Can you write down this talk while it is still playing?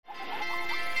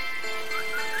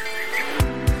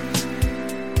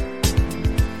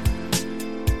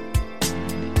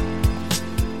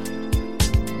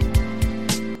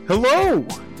Hello,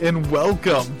 and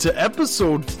welcome to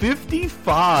episode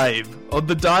 55 of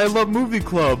the Dial-Up Movie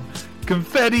Club.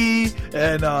 Confetti,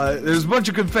 and there's a bunch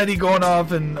of confetti going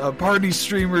off, and party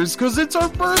streamers, because it's our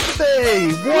birthday!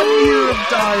 1 year of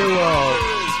Dial-Up!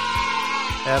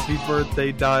 Happy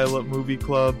birthday, Dial-Up Movie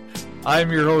Club. I'm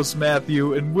your host,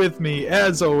 Matthew, and with me,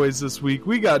 as always this week,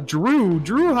 we got Drew.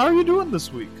 Drew, how are you doing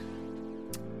this week?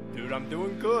 Dude, I'm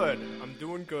doing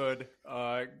good.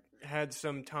 Had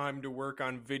some time to work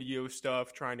on video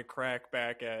stuff, trying to crack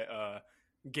back at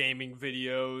gaming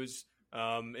videos.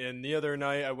 And the other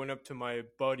night, I went up to my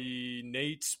buddy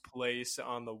Nate's place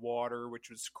on the water, which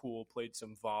was cool. Played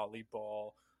some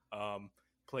volleyball,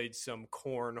 played some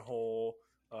cornhole.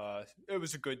 It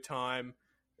was a good time.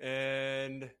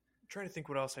 And I'm trying to think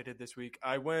what else I did this week.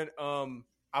 I went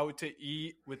out to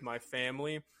eat with my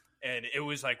family, and it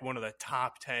was like one of the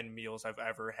top 10 meals I've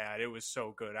ever had. It was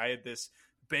so good. I had this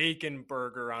bacon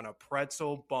burger on a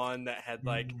pretzel bun that had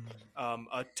like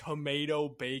a tomato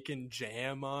bacon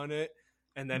jam on it,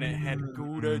 and then it had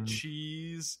Gouda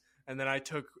cheese, and then I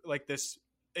took like this,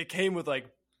 it came with like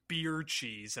beer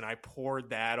cheese, and I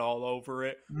poured that all over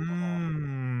it.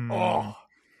 Oh,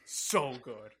 so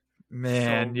good.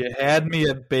 Man, you had me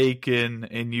at bacon,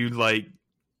 and you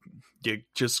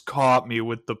just caught me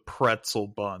with the pretzel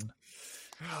bun.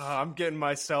 I'm getting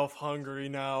myself hungry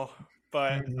now.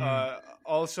 But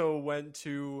also went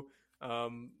to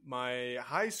my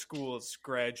high school's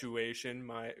graduation.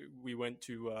 We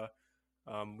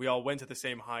all went to the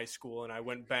same high school, and I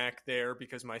went back there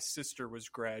because my sister was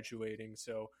graduating.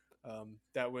 So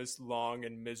that was long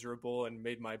and miserable and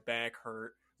made my back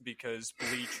hurt because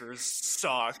bleachers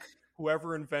suck.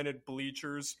 Whoever invented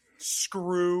bleachers,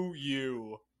 screw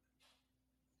you.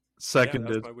 Seconded.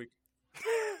 Yeah, that was my week.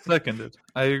 Seconded.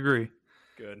 I agree.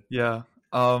 Good. Yeah.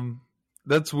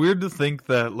 That's weird to think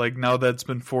that, like, now that's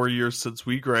been 4 years since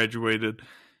we graduated,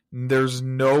 there's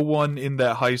no one in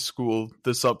that high school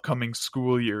this upcoming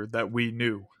school year that we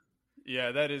knew.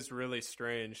 Yeah, that is really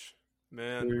strange.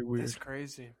 Man, very weird. That's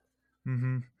crazy.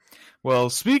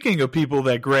 Well, speaking of people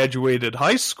that graduated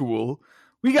high school,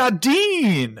 we got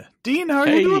Dean! Dean, how are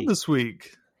you doing this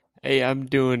week? Hey, I'm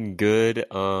doing good.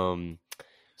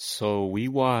 So we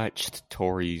watched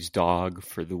Tori's dog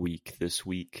for the week this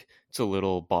week. It's a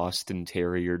little Boston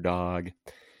Terrier dog,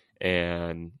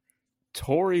 and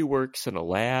Tori works in a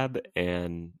lab,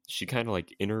 and she kind of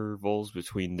like intervals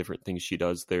between different things she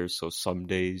does there. So some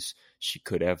days she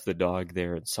could have the dog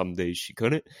there, and some days she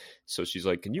couldn't. So she's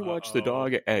like, "Can you watch the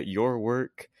dog at your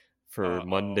work for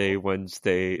Monday,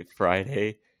 Wednesday,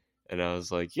 Friday?" And I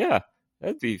was like, "Yeah,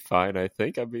 that'd be fine, I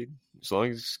think. I mean, as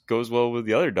long as it goes well with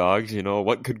the other dogs, you know,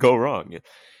 what could go wrong?"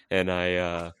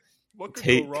 And what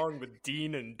could go wrong with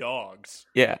Dean and dogs?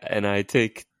 Yeah, and it's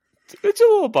a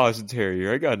little Boston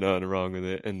Terrier. I got nothing wrong with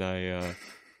it. And I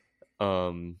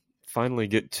finally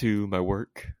get to my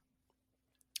work,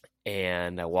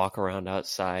 and I walk around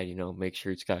outside, you know, make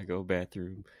sure it's got to go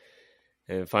bathroom.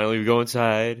 And finally we go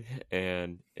inside,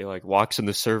 and it like walks in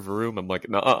the server room. I'm like,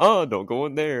 don't go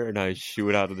in there. And I shoo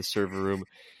it out of the server room,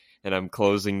 and I'm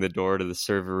closing the door to the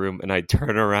server room, and I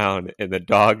turn around, and the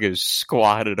dog is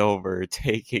squatted over,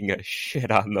 taking a shit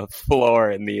on the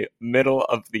floor in the middle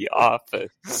of the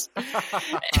office.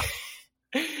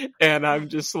 And I'm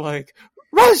just like,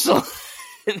 Russell!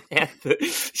 And I have to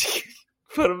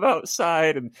put him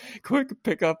outside and quick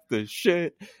pick up the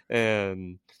shit.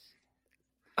 And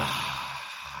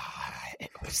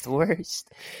it was the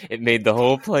worst. It made the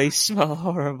whole place smell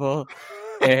horrible.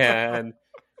 And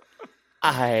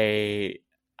I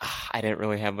didn't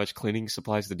really have much cleaning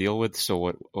supplies to deal with,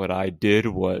 so what I did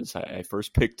was I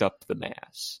first picked up the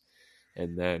mass,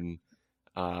 and then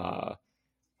what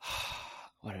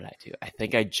did I do? I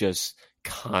think I just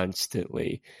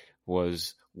constantly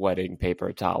was wetting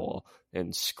paper towel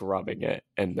and scrubbing it,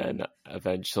 and then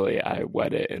eventually I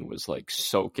wet it and was like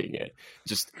soaking it,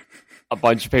 just a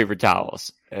bunch of paper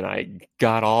towels, and I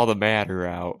got all the matter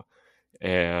out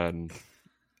and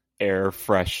air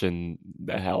freshen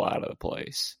the hell out of the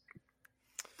place.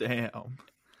 Damn.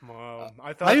 Wow.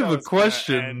 I have a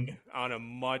question end on a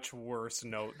much worse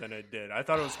note than it did. I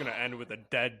thought it was going to end with a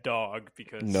dead dog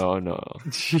because no,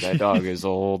 that dog is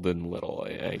old and little.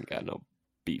 I ain't got no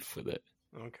beef with it.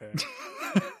 Okay.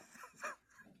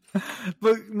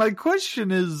 But my question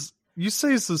is, you say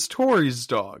this is Tori's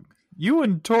dog. You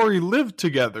and Tori live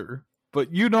together,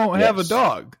 but you don't have a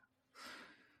dog.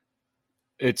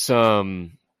 It's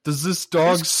Does this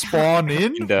dog spawn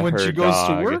in when she goes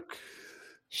to work?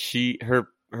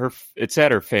 It's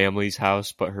at her family's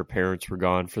house, but her parents were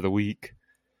gone for the week.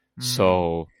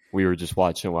 So we were just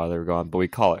watching while they were gone. But we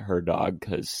call it her dog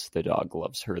because the dog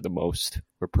loves her the most.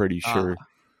 We're pretty sure.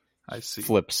 I see.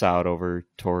 Flips out over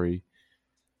Tori.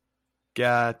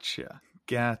 Gotcha.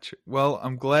 Well,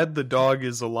 I'm glad the dog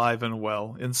is alive and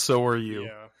well, and so are you.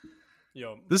 Yeah.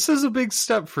 Yep. This is a big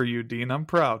step for you, Dean. I'm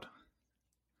proud.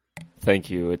 Thank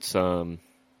you. It's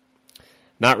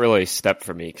not really a step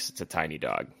for me because it's a tiny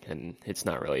dog, and it's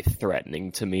not really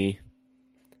threatening to me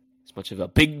as much as a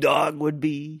big dog would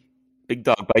be. Big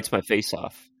dog bites my face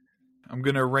off. I'm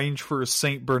going to arrange for a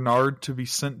St. Bernard to be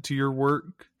sent to your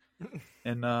work.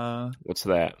 And What's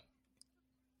that?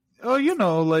 oh,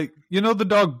 the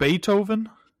dog Beethoven?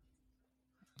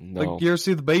 No. Like, you ever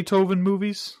see the Beethoven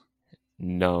movies?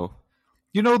 No.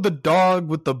 You know the dog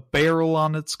with the barrel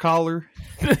on its collar?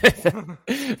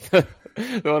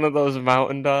 One of those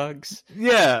mountain dogs?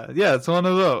 Yeah, it's one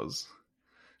of those.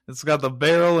 It's got the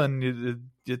barrel and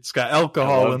it's got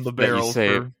alcohol in the barrel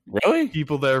for really?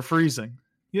 people that are freezing.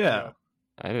 Yeah.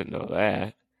 I didn't know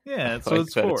that. Yeah, that's I what like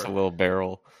it's that for. It's a little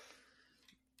barrel.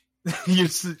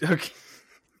 Okay.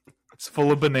 It's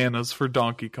full of bananas for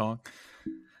Donkey Kong.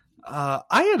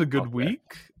 I had a good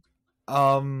week.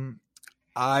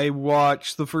 I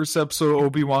watched the first episode of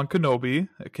Obi-Wan Kenobi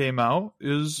that came out. It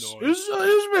was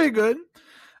very good.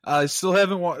 I still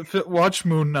haven't watched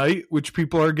Moon Knight, which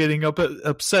people are getting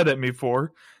upset at me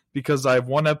for because I have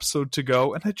one episode to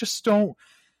go, and I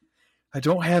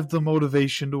don't have the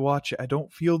motivation to watch it. I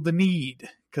don't feel the need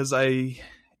because I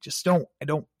just don't.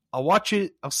 I'll watch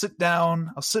it. I'll sit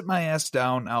down. I'll sit my ass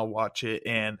down. I'll watch it,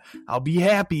 and I'll be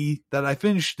happy that I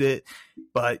finished it.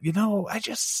 But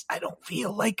I don't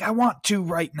feel like I want to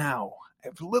right now. I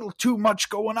have a little too much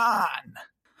going on.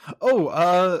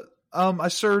 Oh, I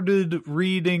started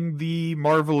reading the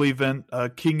Marvel event,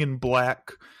 King in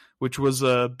Black, which was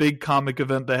a big comic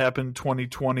event that happened in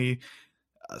 2020.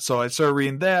 So I started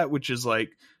reading that, which is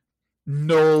like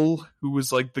Null, who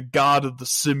was like the god of the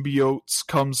symbiotes,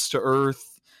 comes to Earth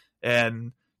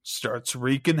and starts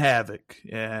wreaking havoc,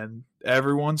 and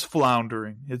everyone's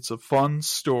floundering. It's a fun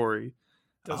story.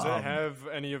 Does it have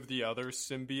any of the other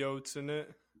symbiotes in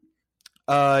it?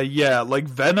 Yeah, like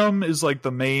Venom is like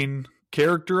the main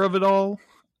character of it all,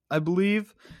 I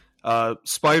believe.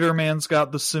 Spider-Man's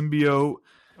got the symbiote.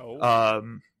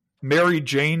 Oh. Mary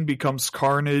Jane becomes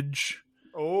Carnage.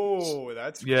 Oh,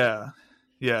 that's cool. Yeah,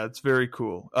 it's very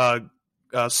cool.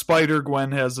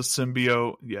 Spider-Gwen has a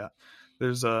symbiote. Yeah,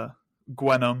 there's a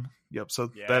Gwenom. Yep, so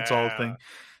that's all the thing.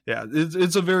 Yeah,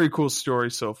 it's a very cool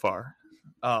story so far.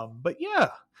 But yeah.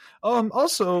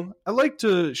 Also, I like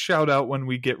to shout out when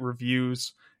we get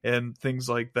reviews and things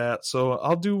like that. So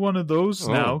I'll do one of those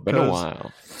now. It's been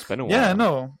a while. Yeah,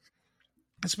 no.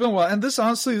 It's been a while. And this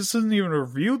isn't even a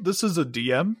review. This is a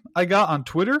DM I got on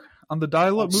Twitter on the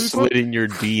Dial-Up Movie Club. Slid in your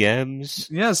DMs?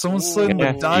 Yeah, someone slid in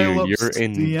the Dial-Up You're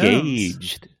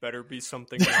engaged. DMs. Better be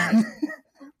something nice.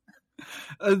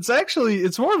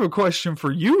 It's more of a question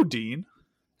for you, Dean.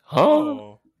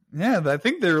 Huh? Yeah, I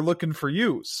think they're looking for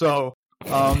you. So,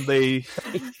 they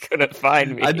couldn't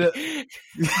find me.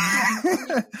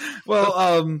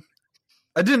 Well,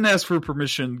 I didn't ask for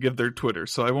permission to give their Twitter,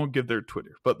 so I won't give their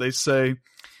Twitter. But they say,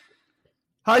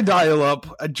 "Hi,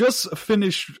 Dial-Up. I just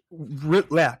finished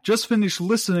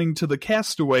listening to the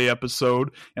Castaway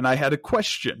episode, and I had a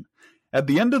question. At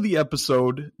the end of the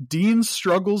episode, Dean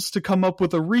struggles to come up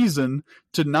with a reason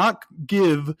to not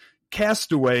give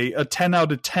Castaway a 10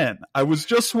 out of 10. I was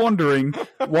just wondering,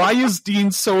 why is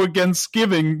Dean so against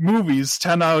giving movies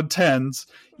 10 out of 10s,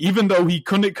 even though he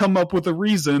couldn't come up with a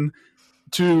reason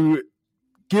to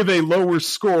give a lower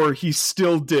score? He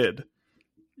still did."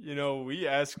 We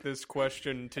asked this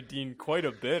question to Dean quite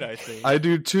a bit, I think. I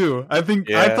do too. I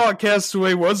thought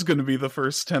Castaway was going to be the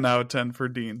first 10 out of 10 for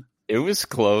Dean. It was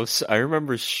close. I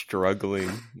remember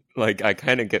struggling. Like, I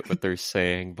kind of get what they're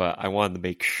saying, but I wanted to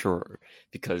make sure.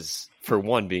 Because, for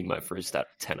one, being my first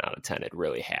 10 out of 10, it'd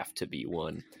really have to be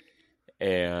one.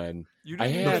 And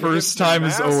the first time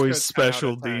is always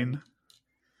special, Dean.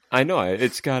 I know.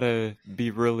 It's got to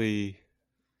be really...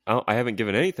 I haven't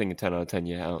given anything a 10 out of 10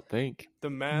 yet, I don't think. The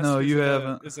Mask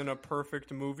haven't. Isn't a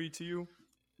perfect movie to you?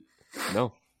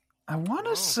 No. I want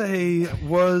to say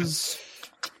was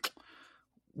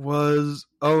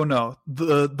oh no,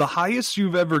 the highest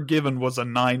you've ever given was a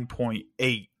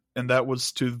 9.8, and that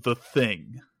was to The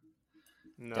Thing.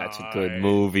 That's a good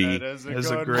movie. That is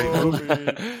a great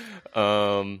movie.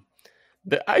 I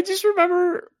just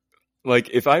remember, like,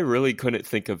 if I really couldn't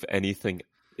think of anything,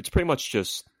 it's pretty much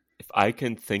just, if I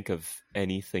can think of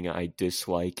anything I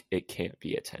dislike, it can't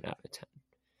be a 10 out of 10.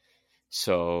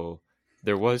 So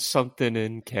there was something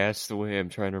in Castaway. I'm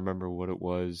trying to remember what it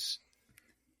was.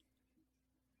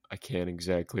 I can't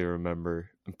exactly remember.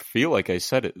 I feel like I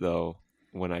said it, though,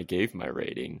 when I gave my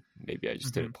rating. Maybe I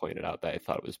just didn't point it out that I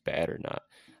thought it was bad or not.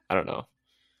 I don't know.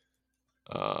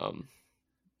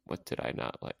 What did I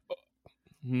not like?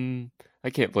 I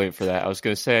can't blame it for that. I was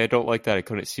going to say I don't like that I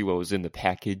couldn't see what was in the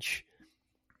package.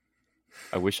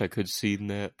 I wish I could see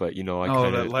that, but I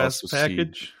kind of that last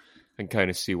package. I can kind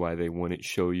of see why they wouldn't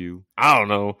show you. I don't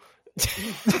know.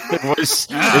 It's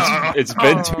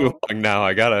been too long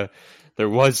now. There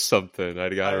was something.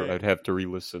 I'd have to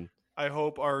re-listen. I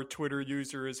hope our Twitter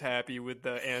user is happy with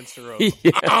the answer of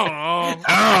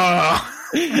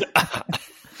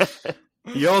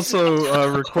He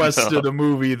also requested a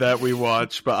movie that we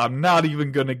watch, but I'm not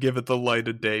even going to give it the light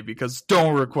of day because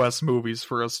don't request movies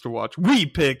for us to watch. We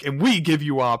pick and we give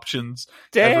you options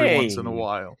every once in a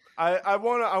while. I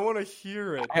want to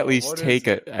hear it. I at least take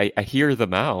it. I hear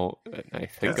them out and I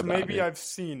think about maybe it. I've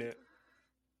seen it.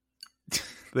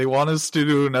 They want us to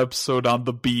do an episode on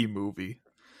the Bee Movie.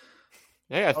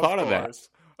 Hey, I thought of that.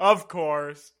 Of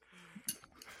course.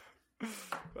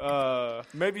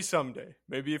 Maybe someday.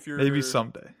 Maybe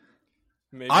someday.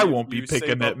 I won't be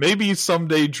picking it. Maybe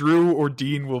someday Drew or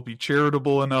Dean will be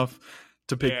charitable enough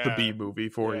to pick the Bee Movie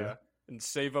for you. And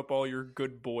save up all your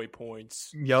good boy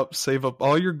points. Yep, save up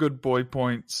all your good boy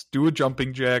points. Do a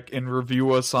jumping jack and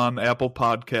review us on Apple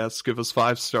Podcasts. Give us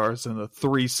 5 stars and a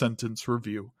 3-sentence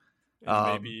review.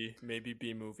 And maybe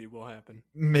B movie will happen.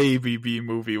 Maybe B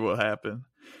movie will happen.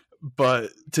 But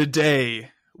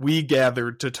today we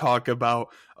gathered to talk about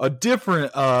a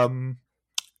different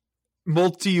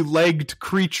multi-legged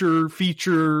creature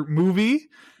feature movie,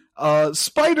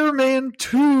 Spider-Man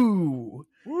 2.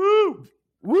 Woo!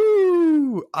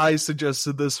 Woo! I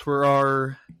suggested this for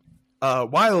our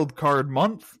wild card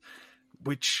month,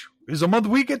 which is a month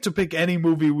we get to pick any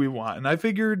movie we want. And I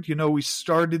figured, we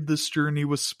started this journey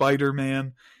with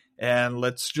Spider-Man, and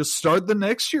let's just start the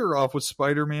next year off with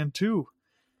Spider-Man 2.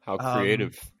 How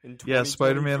creative. Yeah,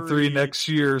 Spider-Man 3 next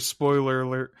year, spoiler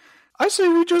alert. I say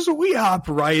we hop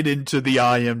right into the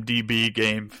IMDb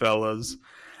game, fellas.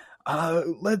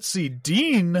 Let's see,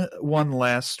 Dean won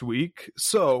last week,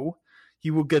 so he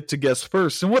will get to guess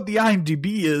first. And what the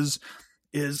IMDb is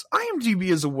IMDb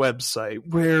is a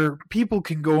website where people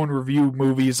can go and review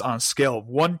movies on a scale of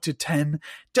 1 to 10,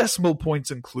 decimal points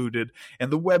included,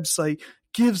 and the website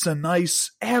gives a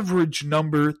nice average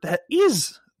number that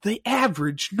is the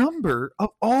average number of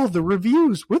all the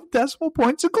reviews with decimal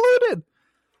points included.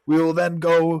 We will then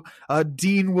go,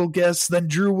 Dean will guess, then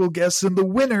Drew will guess, and the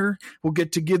winner will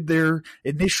get to give their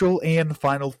initial and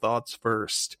final thoughts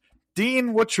first.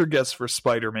 Dean, what's your guess for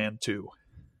Spider-Man 2?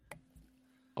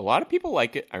 A lot of people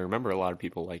like it. I remember a lot of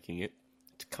people liking it.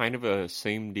 It's kind of a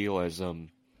same deal as No,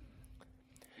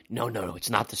 it's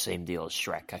not the same deal as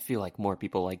Shrek. I feel like more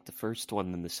people like the first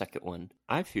one than the second one.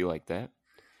 I feel like that.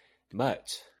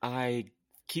 But I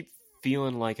keep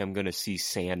feeling like I'm going to see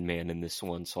Sandman in this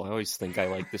one, so I always think I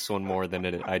like this one more than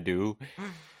I do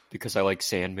because I like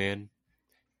Sandman.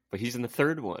 But he's in the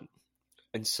third one.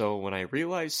 And so when I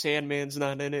realize Sandman's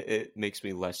not in it, it makes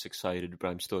me less excited, but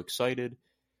I'm still excited.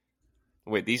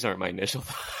 Wait, these aren't my initial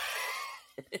thoughts.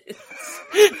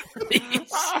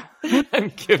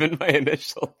 I'm giving my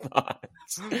initial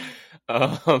thoughts.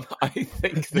 I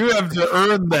think you have to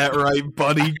earn that right,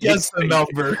 buddy. Guess the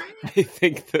number. I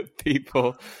think that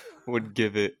people would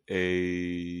give it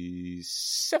a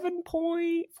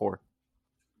 7.4.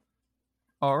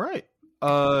 All right.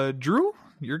 Drew,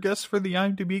 your guess for the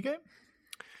IMDb game?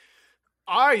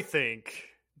 I think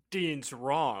Dean's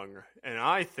wrong, and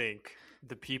I think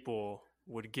the people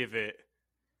would give it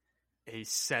a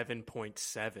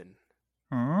 7.7.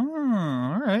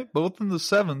 All right, both in the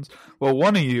 7s. Well,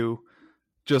 one of you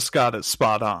just got it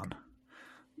spot on.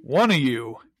 One of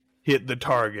you hit the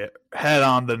target, head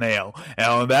on the nail.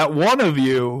 And that one of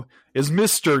you is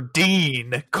Mr.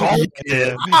 Dean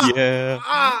Culkin. Yeah,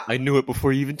 I knew it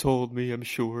before you even told me, I'm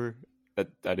sure. I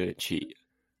didn't cheat.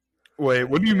 Wait,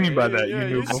 what do you mean by that? Yeah,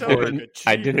 you knew before.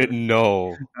 I didn't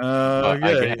know. I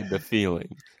had the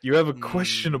feeling. You have a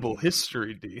questionable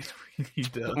history, Dean.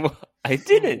 I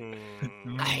didn't.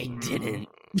 I didn't.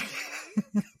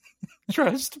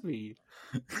 Trust me.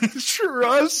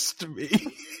 Trust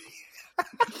me.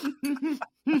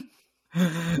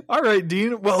 All right,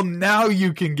 Dean. Well, now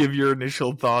you can give your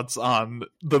initial thoughts on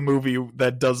the movie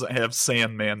that doesn't have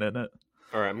Sandman in it.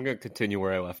 All right, I'm going to continue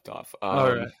where I left off.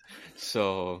 All right.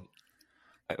 So,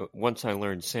 once I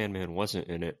learned Sandman wasn't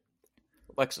in it,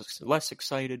 less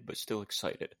excited, but still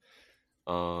excited.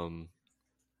 Good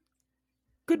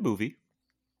movie.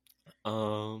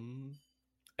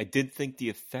 I did think the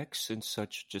effects and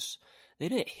such they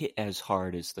didn't hit as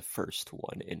hard as the first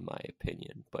one, in my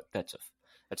opinion. But that's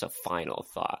a final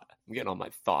thought. I'm getting all my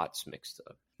thoughts mixed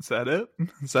up. Is that it?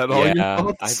 Is that all your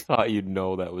thoughts? I thought you'd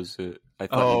know that was it.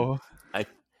 I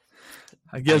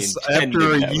guess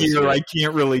after a year, I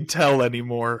can't really tell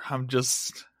anymore. I'm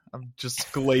just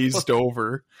glazed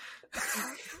over.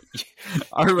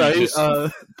 All right, you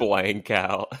just blank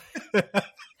out.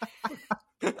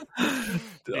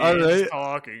 All right,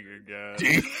 talking again.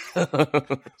 He's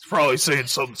probably saying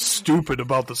something stupid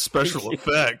about the special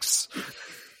effects.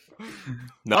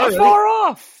 Not far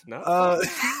off. All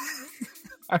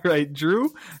right,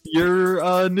 Drew,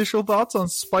 your initial thoughts on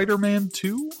Spider-Man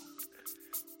 2?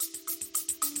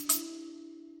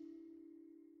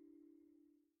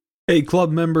 Hey,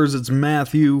 club members, it's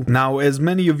Matthew. Now, as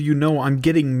many of you know, I'm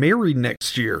getting married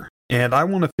next year, and I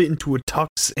want to fit into a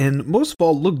tux and most of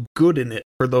all look good in it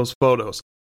for those photos.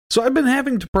 So I've been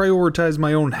having to prioritize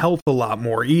my own health a lot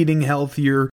more, eating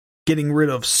healthier, getting rid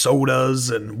of sodas,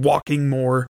 and walking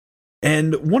more.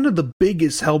 And one of the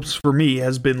biggest helps for me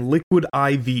has been Liquid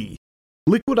IV.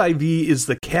 Liquid IV is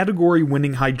the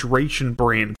category-winning hydration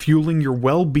brand fueling your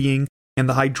well-being, and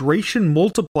the hydration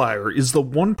multiplier is the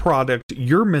one product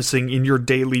you're missing in your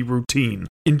daily routine.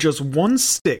 In just one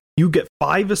stick, you get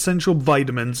 5 essential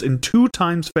vitamins and 2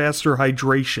 times faster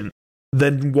hydration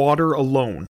than water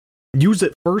alone. Use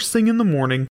it first thing in the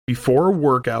morning, before a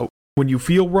workout, when you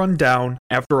feel run down,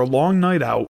 after a long night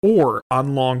out, or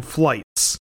on long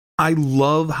flights. I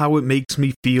love how it makes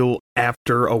me feel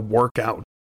after a workout.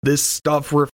 This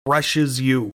stuff refreshes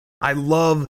you. I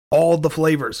love all the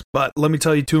flavors, but let me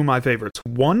tell you 2 of my favorites.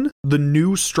 1, the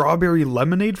new strawberry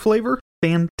lemonade flavor,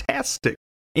 fantastic.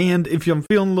 And if I'm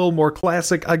feeling a little more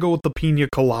classic, I go with the pina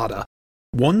colada.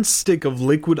 1 stick of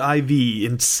Liquid IV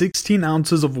in 16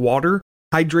 ounces of water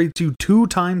hydrates you 2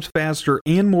 times faster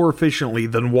and more efficiently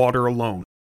than water alone.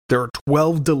 There are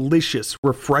 12 delicious,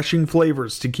 refreshing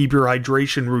flavors to keep your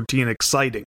hydration routine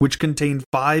exciting, which contain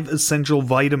 5 essential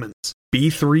vitamins: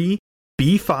 B3,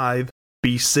 B5,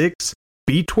 B6,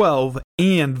 B12,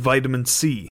 and vitamin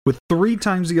C, with 3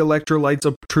 times the electrolytes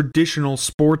of traditional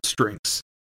sports drinks.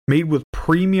 Made with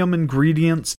premium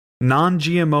ingredients,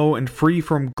 non-GMO, and free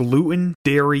from gluten,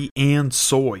 dairy, and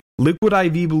soy. Liquid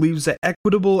IV believes that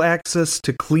equitable access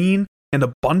to clean and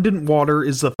abundant water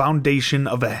is the foundation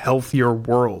of a healthier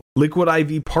world. Liquid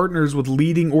IV partners with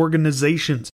leading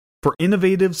organizations for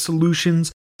innovative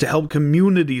solutions to help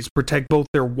communities protect both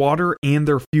their water and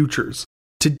their futures.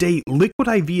 To date, Liquid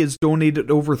IV has donated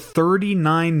over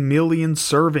 39 million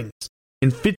servings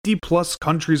in 50-plus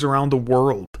countries around the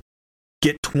world.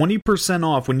 Get 20%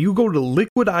 off when you go to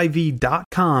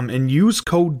liquidiv.com and use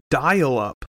code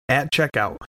DIALUP at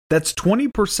checkout. That's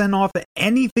 20% off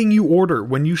anything you order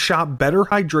when you shop Better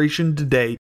Hydration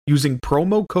today using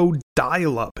promo code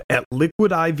DIALUP at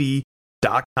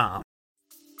liquidiv.com.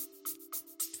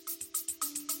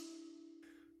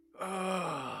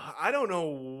 I don't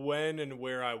know when and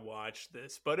where I watched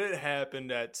this, but it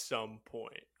happened at some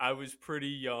point. I was pretty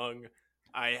young.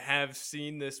 I have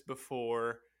seen this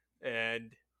before,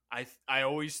 and I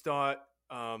always thought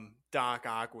Doc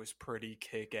Ock was pretty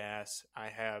kick-ass.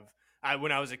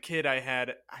 When I was a kid,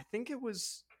 I think it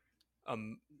was,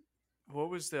 what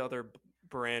was the other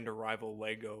brand or rival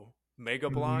Lego? Mega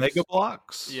Bloks? Mega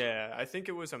Bloks? Yeah, I think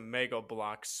it was a Mega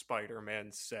Bloks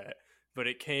Spider-Man set, but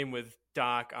it came with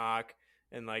Doc Ock,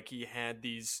 and like he had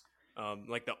these,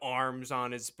 like the arms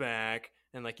on his back,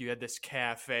 and like you had this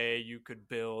cafe you could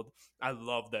build. I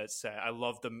love that set. I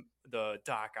love the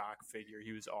Doc Ock figure.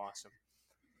 He was awesome.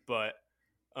 But,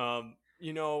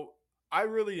 I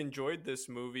really enjoyed this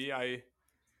movie. I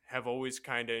have always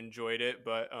kind of enjoyed it,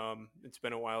 but it's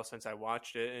been a while since I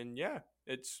watched it, and yeah,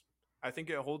 I think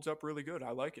it holds up really good.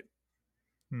 I like it.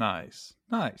 Nice.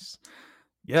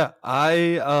 Yeah,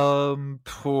 I've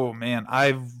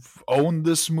owned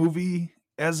this movie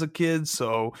as a kid,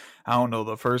 so I don't know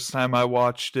the first time I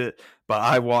watched it, but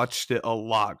I watched it a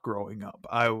lot growing up.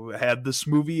 I had this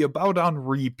movie about on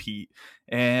repeat,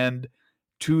 and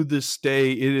to this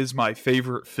day, it is my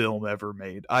favorite film ever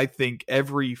made. I think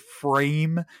every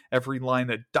frame, every line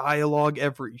of dialogue,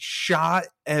 every shot,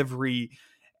 every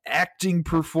acting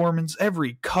performance,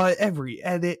 every cut, every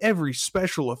edit, every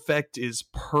special effect is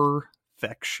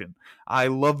perfection. I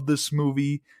love this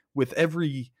movie with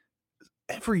every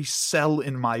cell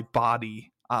in my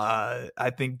body.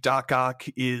 I think Doc Ock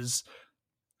is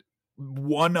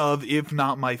one of, if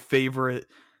not my favorite,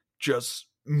 just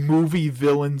movie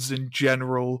villains in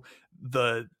general.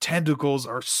 The tentacles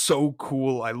are so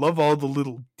cool. I love all the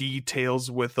little details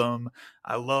with them.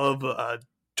 I love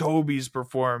Toby's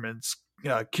performance,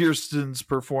 Kirsten's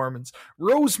performance.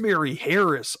 Rosemary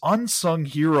Harris, unsung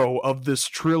hero of this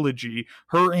trilogy.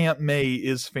 Her Aunt May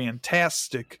is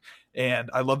fantastic, and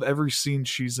I love every scene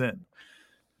she's in.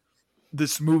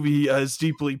 This movie is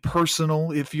deeply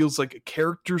personal. It feels like a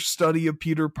character study of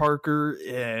Peter Parker,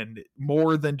 and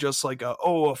more than just like a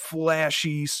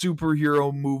flashy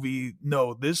superhero movie.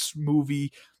 No, this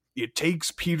movie, it takes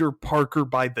Peter Parker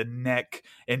by the neck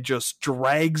and just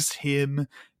drags him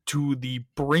to the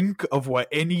brink of what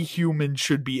any human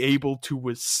should be able to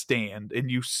withstand,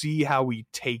 and you see how he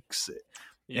takes it.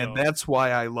 And that's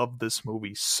why I love this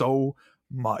movie so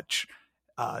much.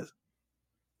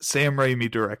 Sam Raimi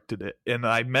directed it, and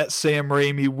I met Sam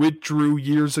Raimi with Drew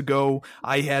years ago.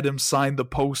 I had him sign the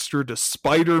poster to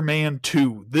Spider-Man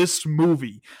 2, this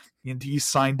movie, and he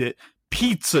signed it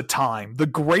 "Pizza Time," the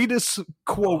greatest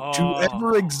quote to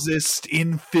ever exist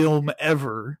in film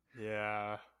ever.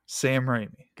 Yeah. Sam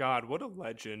Raimi. God, what a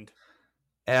legend.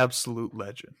 Absolute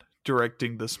legend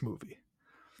directing this movie.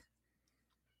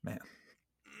 Man.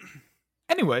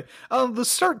 Anyway, the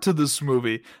start to this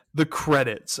movie, the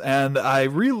credits, and I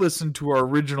re-listened to our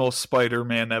original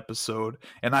Spider-Man episode,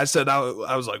 and I said,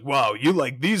 I was like, wow, you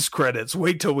like these credits,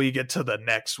 wait till we get to the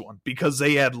next one, because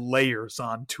they add layers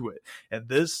onto it. And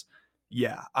this,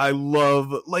 yeah, I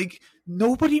love, like,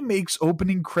 nobody makes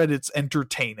opening credits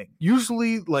entertaining.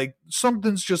 Usually, like,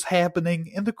 something's just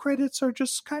happening, and the credits are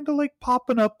just kind of, like,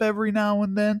 popping up every now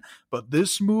and then, but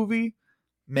this movie...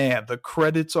 Man, the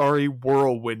credits are a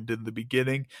whirlwind in the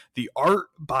beginning. The art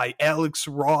by Alex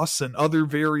Ross and other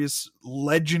various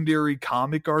legendary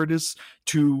comic artists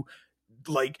to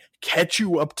like catch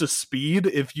you up to speed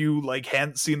if you like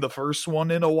hadn't seen the first one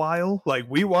in a while. Like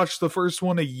we watched the first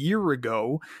one a year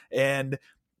ago, and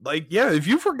like, yeah, if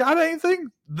you forgot anything,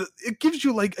 it gives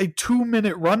you like a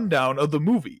 2-minute rundown of the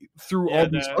movie through all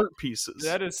these art pieces.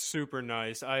 That is super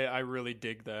nice. I really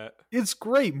dig that. It's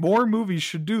great. More movies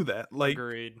should do that. Like,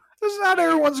 agreed. Not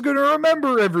everyone's going to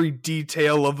remember every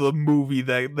detail of the movie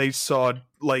that they saw.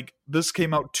 Like, this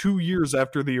came out 2 years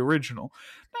after the original.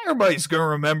 Not everybody's going to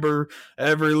remember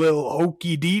every little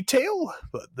hokey detail,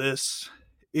 but this,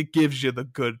 it gives you the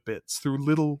good bits through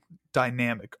little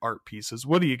dynamic art pieces.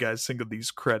 What do you guys think of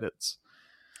these credits?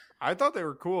 I thought they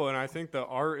were cool, and I think the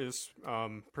art is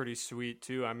pretty sweet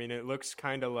too. I mean, it looks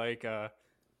kind of like a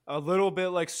little bit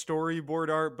like storyboard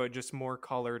art, but just more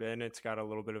colored in. It's got a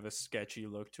little bit of a sketchy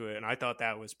look to it, and I thought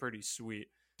that was pretty sweet.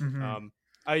 Mm-hmm.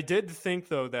 I did think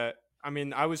though that, I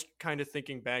mean, I was kind of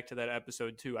thinking back to that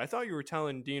episode too. I thought you were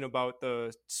telling Dean about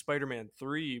the Spider-Man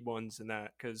 3 ones and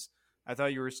that, because I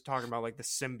thought you were talking about like the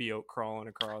symbiote crawling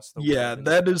across the web.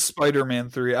 That is Spider-Man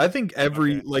 3. I think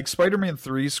like Spider-Man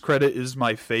 3's credit is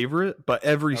my favorite, but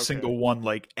every single one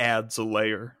like adds a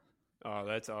layer. Oh,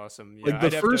 that's awesome. Yeah,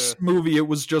 like the first movie, it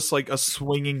was just like a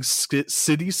swinging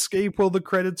cityscape while the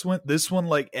credits went. This one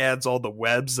like adds all the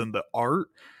webs and the art.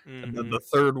 Mm-hmm. And then the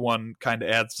third one kind of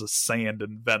adds the sand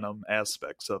and Venom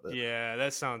aspects of it. Yeah,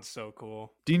 that sounds so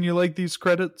cool. Dean, you like these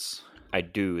credits? I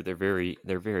do. They're very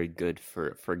good for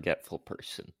a forgetful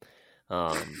person.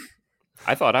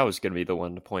 I thought I was going to be the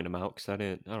one to point them out because I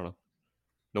don't know.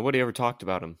 Nobody ever talked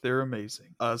about them. They're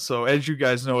amazing. So as you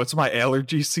guys know, it's my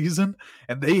allergy season,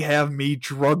 and they have me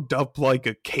drugged up like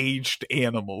a caged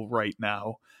animal right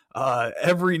now.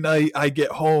 Every night I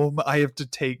get home, I have to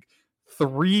take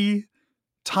 3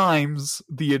 times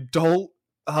the adult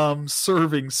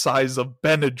serving size of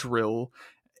Benadryl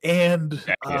and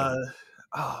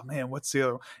oh man, what's the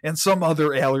other one? And some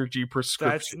other allergy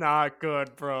prescription. That's not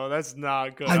good, bro. That's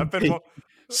not good. I've been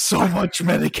so much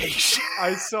medication.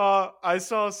 I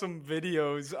saw some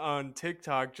videos on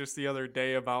TikTok just the other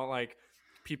day about like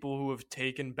people who have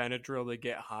taken Benadryl to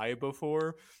get high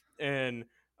before, and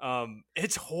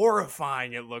it's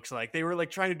horrifying. It looks like they were like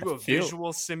trying to do a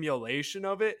visual simulation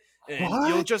of it,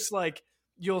 and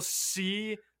you'll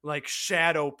see like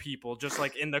shadow people just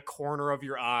like in the corner of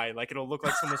your eye. Like it'll look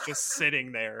like someone's just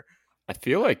sitting there. I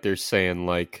feel like they're saying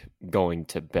like going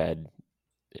to bed,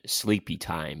 sleepy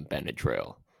time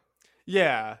Benadryl.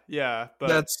 Yeah,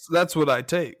 but that's what I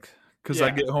take because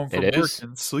I get home from work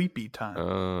and sleepy time.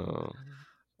 Oh,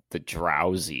 the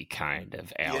drowsy kind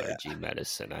of allergy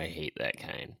medicine. I hate that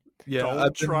kind. Yeah,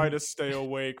 don't try to stay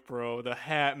awake, bro. The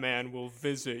Hat Man will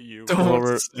visit you.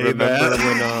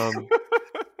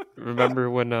 Remember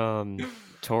when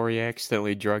Tori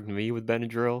accidentally drugged me with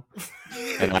Benadryl?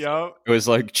 And I was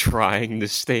like trying to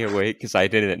stay awake because I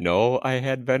didn't know I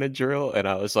had Benadryl, and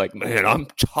I was like, man, I'm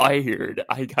tired.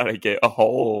 I gotta get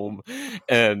home.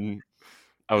 And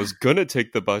I was gonna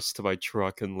take the bus to my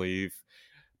truck and leave,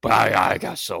 but I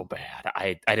got so bad.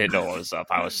 I didn't know what was up.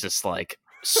 I was just like,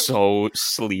 so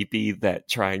sleepy that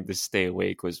trying to stay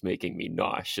awake was making me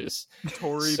nauseous.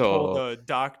 Tori So- pulled a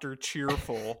Dr.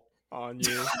 Cheerful on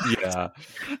you. Yeah,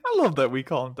 I love that we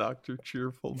call him Dr.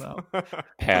 Cheerful now.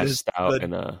 passed out the-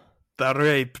 in a The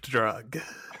rape drug.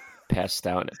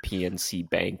 PNC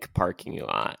Bank parking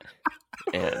lot,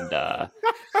 and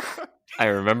I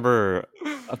remember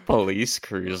a police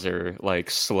cruiser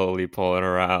like slowly pulling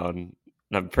around, and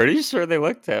I'm pretty sure they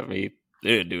looked at me. They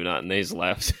didn't do nothing. They just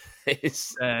left.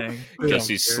 Dang. Guess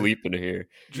he's sleeping here.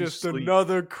 Just sleep.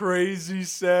 another crazy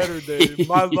Saturday.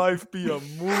 My life be a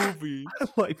movie.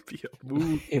 That might be a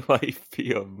movie. It might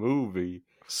be a movie.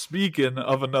 Speaking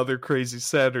of another crazy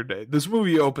Saturday, this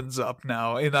movie opens up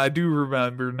now, and I do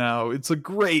remember now. It's a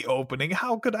great opening.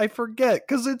 How could I forget?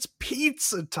 Because it's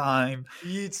pizza time.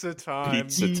 Pizza time.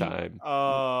 Pizza time.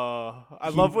 I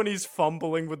love when he's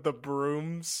fumbling with the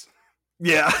brooms.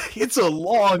 Yeah, it's a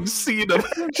long scene of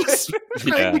him just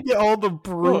trying Yeah. to get all the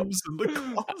brooms in the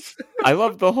closet. I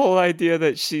love the whole idea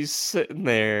that she's sitting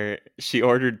there. She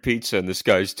ordered pizza, and this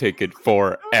guy's taking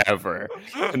forever.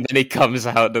 And then he comes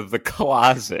out of the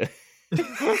closet.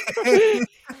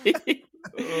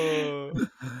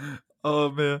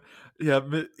 Oh man, yeah,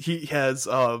 he has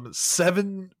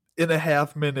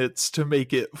 7.5 minutes to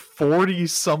make it 40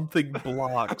 something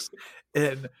blocks,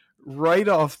 and right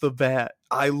off the bat,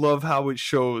 I love how it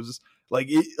shows. Like,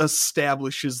 it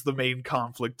establishes the main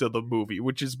conflict of the movie,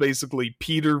 which is basically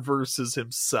Peter versus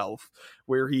himself,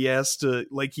 where he has to,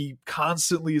 like, he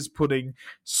constantly is putting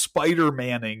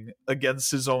Spider-Manning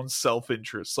against his own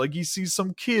self-interest. Like, he sees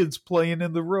some kids playing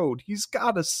in the road. He's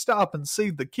got to stop and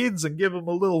save the kids and give them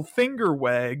a little finger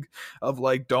wag of,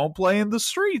 like, don't play in the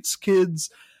streets, kids.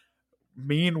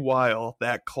 Meanwhile,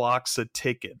 that clock's a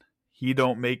ticking. He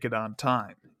don't make it on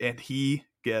time, and he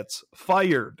gets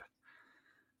fired.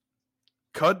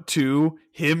 Cut to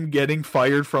him getting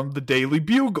fired from the Daily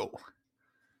Bugle.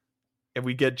 And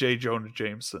we get J. Jonah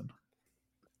Jameson.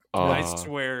 I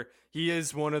swear, he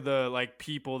is one of the like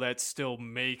people that still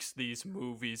makes these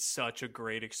movies such a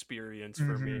great experience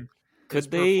for me. Mhm. His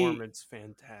Could they- performance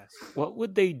fantastic. What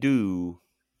would they do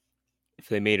if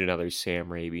they made another Sam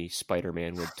Raimi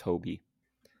Spider-Man with Toby?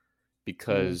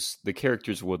 Because the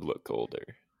characters would look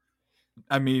older.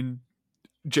 I mean,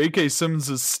 J.K. Simmons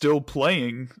is still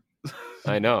playing.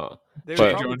 I know. They would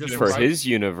But probably just for write- his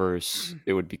universe,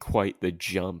 it would be quite the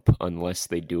jump unless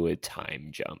they do a time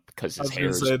jump because I his was hair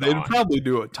going is to say, they'd gone. probably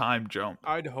do a time jump.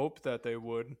 I'd hope that they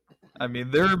would. I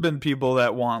mean, there have been people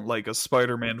that want, like, a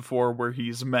Spider-Man 4 where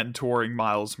he's mentoring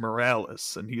Miles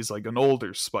Morales, and he's, like, an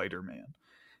older Spider-Man.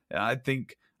 And I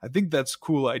think that's a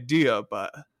cool idea,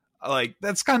 but, like,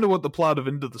 that's kind of what the plot of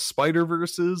Into the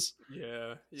Spider-Verse is.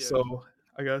 Yeah. So,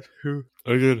 I got who?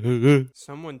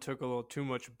 Someone took a little too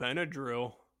much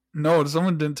Benadryl. No,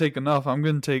 someone didn't take enough. I'm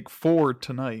going to take 4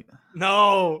 tonight.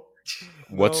 No.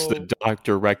 What's No. the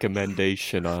doctor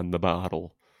recommendation on the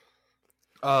bottle?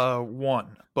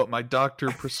 1, but my doctor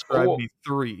prescribed Oh. me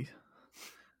 3.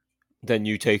 Then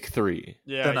you take 3,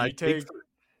 Yeah, Then you I take. take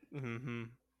hmm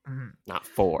not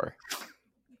 4.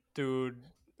 Dude,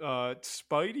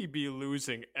 Spidey be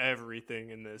losing everything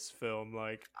in this film.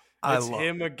 Like, I it's love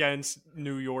him against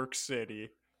New York City.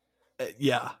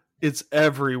 Yeah, it's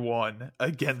everyone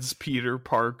against Peter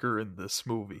Parker in this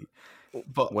movie.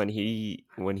 But When he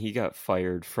got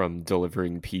fired from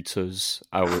delivering pizzas,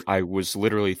 I was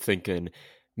literally thinking,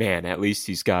 man, at least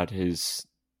he's got his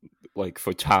like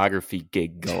photography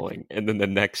gig going. And then the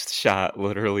next shot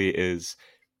literally is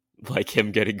like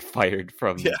him getting fired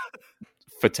from Yeah.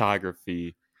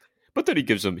 photography. But then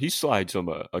he slides him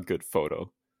a good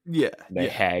photo. yeah, They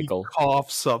haggle. He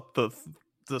coughs up the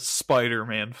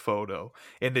Spider-Man photo,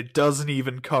 and it doesn't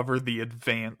even cover the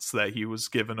advance that he was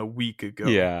given a week ago.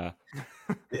 Yeah.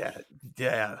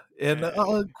 Yeah.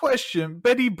 And question: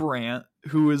 Betty Brant,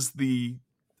 who is the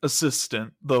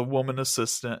assistant, the woman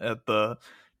assistant at the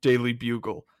Daily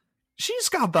Bugle, she's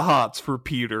got the hots for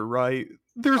Peter, right?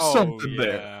 There's something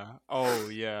there. Oh,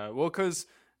 yeah. Well, because,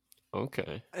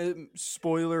 Okay.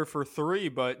 spoiler for 3,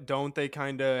 but don't they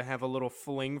kind of have a little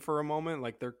fling for a moment?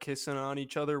 Like they're kissing on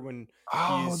each other when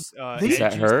Oh, he's Is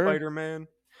that edgy her? Spider-Man?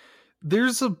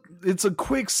 It's a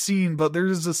quick scene, but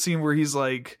there's a scene where he's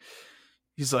like,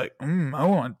 I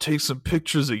want to take some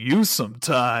pictures of you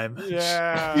sometime.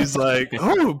 Yeah. He's like,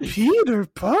 oh, Peter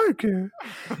Parker.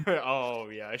 Oh,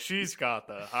 yeah. She's got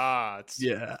the hots.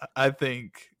 Yeah, I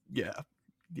think, yeah.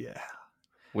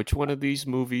 Which one of these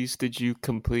movies did you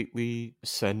completely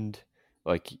send?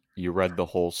 Like you read the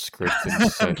whole script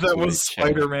and sent That to was the chat?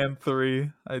 Spider-Man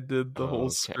 3. I did the whole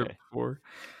Okay. script for.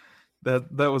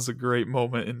 That was a great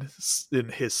moment in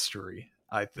history.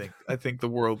 I think the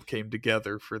world came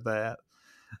together for that.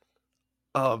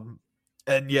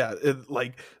 And yeah,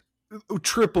 like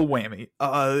triple whammy.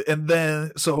 And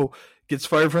then so gets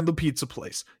fired from the pizza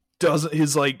place. Does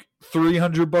his like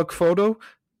 $300 photo,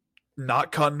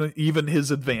 not cutting even his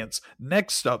advance.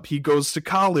 Next up, he goes to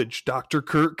college. Dr.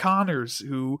 Kurt Connors,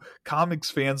 who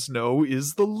comics fans know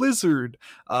is the Lizard.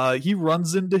 He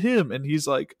runs into him and he's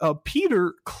like,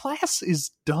 Peter, class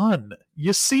is done.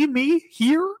 You see me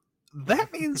here?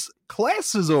 That means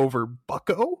class is over,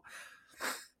 bucko.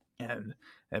 And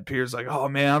Peter's like, oh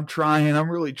man, I'm trying. I'm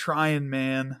really trying,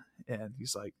 man. And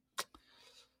he's like,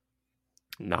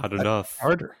 not enough.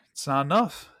 Harder. It's not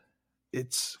enough.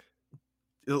 It's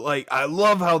like, I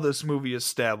love how this movie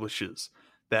establishes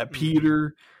that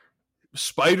Peter,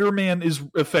 Spider-Man is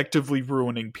effectively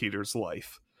ruining Peter's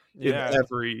life in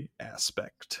every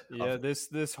aspect. Yeah,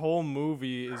 this whole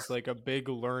movie is like a big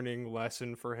learning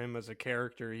lesson for him as a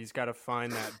character. He's got to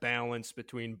find that balance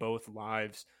between both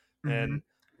lives. And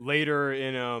later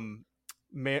in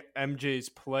MJ's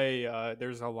play,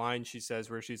 there's a line she says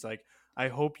where she's like, I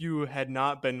hope you had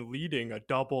not been leading a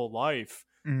double life.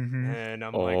 And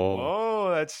I'm like,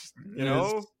 whoa, that's, you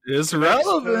know, it's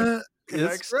relevant.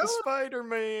 It's to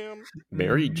Spider-Man.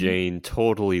 Mary Jane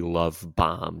totally love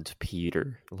bombed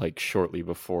Peter, like shortly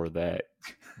before that,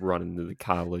 running to the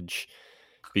college.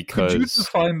 Because could you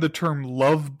define the term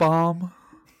love bomb?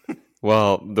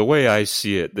 Well, the way I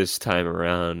see it this time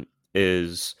around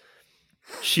is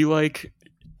she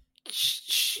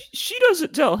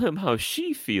doesn't tell him how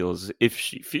she feels if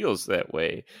she feels that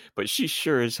way, but she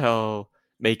sure as hell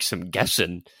makes him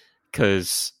guessing,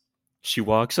 because she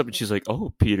walks up and she's like,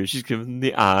 oh, Peter, she's giving him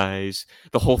the eyes,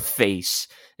 the whole face,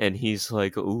 and he's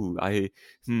like, ooh,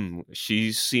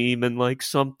 she's seeming like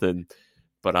something,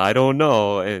 but I don't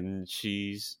know, and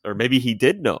or maybe he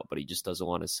did know, but he just doesn't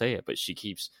want to say it, but she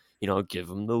keeps, give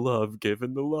him the love, give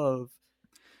him the love.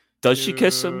 Does she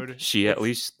kiss him? She at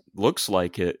least looks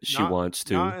like it. She wants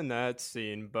to. Not in that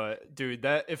scene, but dude,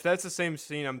 if that's the same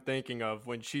scene I'm thinking of,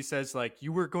 when she says like,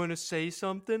 you were going to say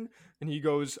something, and he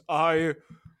goes, I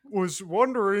was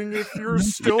wondering if you're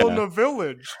still in the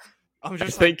village. I'm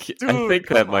just I think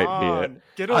that might be it.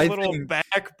 Get a little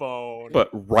backbone. But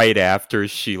right after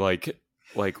she like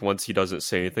once he doesn't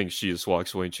say anything, she just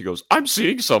walks away and she goes, I'm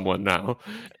seeing someone now.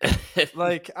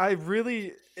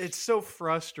 It's so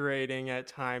frustrating at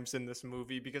times in this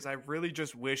movie, because I really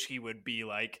just wish he would be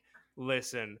like,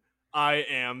 listen, I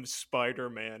am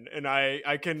Spider-Man and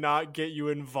I cannot get you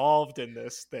involved in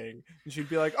this thing. And she'd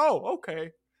be like, oh,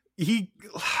 okay.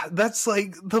 That's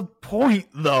like the point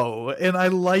though. And I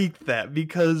like that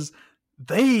because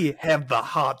they have the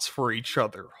hots for each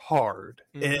other hard.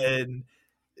 And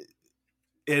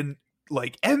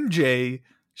like MJ,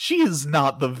 she is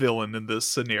not the villain in this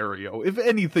scenario. If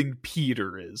anything,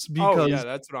 Peter is. Because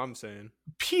that's what I'm saying.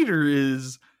 Peter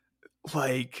is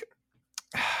like,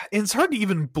 and it's hard to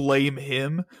even blame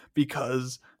him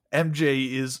because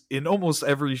MJ is in almost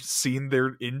every scene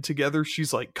they're in together.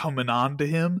 She's like coming on to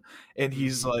him, and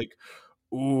he's like,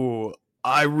 "Ooh,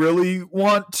 I really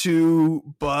want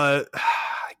to, but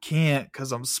I can't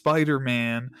because I'm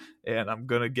Spider-Man, and I'm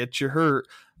gonna get you hurt."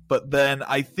 But then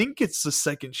I think it's the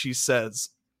second she says,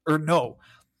 or no,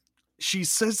 she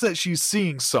says that she's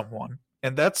seeing someone,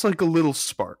 and that's like a little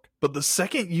spark. But the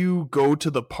second you go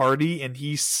to the party and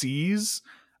he sees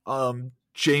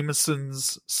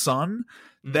Jameson's son,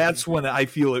 that's when I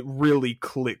feel it really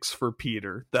clicks for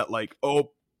Peter that like,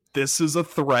 oh, this is a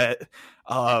threat.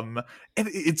 And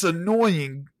it's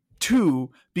annoying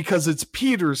too because it's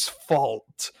Peter's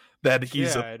fault that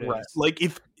he's a threat. Like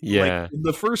like in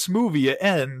the first movie, it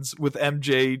ends with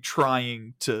MJ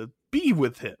trying to be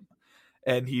with him,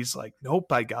 and he's like,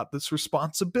 nope, I got this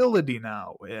responsibility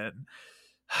now. And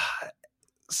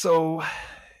so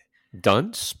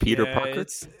Dunce, Peter Parker.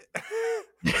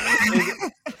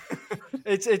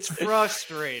 It's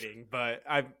frustrating, but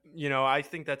I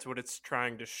think that's what it's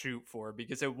trying to shoot for,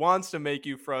 because it wants to make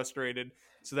you frustrated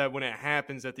so that when it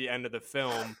happens at the end of the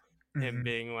film, him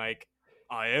being like,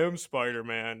 I am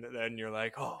Spider-Man, then you're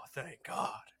like, oh, thank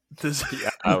God.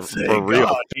 For real.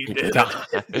 God, he did.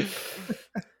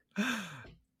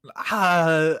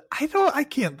 I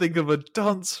can't think of a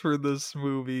dunce for this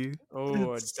movie.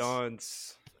 Oh, a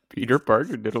dunce. Peter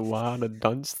Parker did a lot of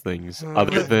dunce things,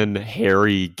 other than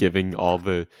Harry giving all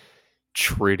the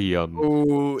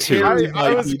tritium to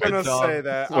I was going to say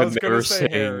that. I was going to say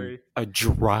Harry. A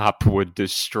drop would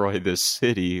destroy the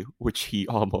city, which he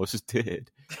almost did.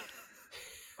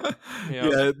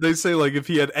 Yeah, they say like if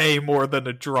he had more than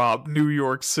a drop, New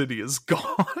York City is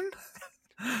gone.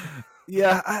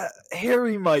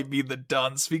 Harry might be the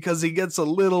dunce because he gets a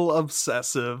little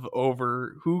obsessive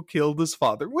over who killed his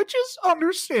father, which is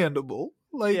understandable.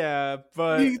 Like, yeah,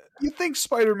 but you think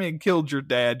Spider-Man killed your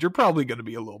dad, you're probably going to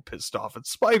be a little pissed off at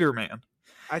Spider-Man.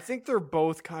 I think they're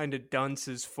both kind of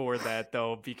dunces for that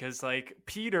though, because like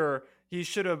Peter, he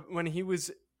should have when he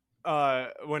was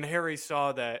when Harry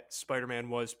saw that Spider-Man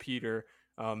was Peter,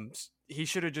 he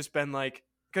should have just been like,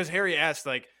 because Harry asked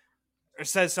like, or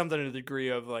says something to the degree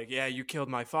of like, yeah, you killed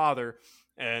my father.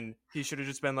 And he should have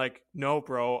just been like, no,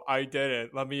 bro, I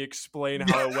didn't. Let me explain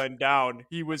how it went down.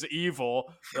 He was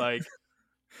evil. Like,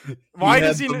 why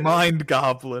does he the mind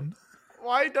goblin?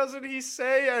 Why doesn't he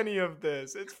say any of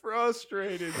this? It's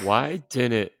frustrating. Why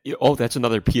didn't? Oh, that's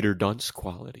another Peter Dunce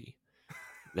quality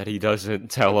that he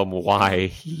doesn't tell him why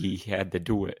he had to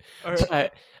do it.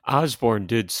 But Osborn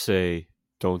did say,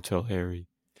 "Don't tell Harry."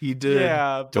 He did.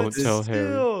 Yeah, don't tell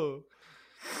Harry.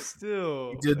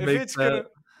 Still, he did if make it's that. gonna,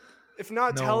 if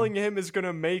not telling him is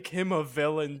gonna make him a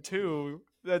villain too,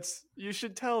 you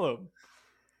should tell him.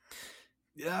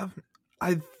 Yeah,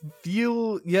 I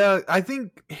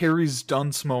think Harry's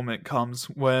dunce moment comes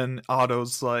when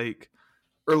Otto's like,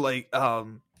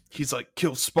 he's like,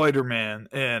 kill Spider-Man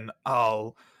and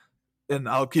I'll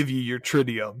give you your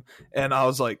tritium. And I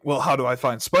was like, well, how do I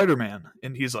find Spider-Man?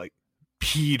 And he's like,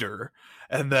 Peter.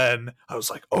 And then I was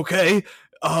like, okay,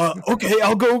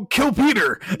 I'll go kill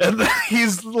Peter. And then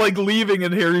he's like leaving,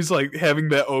 and Harry's like having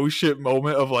that oh shit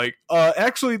moment of like,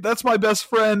 actually, that's my best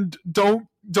friend. Don't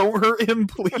hurt him,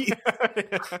 please.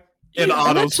 And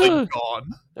Otto's like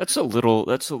gone. That's a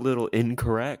little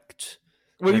incorrect.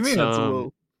 What do you mean? That's a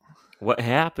little. What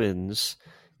happens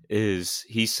is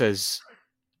he says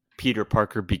Peter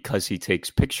Parker because he takes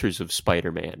pictures of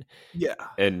Spider-Man. Yeah.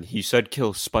 And he said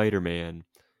kill Spider-Man,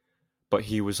 but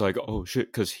he was like, oh shit,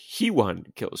 because he wanted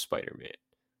to kill Spider-Man.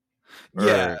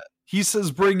 Yeah. He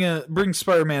says bring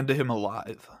Spider-Man to him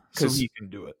alive so he can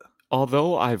do it.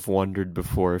 Although I've wondered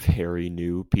before if Harry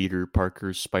knew Peter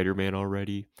Parker's Spider-Man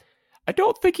already, I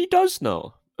don't think he does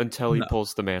know until he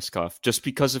pulls the mask off, just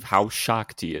because of how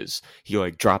shocked he is. He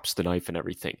like drops the knife and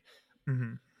everything.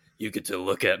 Mm-hmm. You get to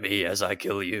look at me as I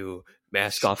kill you.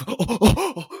 Mask off.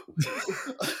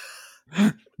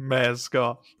 Mask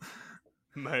off.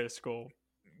 Mask off.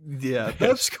 Yeah,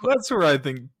 that's where I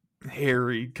think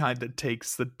Harry kind of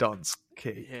takes the dunce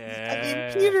cake.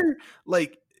 Yeah. I mean, Peter,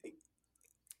 like,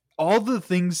 all the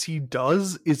things he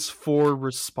does is for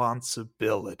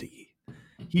responsibility.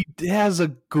 He has a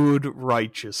good,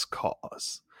 righteous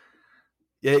cause.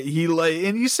 Yeah,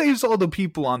 he saves all the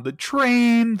people on the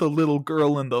train, the little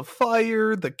girl in the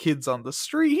fire, the kids on the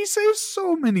street. He saves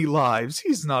so many lives.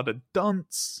 He's not a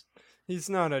dunce.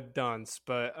 He's not a dunce,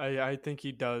 but I think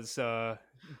he does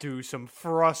do some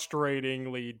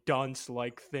frustratingly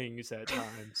dunce-like things at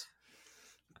times.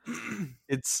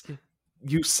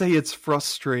 You say it's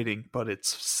frustrating, but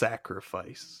it's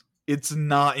sacrifice. It's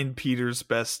not in Peter's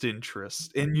best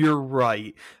interest, and you're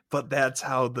right, but that's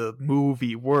how the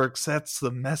movie works. That's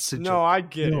the message. No, I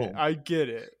get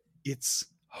it. It's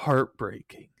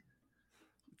heartbreaking.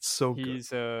 It's so good.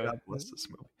 God bless this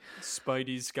movie.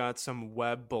 Spidey's got some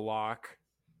web block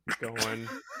going.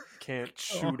 Can't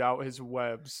shoot out his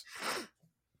webs.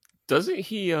 Doesn't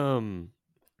he, in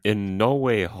No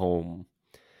Way Home,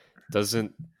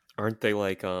 aren't they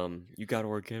like, you got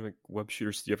organic web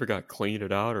shooters, do you ever got clean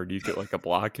it out, or do you get like a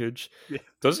blockage? Yeah.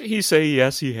 Doesn't he say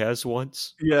yes, he has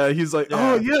once? Yeah, he's like,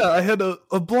 oh yeah, I had a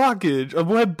blockage, a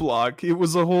web block. It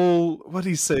was a whole, what'd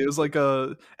he say? It was like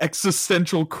a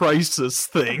existential crisis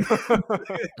thing.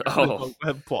 A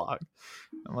web block.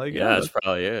 I'm like, yeah, that's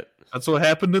probably it. That's what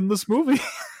happened in this movie.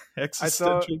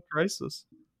 Existential crisis.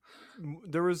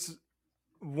 There was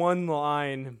one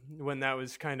line when that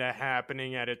was kind of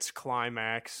happening at its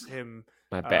climax, him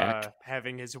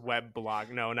having his web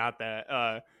block. No, not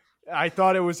that. I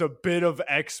thought it was a bit of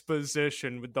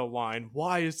exposition with the line,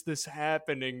 why is this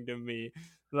happening to me?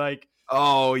 Like,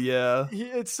 oh yeah,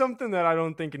 it's something that I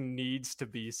don't think needs to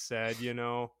be said, you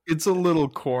know. It's a little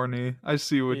corny. I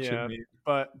see what you mean.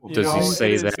 But does he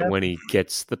say that when he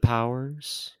gets the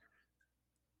powers?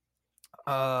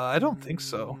 I don't think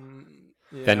so.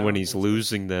 Yeah, then when he's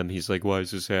losing them, he's like, why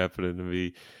is this happening to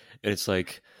me? And it's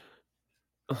like,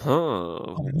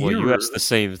 well, you asked the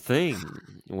same thing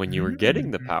when you were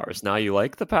getting the powers. Now you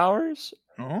like the powers?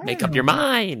 Make up your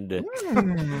mind.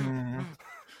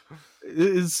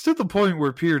 It's to the point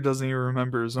where Peter doesn't even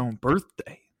remember his own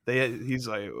birthday. He's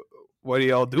like, what are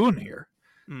y'all doing here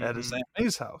at his Aunt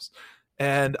May's house?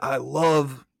 And I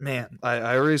love, man,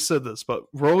 I already said this, but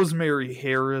Rosemary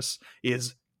Harris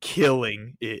is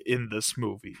killing it in this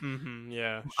movie.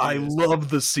 Yeah, I love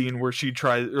the scene where she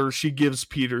gives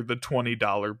Peter the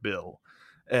 $20 bill,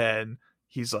 and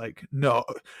he's like, no,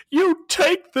 you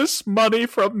take this money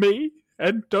from me.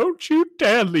 and don't you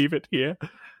dare leave it here.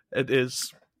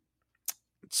 It's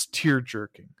tear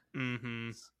jerking.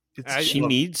 Mm-hmm. She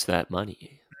needs that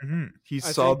money. Mm-hmm. He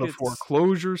saw the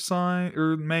foreclosure sign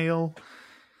or mail.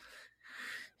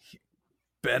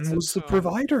 Ben was the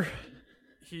provider.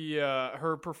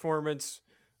 Her performance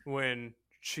when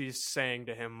she's saying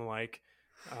to him like,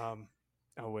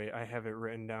 oh wait, I have it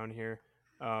written down here.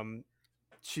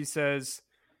 She says,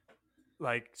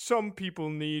 like, some people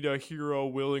need a hero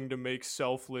willing to make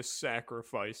selfless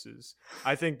sacrifices.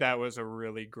 I think that was a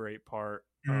really great part.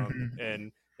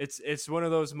 And it's one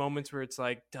of those moments where it's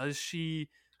like, does she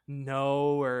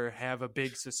know or have a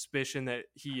big suspicion that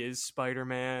he is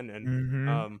Spider-Man?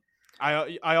 And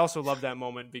I also love that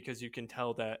moment because you can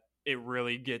tell that it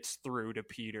really gets through to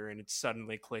Peter and it's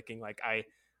suddenly clicking. Like,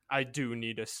 I do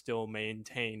need to still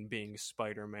maintain being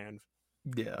Spider-Man.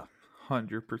 Yeah,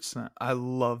 100%. I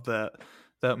love that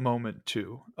moment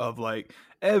too, of like,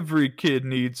 every kid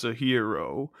needs a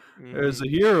hero. There's a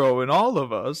hero in all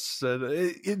of us.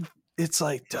 And it's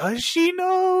like, does she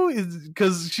know?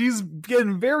 Because she's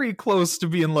getting very close to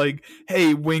being like,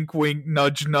 hey, wink, wink,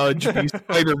 nudge, nudge, be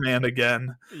Spider-Man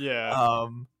again. Yeah.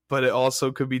 But it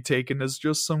also could be taken as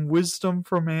just some wisdom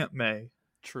from Aunt May.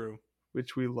 True.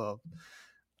 Which we love.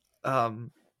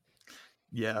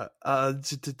 Yeah.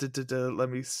 Let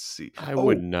me see. I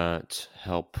would not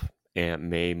help Aunt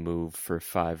May move for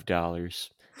 $5.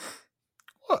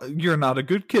 Well, you're not a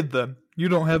good kid then. You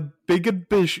don't have big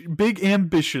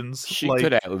ambitions. She like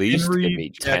could at least Henry give me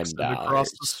 $10 across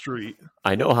the street.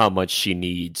 I know how much she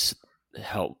needs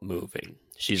help moving.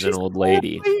 She's an old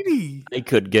lady. I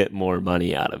could get more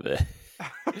money out of it.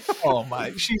 Oh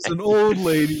my! She's an old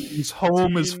lady whose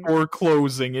home is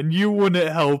foreclosing, and you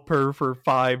wouldn't help her for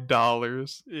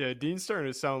 $5. Yeah, Dean's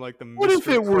starting to sound like the What Mr. if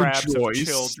it were Krabs of Joyce?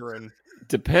 children.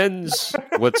 Depends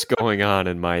what's going on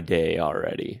in my day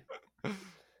already.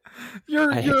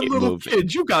 You're a little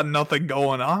kid. You got nothing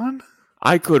going on.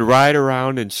 I could ride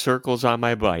around in circles on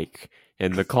my bike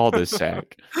in the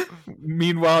cul-de-sac.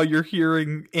 Meanwhile, you're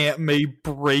hearing Aunt May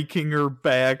breaking her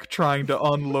back, trying to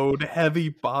unload heavy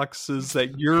boxes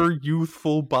that your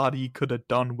youthful body could have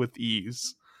done with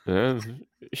ease.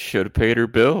 Should have paid her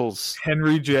bills.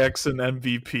 Henry Jackson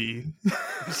MVP.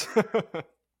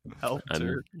 Helped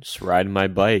her. I'm just riding my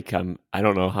bike. I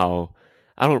don't know how.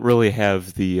 I don't really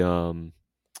have the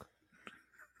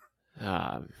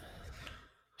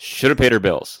should have paid her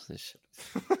bills.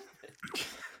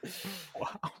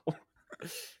 Wow.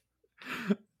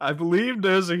 I believe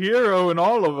there's a hero in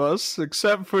all of us,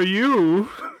 except for you.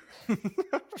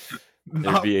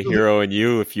 There'd be a hero in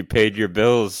you if you paid your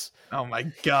bills. Oh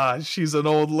my gosh, she's an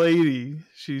old lady.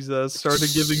 She's started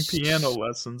giving piano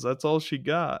lessons. That's all she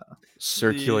got.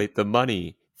 Circulate the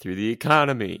money through the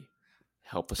economy.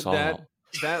 Help us all.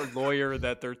 That lawyer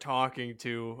that they're talking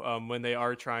to when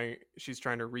she's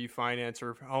trying to refinance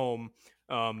her home,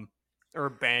 or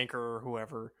banker or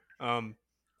whoever.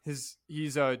 He's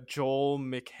Joel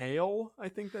McHale, I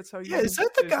think that's how you. Yeah, is that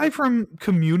the guy from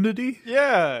Community?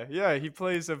 Yeah, he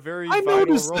plays a very. I vital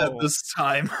noticed role. that this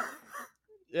time.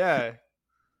 Yeah,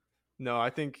 no, I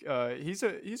think he's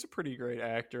a pretty great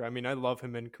actor. I mean, I love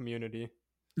him in Community.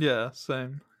 Yeah,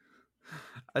 same.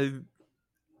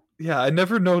 I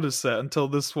never noticed that until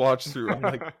this watch through. I'm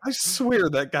like, I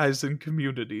swear that guy's in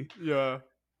Community. Yeah.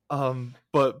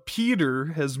 But Peter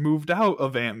has moved out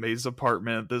of Aunt May's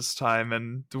apartment at this time,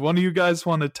 and do one of you guys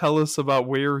want to tell us about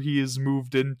where he is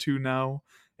moved into now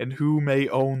and who may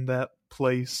own that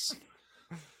place?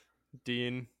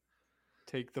 Dean,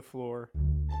 take the floor.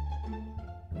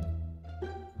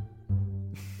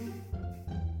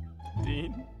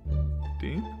 Dean?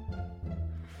 Dean?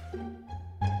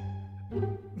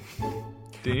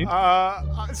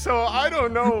 So I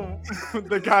don't know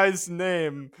the guy's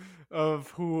name of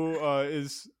who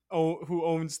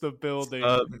owns the building.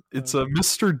 It's a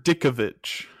Mr.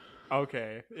 Dickovich.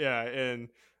 Okay, yeah, and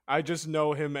I just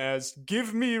know him as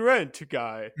 "Give Me Rent"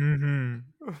 guy.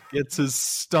 Mm-hmm. It's his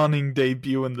stunning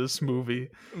debut in this movie.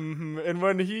 Mm-hmm. And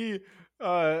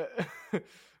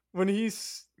when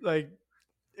he's like,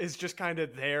 is just kind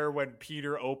of there when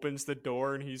Peter opens the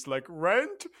door and he's like,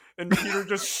 "Rent," and Peter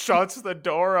just shuts the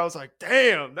door. I was like,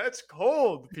 "Damn, that's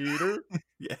cold, Peter."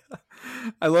 Yeah.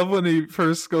 I love when he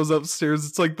first goes upstairs.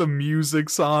 It's like the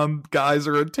music's on. Guys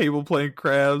are at a table playing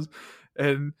crabs.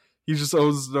 And he just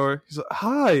opens the door. He's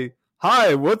like,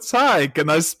 Hi, what's hi? Can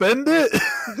I spend it?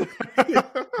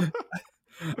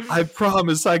 I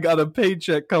promise I got a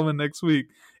paycheck coming next week.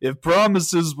 If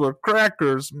promises were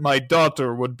crackers, my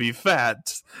daughter would be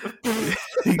fat.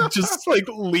 He just like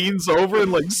leans over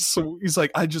and like he's like,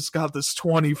 I just got this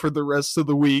 20 for the rest of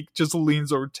the week. Just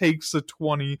leans over, takes the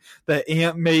 20 that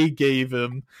Aunt May gave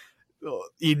him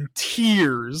in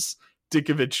tears.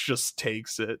 Dickovich just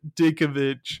takes it.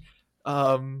 Dickovich,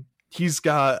 he's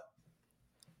got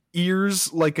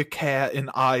ears like a cat and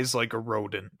eyes like a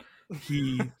rodent.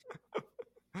 It's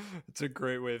a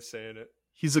great way of saying it.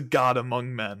 He's a god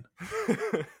among men.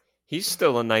 He's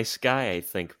still a nice guy, I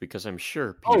think, because I'm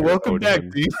sure Peter welcome owed back,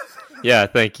 him. Dean. Yeah,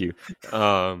 thank you.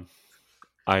 I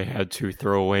had to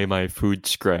throw away my food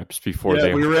scraps before Yeah,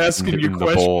 they we were asking you in the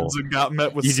bowl. questions and got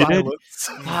met with You did? silence.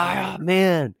 Ah,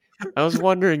 man. I was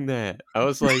wondering that. I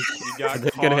was like, got are they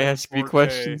caught going to in ask me 4K.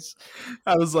 questions?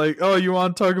 I was like, oh, you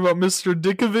want to talk about Mr.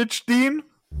 Dickovich, Dean?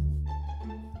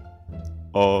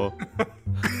 Oh.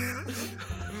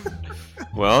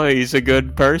 Well, he's a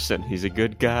good person. He's a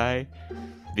good guy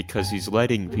because he's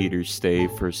letting Peter stay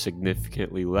for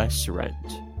significantly less rent.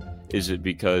 Is it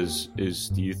because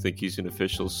do you think he's an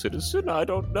official citizen? I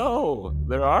don't know.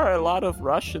 There are a lot of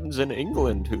Russians in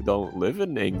England who don't live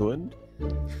in England.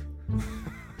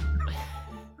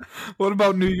 What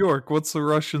about New York? What's the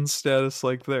Russian status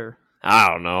like there? I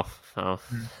don't know. Oh.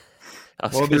 I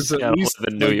was Well, gonna there's say at I don't least,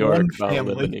 live in New like, York, one but I live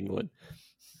in family. England.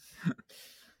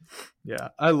 Yeah,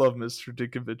 I love Mr.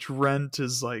 Dickovich. Rent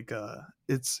is like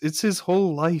it's his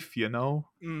whole life, you know?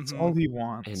 It's all he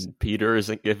wants. And Peter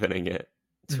isn't giving it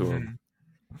to him.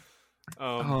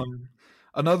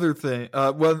 Another thing,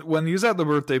 when he's at the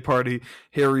birthday party,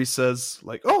 Harry says,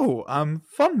 like, oh, I'm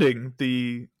funding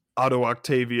the Otto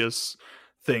Octavius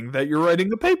thing that you're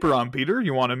writing a paper on, Peter.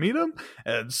 You want to meet him?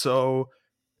 And so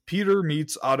Peter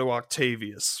meets Otto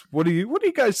Octavius. What do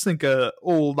you guys think of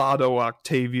old Otto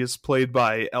Octavius, played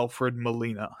by Alfred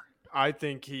Molina? I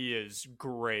think he is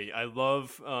great. I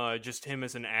love just him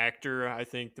as an actor. I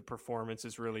think the performance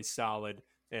is really solid,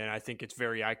 and I think it's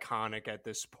very iconic at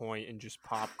this point in just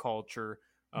pop culture.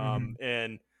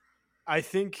 And I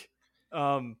think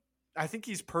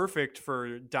he's perfect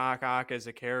for Doc Ock as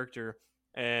a character,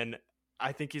 and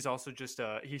I think he's also just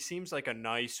he seems like a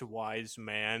nice, wise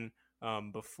man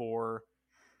before,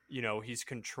 he's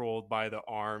controlled by the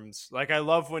arms. Like, I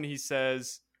love when he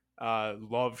says,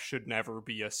 love should never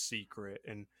be a secret.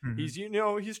 And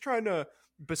he's trying to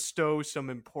bestow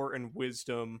some important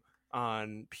wisdom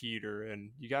on Peter, and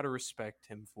you got to respect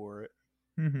him for it.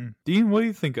 Dean, what do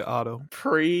you think of Otto?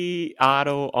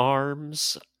 Pre-Otto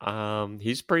Arms,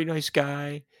 he's a pretty nice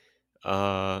guy.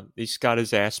 He's got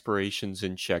his aspirations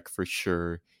in check for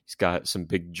sure. He's got some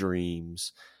big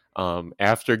dreams.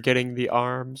 After getting the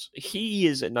arms, he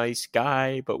is a nice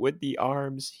guy, but with the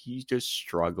arms, he just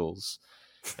struggles.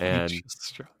 And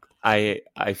I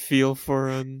feel for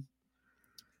him,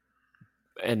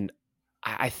 and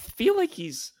I feel like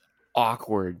he's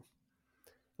awkward.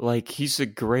 Like, he's a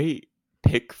great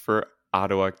pick for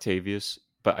Otto Octavius,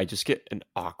 but I just get an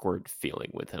awkward feeling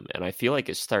with him, and I feel like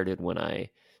it started when I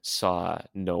saw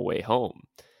No Way Home,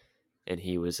 and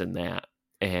he was in that,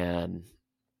 and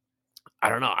I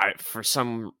don't know, for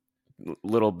some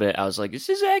little bit I was like, is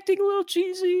his acting a little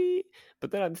cheesy?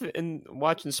 But then I'm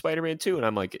watching Spider-Man 2, and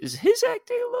I'm like, is his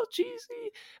acting a little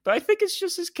cheesy? But I think it's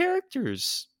just his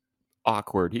character's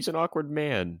awkward. He's an awkward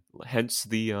man, hence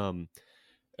the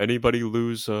anybody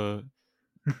lose a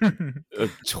band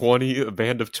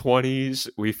of 20s,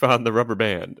 we found the rubber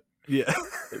band. Yeah.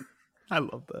 I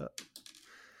love that.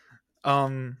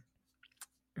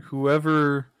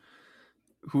 Whoever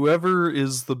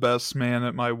is the best man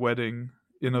at my wedding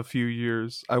in a few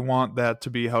years, I want that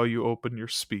to be how you open your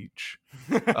speech.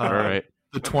 All right.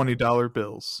 The $20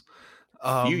 bills.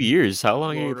 Few years. How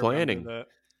long are you planning?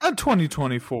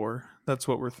 2024. That's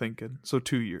what we're thinking. So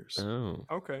 2 years. Oh.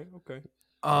 Okay.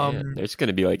 There's going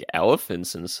to be like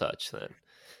elephants and such then.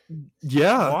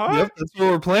 Yeah. Yep, that's what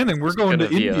we're planning. We're going to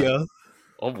India.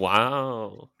 Oh,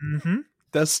 wow.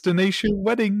 Destination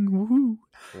wedding. Woohoo.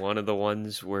 One of the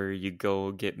ones where you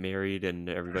go get married and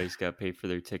everybody's got to pay for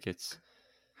their tickets.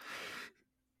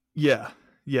 Yeah.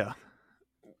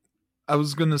 I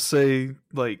was going to say,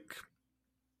 like,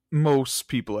 most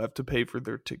people have to pay for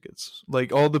their tickets.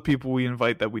 Like, all the people we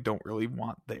invite that we don't really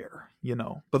want there,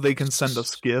 but they can send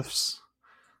us gifts.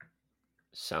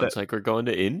 Sounds like we're going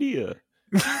to India.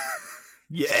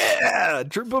 Yeah,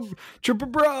 trip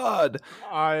abroad.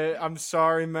 I'm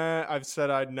sorry, Matt. I've said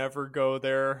I'd never go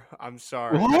there. I'm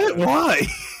sorry. What? Why?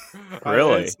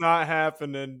 Really? It's not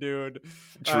happening, dude.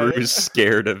 Drew's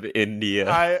scared of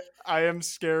India. I am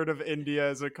scared of India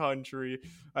as a country.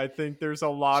 I think there's a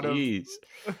lot Jeez.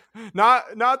 of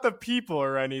not the people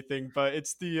or anything, but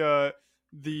it's the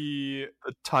the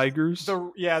tigers.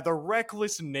 the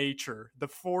reckless nature, the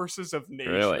forces of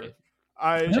nature. Really?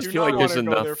 I just do feel not like want there's to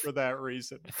go there enough- for that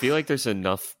reason. I feel like there's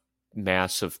enough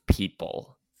mass of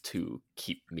people to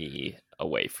keep me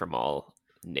away from all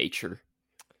nature.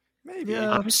 Maybe. Yeah.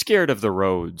 I'm scared of the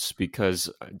roads because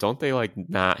don't they like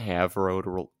not have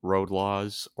road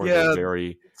laws, or Yeah. they're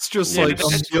very It's just Yeah, like a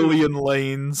that's true. million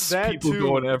lanes, That people too.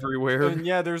 going everywhere. And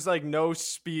yeah, there's like no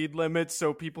speed limits,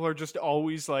 so people are just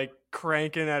always like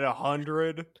cranking at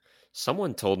 100.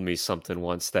 Someone told me something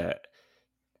once that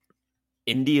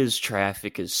India's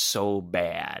traffic is so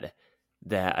bad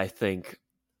that I think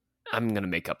I'm going to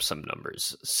make up some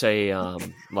numbers. Say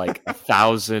like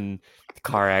 1,000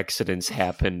 car accidents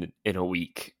happen in a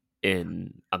week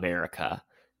in America.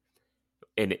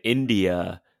 In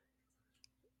India,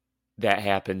 that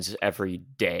happens every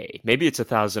day. Maybe it's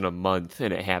 1,000 a month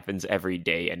and it happens every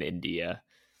day in India.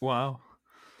 Wow.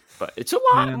 But it's a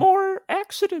lot Man. more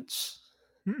accidents.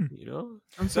 Hmm. You know?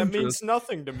 That's That interesting. means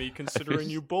nothing to me, considering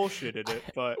you bullshitted it.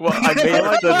 But Well, I made I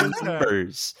like up that the instead.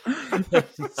 numbers.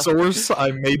 Source,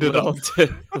 I made it up.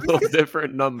 Little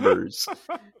different numbers.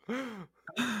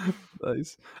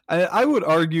 Nice. I would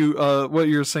argue what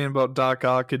you're saying about Doc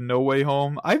Ock and No Way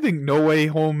Home. I think No Way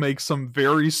Home makes some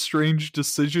very strange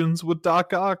decisions with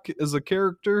Doc Ock as a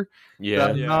character that Yeah.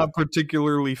 I'm not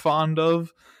particularly fond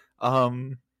of.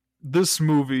 This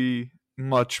movie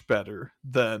much better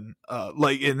than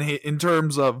like in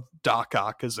terms of Doc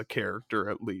Ock as a character,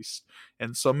 at least.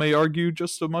 And some may argue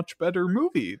just a much better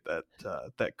movie.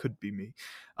 That could be me.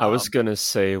 I was gonna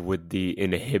say with the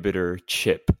inhibitor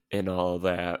chip and all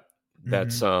that,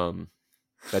 that's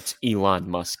Elon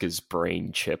Musk's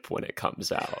brain chip when it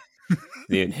comes out.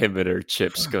 The inhibitor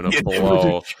chip's gonna The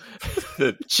blow.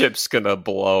 The chip's gonna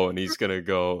blow, and he's gonna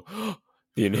go.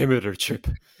 The inhibitor chip.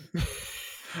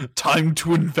 Time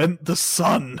to invent the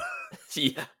sun.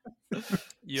 Yeah.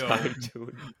 Yo, Time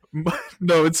to-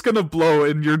 No, it's gonna blow,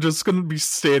 and you're just gonna be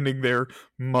standing there.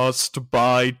 Must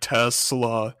buy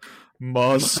Tesla.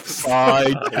 Must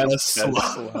buy Tesla.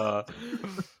 Tesla.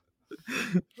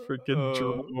 Freaking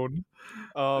drone.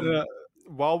 Yeah.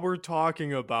 while we're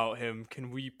talking about him,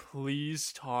 can we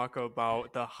please talk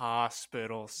about the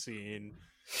hospital scene?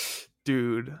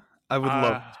 Dude, I would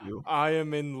love to. I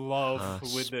am in love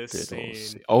with this Hospital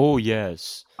scene. Oh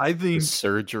yes, I the think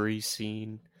surgery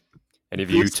scene. Any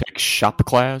of you This- take shop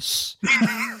class?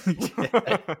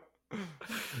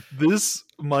 this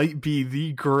might be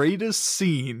the greatest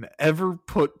scene ever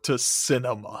put to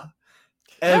cinema.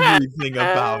 Everything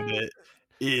about it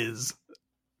is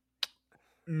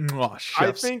I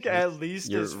chef's think kiss. at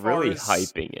least You're as far really as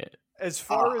hyping it. as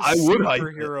far as I would hype it.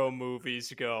 superhero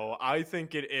movies go, I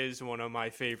think it is one of my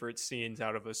favorite scenes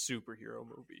out of a superhero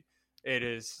movie. It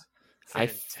is I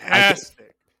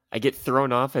fantastic. I get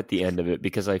thrown off at the end of it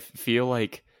because I feel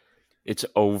like it's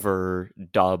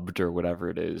overdubbed or whatever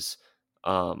it is.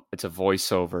 It's a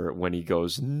voiceover when he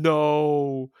goes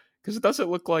no, because it doesn't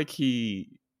look like he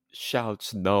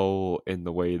shouts no in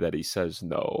the way that he says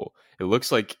no. It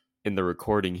looks like in the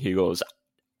recording he goes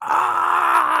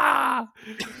ah,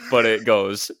 but it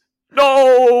goes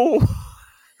no.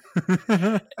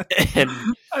 And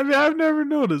I mean, I've never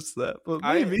noticed that, but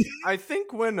maybe. I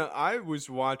think when I was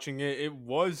watching it, it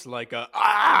was like a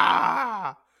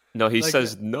ah. no, he Like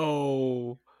says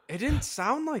no. It didn't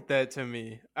sound like that to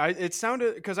me. It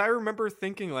sounded because I remember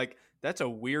thinking like that's a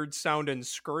weird sounding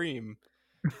scream.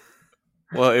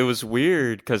 Well, it was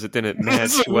weird because it didn't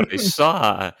match what I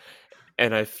saw.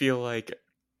 And I feel like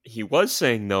he was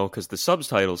saying no because the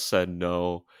subtitles said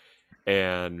no.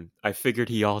 And I figured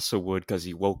he also would because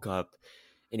he woke up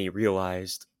and he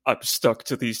realized I'm stuck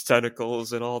to these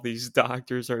tentacles and all these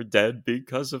doctors are dead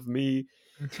because of me.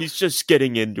 He's just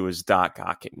getting into his Doc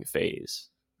Ocking phase.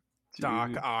 Doc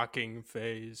Dude, Ocking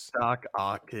phase. Doc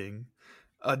Ocking.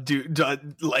 Dude,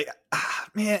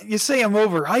 man, you say I'm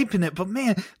overhyping it, but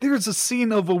man, there's a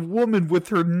scene of a woman with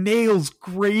her nails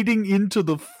grating into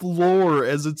the floor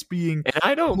as it's being. And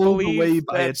I don't Pulled away believe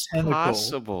by a that's tentacle.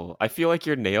 possible. I feel like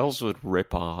your nails would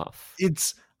rip off.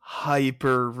 It's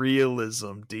hyper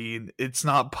realism, Dean. It's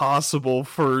not possible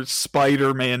for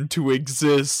Spider-Man to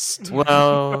exist.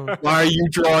 Well, Why are you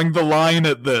drawing the line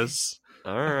at this?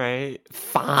 all right,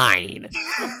 fine.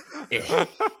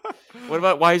 What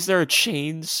about why is there a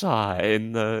chainsaw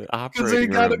in the Because they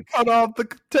operating gotta room? cut off the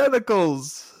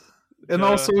tentacles. And Duh.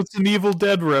 also, it's an Evil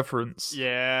Dead reference.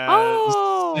 Yeah.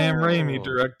 Oh, Sam Raimi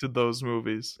directed those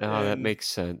movies. Oh, that And makes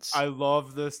sense. I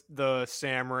love the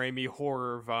Sam Raimi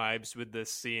horror vibes with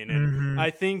this scene, and Mhm. I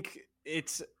think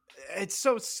it's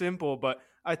so simple, but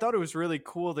I thought it was really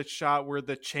cool the shot where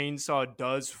the chainsaw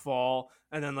does fall,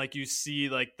 and then like you see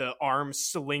like the arm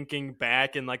slinking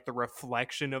back and like the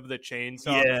reflection of the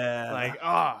chainsaw.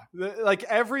 Yeah. Like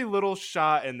every little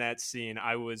shot in that scene,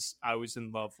 I was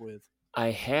in love with.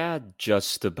 I had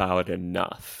just about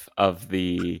enough of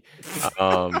the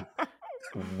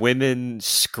women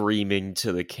screaming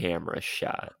to the camera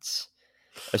shots.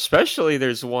 Especially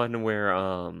there's one where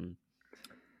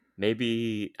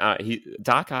maybe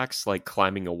Doc Ock's like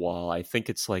climbing a wall. I think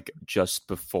it's like just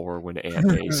before when Aunt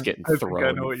May's getting I think I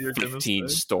thrown know what you're gonna 15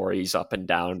 say. stories up and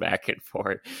down, back and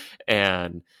forth.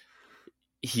 And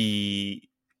he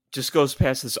just goes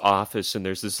past this office, and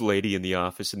there's this lady in the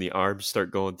office, and the arms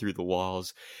start going through the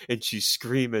walls, and she's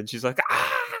screaming. She's like,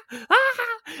 ah, ah!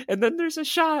 And then there's a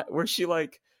shot where she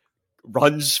like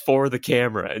runs for the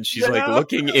camera, and she's like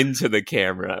looking into the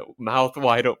camera, mouth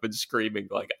wide open, screaming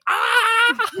like, ah!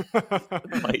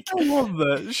 Like, I love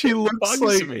that. She looks bugs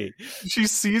like me. she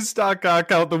sees Doc Ock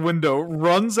out the window,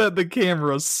 runs at the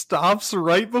camera, stops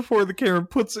right before the camera,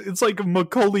 it's like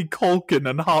Macaulay Culkin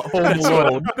and Home That's what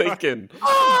Alone. I'm thinking.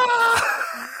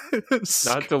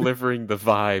 Not delivering the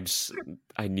vibes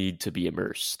I need to be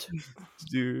immersed.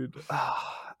 Dude,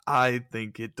 I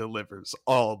think it delivers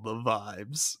all the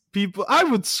vibes. People, I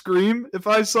would scream if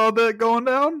I saw that going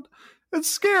down. It's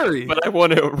scary. But I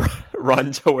want to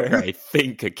run to where I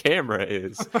think a camera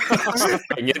is,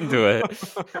 stepping into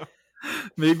it.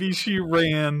 Maybe she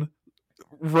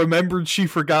remembered she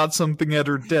forgot something at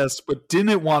her desk, but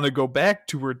didn't want to go back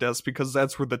to her desk because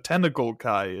that's where the tentacle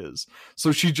Kai is.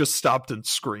 So she just stopped and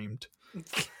screamed.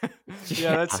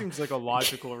 Yeah, that seems like a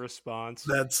logical response.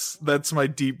 That's my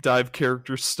deep dive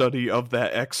character study of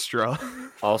that extra.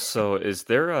 Also, is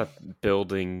there a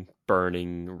building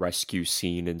burning rescue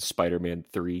scene in Spider-Man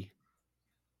 3?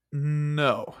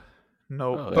 No.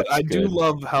 Oh, But that's I do good.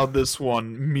 love how this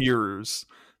one mirrors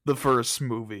the first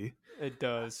movie. It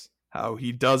does. How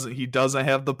he doesn't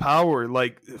have the power.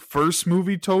 Like first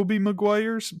movie Tobey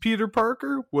Maguire's Peter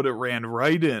Parker would have ran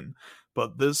right in.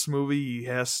 But this movie he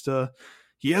has to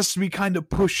be kind of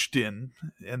pushed in.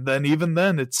 And then even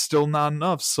then it's still not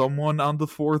enough. Someone on the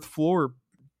 4th floor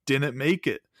didn't make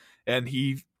it. And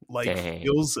he Dang.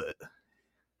 feels it.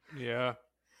 Yeah.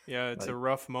 Yeah, it's a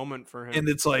rough moment for him. And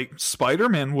it's like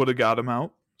Spider-Man would have got him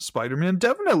out. Spider-Man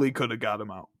definitely could have got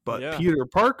him out. But Yeah. Peter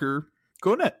Parker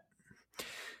couldn't.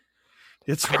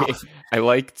 It's rough. I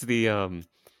liked the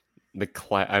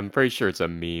I'm pretty sure it's a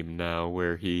meme now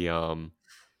where he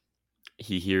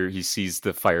sees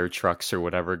the fire trucks or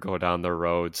whatever go down the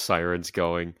road, sirens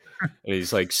going, and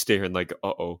he's like staring like,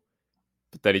 uh-oh.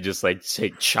 But then he just like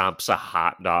chomps a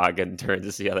hot dog and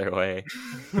turns the other way.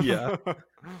 Yeah.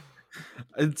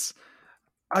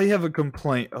 I have a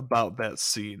complaint about that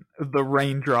scene. The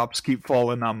raindrops keep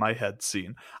falling on my head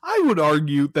scene. I would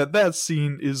argue that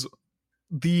scene is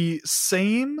the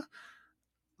same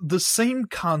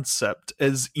concept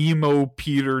as emo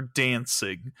Peter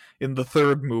dancing in the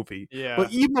 3rd movie. Yeah.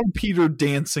 But emo Peter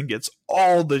dancing gets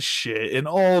all the shit and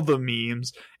all the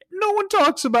memes. No one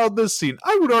talks about this scene.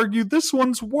 I would argue this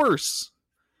one's worse.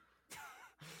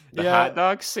 The hot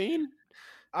dog scene?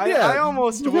 I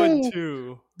almost the would whole-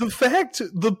 too.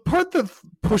 The part that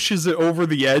pushes it over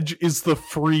the edge is the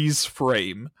freeze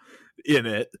frame in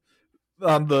it.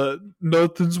 On the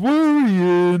nothing's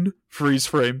worrying freeze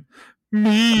frame.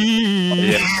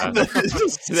 Me. Yeah.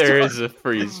 There is a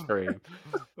freeze frame.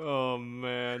 Oh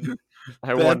man.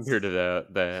 I That's- wondered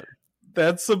that.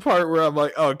 That's the part where I'm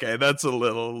like, okay, that's a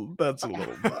little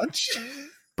much.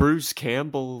 Bruce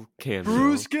Campbell cameo.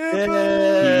 Bruce Campbell.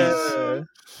 Yeah.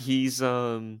 He's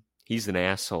an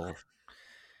asshole.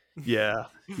 Yeah,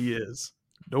 he is.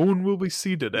 No one will be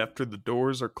seated after the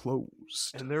doors are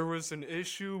closed. And there was an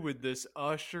issue with this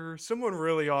usher. Someone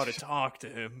really ought to talk to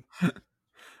him.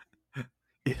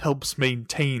 It helps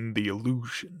maintain the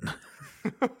illusion.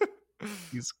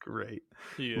 He's great.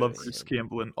 He Love is. Bruce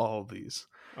Campbell in all these.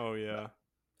 Oh yeah.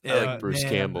 I like Bruce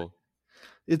man, Campbell.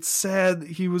 It's sad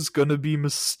he was gonna be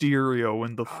Mysterio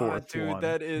in the Ah, 4th dude, one.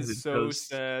 that is so Because-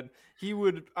 sad.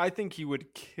 I think he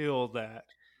would kill that.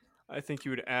 I think he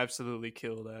would absolutely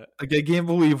kill that. Like, I can't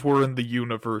believe we're in the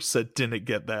universe that didn't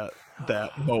get that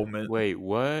moment. Wait,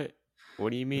 what?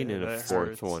 What do you mean Yeah, in a that 4th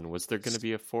hurts. one? Was there going to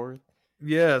be a 4th?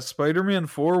 Yeah, Spider-Man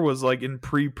 4 was like in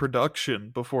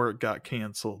pre-production before it got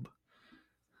canceled.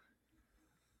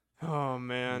 Oh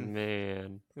man.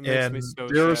 Man. It makes And me so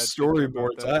there are sad thinking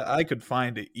about storyboards. that. I could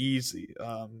find it easy.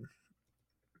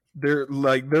 There are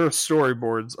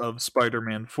storyboards of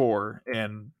Spider-Man 4,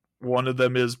 and one of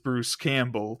them is Bruce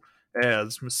Campbell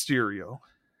as Mysterio.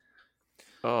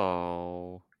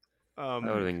 Oh, that would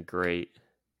have been great.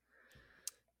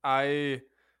 I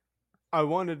I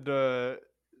wanted to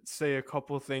say a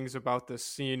couple things about the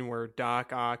scene where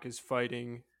Doc Ock is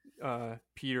fighting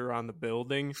Peter on the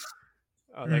building,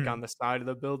 like on the side of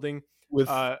the building. With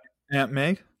Uh, Aunt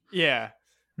May. yeah.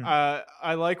 Hmm.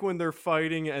 I like when they're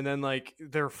fighting and then like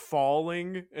they're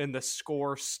falling and the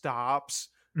score stops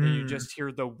and you just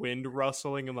hear the wind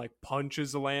rustling and like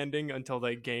punches landing until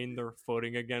they gain their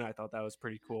footing again. I thought that was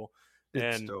pretty cool.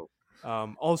 It's And dope.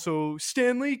 also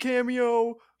Stan Lee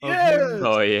cameo of Yes! him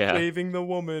Oh yeah. saving the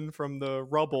woman from the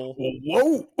rubble.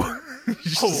 Whoa!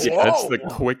 Yeah, that's the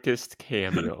quickest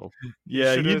cameo.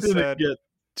 Yeah, he should've didn't said- get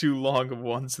too long of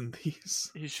ones in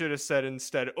these. He should have said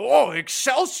instead, "Oh,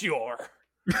 Excelsior!"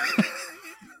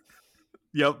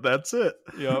 Yep, that's it.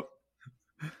 Yep.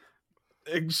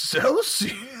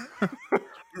 Excelsior!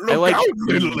 Look I like out, the-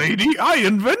 little lady! I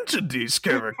invented these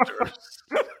characters.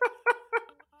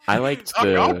 I liked Doc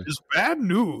Ock the is bad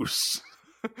news.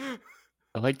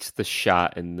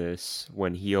 shot in this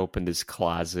when he opened his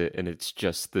closet and it's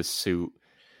just the suit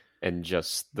and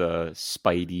just the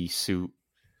Spidey suit,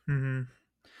 Mm-hmm.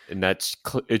 and that's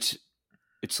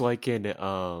it's like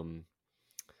a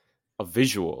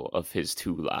visual of his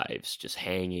two lives just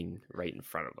hanging right in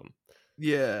front of him.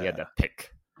 Yeah. He had to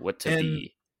pick what to And-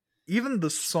 be. Even the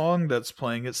song that's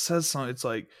playing, it says something. It's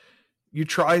like, you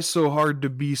try so hard to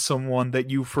be someone that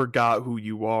you forgot who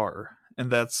you are. And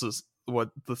that's just what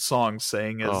the song's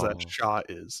saying as Oh. that shot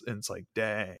is. And it's like,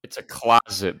 dang. It's a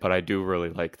closet, but I do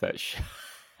really like that shot.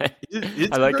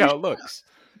 It's I like a how great it looks.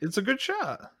 It's a good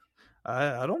shot.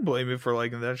 I don't blame you for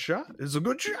liking that shot. It's a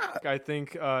good shot. I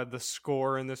think the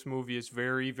score in this movie is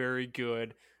very, very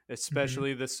good.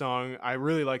 Especially the song. I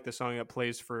really like the song that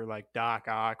plays for like Doc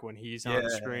Ock when he's on the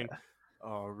screen.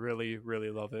 Oh, really, really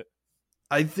love it.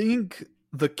 I think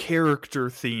the character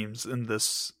themes in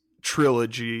this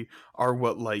trilogy are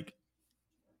what like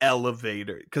elevate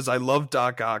it, because I love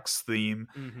Doc Ock's theme,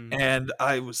 Mhm. and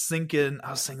I was thinking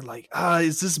like,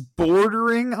 is this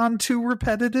bordering on too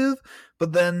repetitive?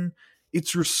 But then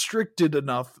it's restricted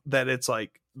enough that it's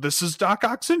like, this is Doc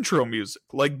Ock's intro music.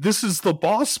 Like, this is the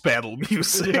boss battle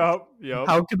music. Yep.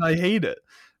 How can I hate it?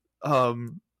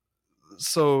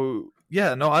 So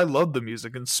yeah, no, I love the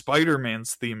music, and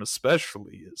Spider-Man's theme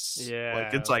especially is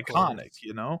like, it's of iconic, course.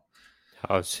 you know?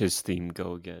 How's his theme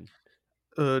go again?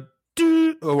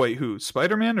 Oh wait, who?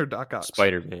 Spider-Man or Doc Ock?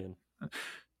 Spider-Man.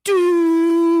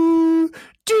 Do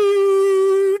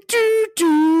do do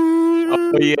do.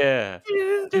 Oh yeah.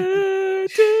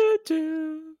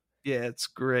 Yeah, it's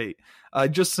great. I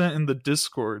just sent in the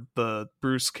Discord the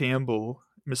Bruce Campbell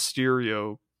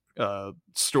Mysterio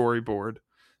storyboard,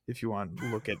 if you want to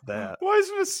look at that. Why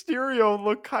does Mysterio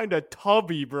look kind of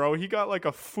tubby, bro? He got like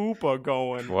a fupa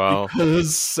going. Well,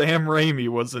 Because Sam Raimi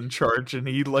was in charge and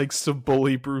he likes to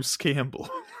bully Bruce Campbell.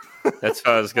 that's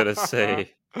what I was gonna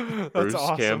say. That's Bruce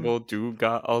awesome. Campbell do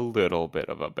got a little bit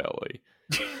of a belly.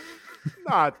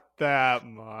 Not that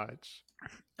much.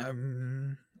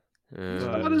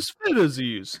 Not as fit as he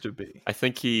used to be. I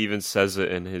think he even says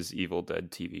it in his Evil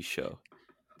Dead TV show.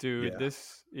 Dude,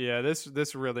 Yeah.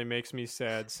 this really makes me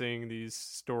sad seeing these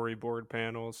storyboard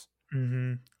panels.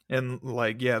 Mm-hmm. And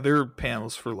like, yeah, there are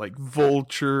panels for like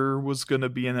Vulture was gonna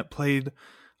be in it. Played,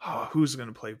 who's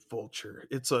gonna play Vulture?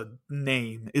 It's a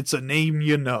name. It's a name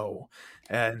you know,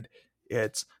 and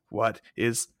it's what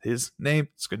is his name?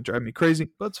 It's gonna drive me crazy,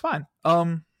 but it's fine.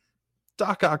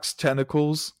 Doc Ock's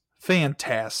tentacles,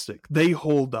 fantastic. They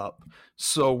hold up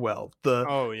so well. The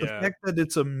fact that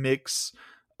it's a mix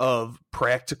of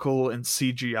practical and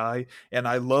CGI, and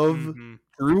I love Mhm.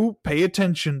 Drew, pay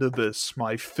attention to this,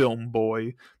 my film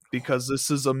boy, because this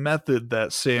is a method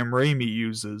that Sam Raimi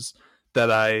uses that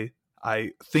I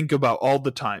think about all the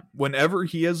time. Whenever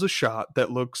he has a shot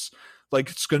that looks like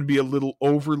it's going to be a little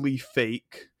overly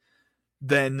fake,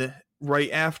 then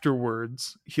right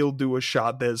afterwards he'll do a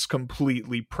shot that is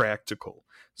completely practical.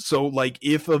 So like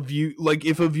if a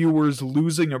viewer's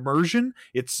losing immersion,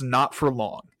 it's not for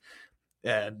long.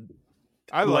 And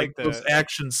I like that. those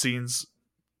action scenes.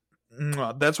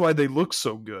 That's why they look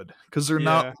so good, because they're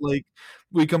not like,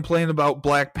 we complain about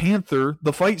Black Panther.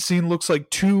 The fight scene looks like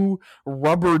two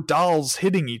rubber dolls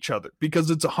hitting each other because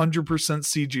it's 100%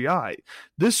 CGI.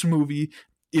 This movie,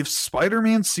 if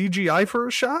Spider-Man CGI for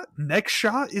a shot, next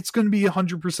shot it's going to be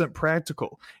 100%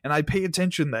 practical. And I pay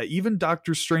attention that even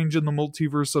Doctor Strange in the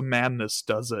Multiverse of Madness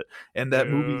does it, and that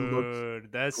movie looks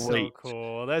that's great. so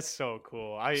cool. That's so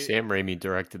cool. Sam Raimi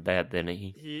directed that, didn't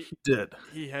he? He did.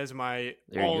 He has my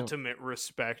There you go. ultimate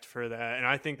respect for that, and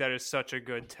I think that is such a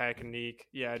good technique.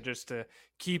 Yeah, just to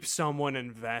keep someone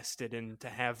invested and to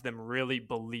have them really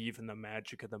believe in the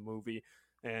magic of the movie.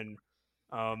 And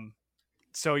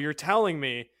so you're telling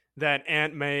me that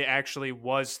Aunt May actually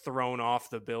was thrown off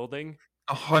the building?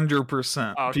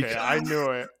 100%. Okay, I knew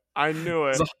it. I knew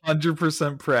it. It's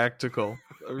 100% practical.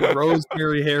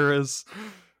 Rosemary Harris,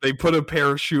 they put a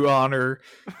parachute on her,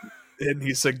 and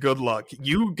he said, "Good luck.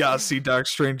 You gotta see Doc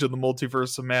Strange in the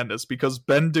Multiverse of Madness because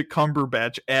Benedict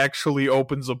Cumberbatch actually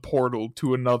opens a portal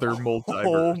to another multiverse."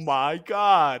 Oh my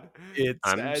god!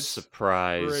 I'm That's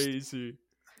surprised crazy.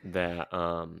 that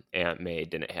Aunt May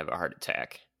didn't have a heart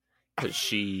attack because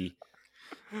she.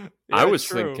 Yeah, I was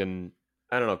true. thinking,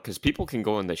 I don't know, because people can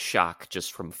go into shock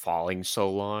just from falling so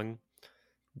long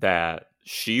that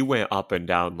she went up and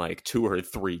down like 2 or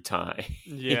 3 times.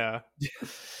 Yeah.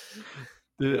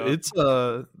 It's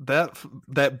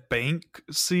that bank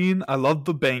scene. I love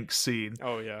the bank scene.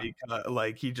 Oh yeah.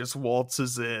 Like he just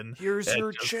waltzes in. Here's and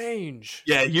your just- change.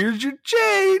 Yeah, here's your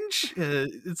change.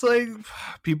 It's like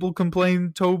people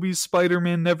complain Toby's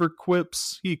Spider-Man never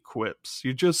quips. He quips.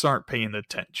 You just aren't paying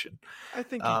attention. I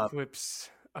think he quips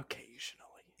occasionally.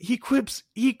 He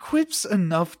quips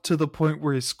enough to the point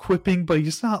where he's quipping, but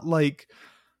he's not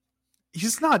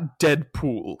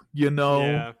Deadpool, you know?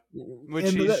 Yeah. Which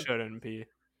And he that- shouldn't be.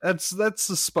 That's the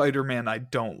Spider-Man I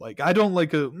don't like. I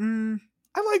like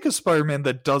a Spider-Man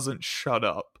that doesn't shut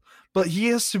up, but he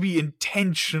has to be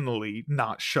intentionally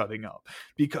not shutting up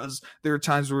because there are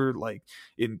times where, like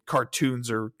in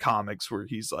cartoons or comics, where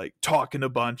he's like talking a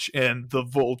bunch, and the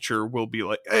Vulture will be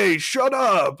like, "Hey, shut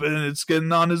up!" and it's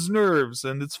getting on his nerves,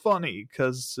 and it's funny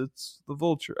because it's the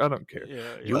Vulture. I don't care.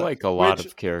 Yeah. You yeah. like a lot Which-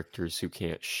 of characters who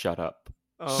can't shut up.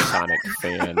 Um, Sonic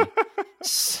fan.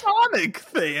 Sonic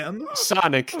fan.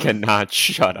 Sonic cannot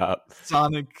shut up.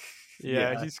 Sonic.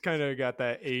 Yeah, he's kind of got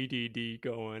that ADD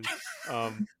going.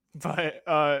 But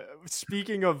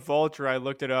speaking of Vulture, I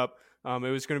looked it up. It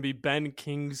was going to be Ben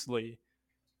Kingsley.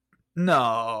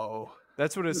 No.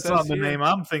 That's what it It's says not the here. name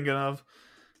I'm thinking of.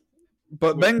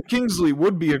 But Ben Kingsley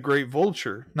would be a great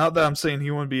Vulture. Not that I'm saying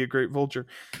he wouldn't be a great Vulture.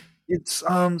 It's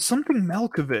something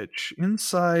Malkovich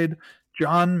inside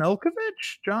John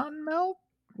Malkovich. John Mel.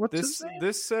 What's his name?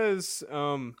 This says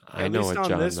I at know least a on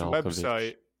John this Malkovich.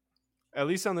 website. At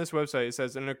least on this website, it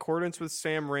says in accordance with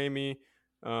Sam Raimi.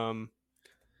 I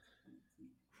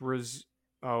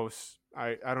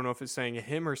don't know if it's saying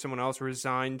him or someone else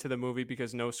resigned to the movie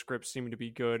because no script seemed to be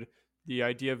good. The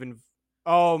idea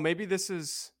of maybe this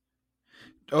is.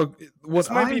 Oh, This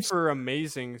might be for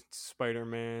Amazing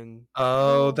Spider-Man.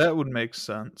 Oh, that would make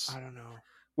sense. I don't know.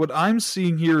 What I'm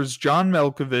seeing here is John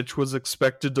Malkovich was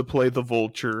expected to play the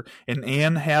Vulture, and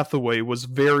Anne Hathaway was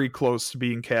very close to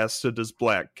being casted as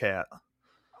Black Cat.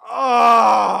 Oh,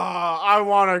 I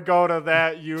want to go to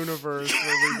that universe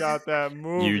where we got that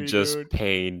movie. You just dude.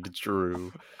 pained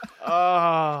Drew.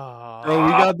 Oh, Bro,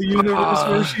 we got the universe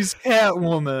where she's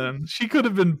Catwoman. She could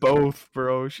have been both,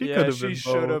 bro. She could have been she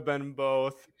should both. have been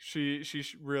both. She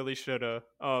really should have.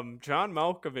 John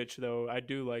Malkovich, though, I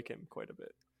do like him quite a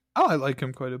bit. Oh, I like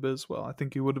him quite a bit as well. I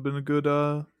think he would have been a good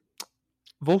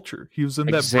Vulture. He was in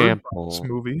that Bird Example. Box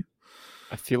movie.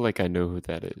 I feel like I know who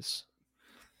that is.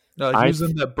 He was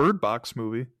in that Bird Box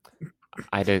movie.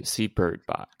 I didn't see Bird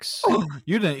Box.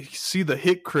 You didn't see the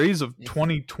hit craze of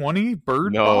 2020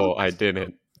 Bird No, Box? I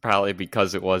didn't. Probably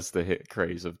because it was the hit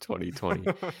craze of 2020.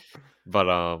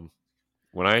 But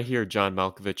when I hear John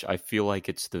Malkovich, I feel like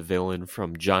it's the villain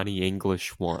from Johnny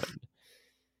English 1.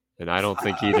 And I don't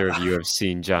think either of you have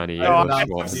seen Johnny Oh, English I've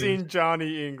 1. seen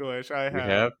Johnny English. I You have.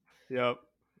 have? Yep.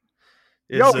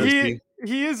 Is Yo, it-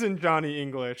 he is in Johnny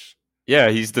English. Yeah,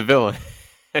 he's the villain.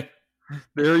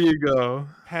 There you go.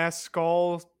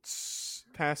 Pascal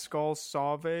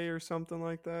Sauve or something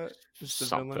like that. Is the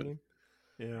villain Something.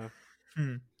 name?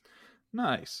 Yeah.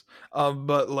 Nice.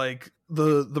 But like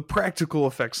the practical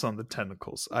effects on the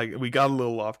tentacles. We got a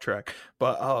little off track,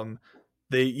 but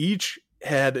they each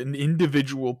had an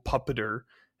individual puppeter,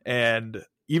 and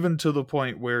even to the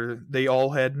point where they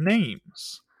all had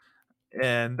names.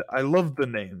 And I love the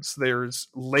names. There's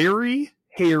Larry,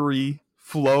 Harry,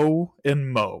 Flo,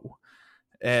 and Mo.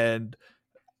 And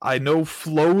I know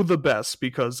Flo the best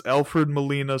because Alfred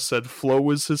Molina said Flo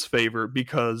was his favorite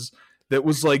because that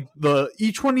was like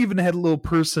each one even had a little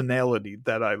personality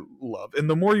that I love. And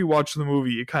the more you watch the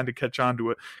movie, you kind of catch on to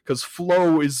it because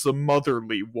Flo is the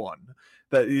motherly one.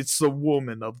 That it's the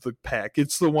woman of the pack.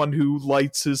 It's the one who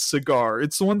lights his cigar.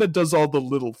 It's the one that does all the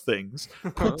little things.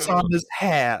 Puts on his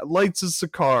hat, lights his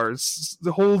cigars,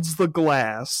 holds the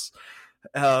glass.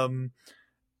 And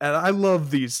I love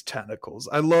these tentacles.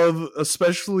 I love,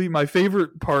 especially, my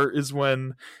favorite part is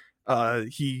when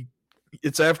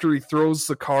it's after he throws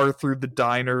the car through the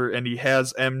diner and he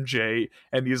has MJ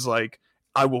and he's like,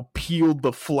 I will peel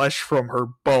the flesh from her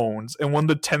bones. And when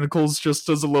the tentacles just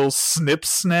does a little snip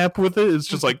snap with it, it's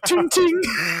just like ting ting.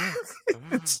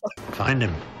 It's Find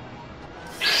him.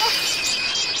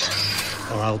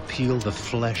 Or I'll peel the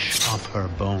flesh off her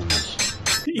bones.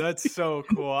 That's so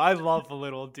cool. I love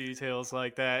little details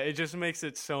like that. It just makes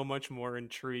it so much more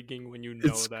intriguing when you know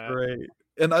it's that. great.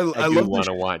 And I I do love want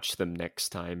to watch them next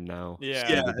time now. Yeah,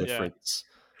 See yeah, the difference.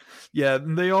 Yeah,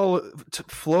 they all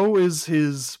Flo is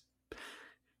his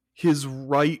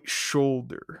right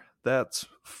shoulder. That's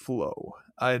Flo.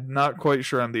 I'm not quite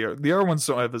sure on the other ones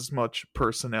don't have as much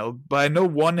personnel, but I know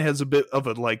one has a bit of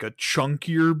a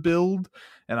chunkier build,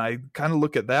 and I kind of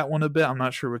look at that one a bit. I'm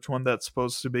not sure which one that's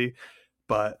supposed to be,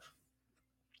 but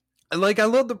I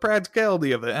love the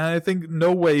practicality of it, and I think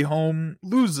No Way Home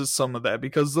loses some of that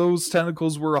because those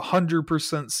tentacles were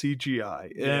 100%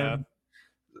 CGI, Yeah. and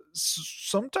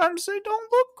sometimes they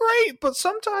don't look great, but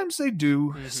sometimes they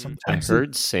do. Mhm. I Sometimes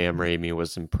heard Sam Raimi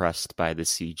was impressed by the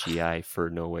CGI for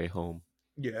No Way Home.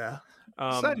 yeah.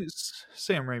 Um,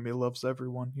 Sam Raimi loves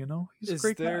everyone, you know? He's a is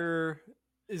great guy. there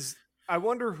is I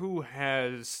wonder who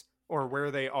has or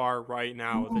where they are right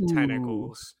now, the Ooh.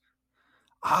 tentacles.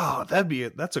 Ah,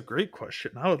 that's a great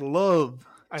question. I would love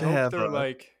I to hope have they're a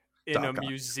like in a doc on.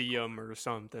 museum or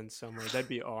something somewhere. That'd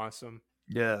be awesome.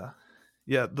 Yeah.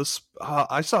 Yeah,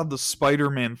 I saw the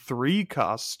Spider-Man 3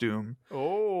 costume.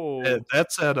 Oh,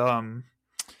 That's at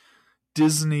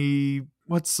Disney,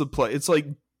 what's the play? It's like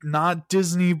not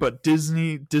Disney, but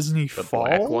Disney The Falls.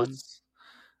 black one?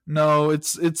 No,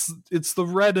 it's the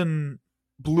red and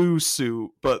blue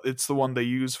suit, but it's the one they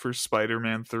use for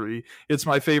Spider-Man 3. It's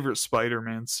my favorite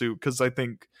Spider-Man suit because I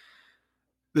think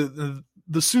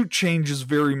the suit changes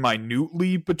very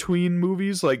minutely between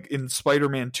movies. Like in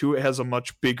Spider-Man 2, it has a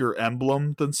much bigger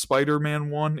emblem than Spider-Man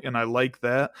 1, and I like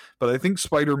that. But I think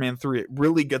Spider-Man 3, it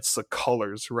really gets the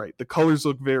colors right. The colors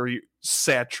look very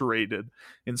saturated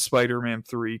in Spider-Man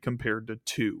 3 compared to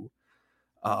 2.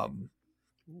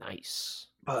 Nice.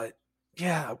 But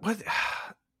yeah,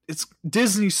 it's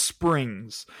Disney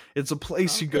Springs. It's a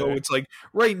place you go. Okay. It's like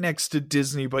right next to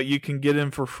Disney, but you can get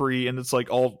in for free, and it's like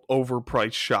all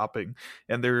overpriced shopping.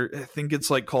 And I think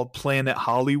it's like called Planet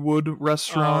Hollywood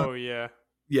restaurant. oh yeah.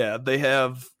 Yeah, they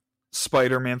have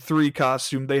Spider-Man 3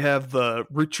 costume. They have the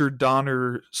Richard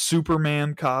Donner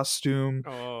Superman costume.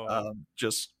 Oh,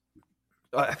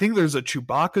 I think there's a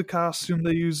Chewbacca costume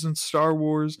they use in Star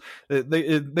Wars.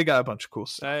 They got a bunch of cool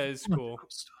stuff. that is cool.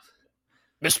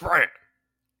 Miss Bryant,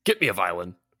 get me a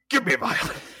violin. Give me a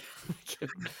violin.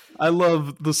 I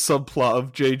love the subplot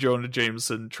of J. Jonah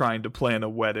Jameson trying to plan a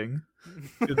wedding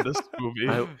in this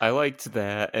movie. I liked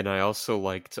that, and I also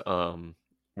liked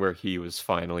where he was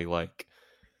finally like,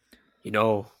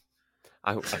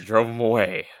 I drove him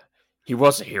away. He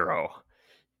was a hero.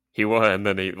 He won, and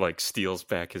then he like steals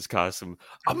back his costume.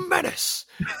 A menace.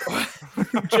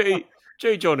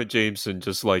 J. Jonah Jameson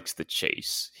just likes the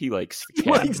chase. He likes the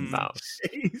cat likes and the mouse.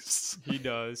 Jeez. He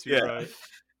does. You're Yeah. right.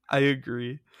 I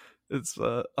agree. It's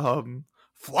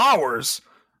flowers.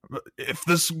 If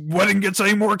this wedding gets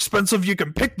any more expensive, you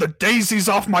can pick the daisies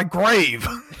off my grave.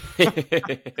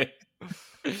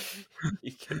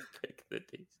 You can pick the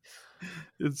days.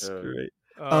 It's great.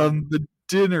 Um, The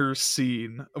dinner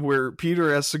scene where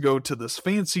Peter has to go to this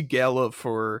fancy gala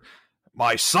for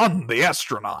my son, the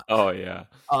astronaut. Oh yeah.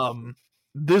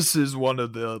 This is one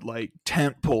of the like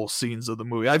tentpole scenes of the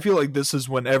movie. I feel like this is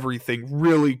when everything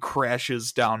really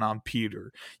crashes down on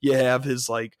Peter. You have his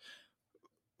like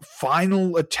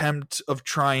final attempt of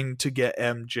trying to get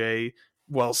MJ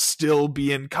while still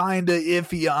being kind of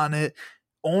iffy on it,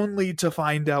 only to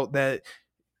find out that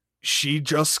she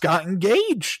just got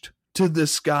engaged to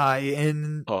this guy.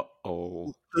 And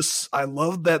Uh-oh. I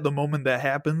love that the moment that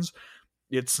happens,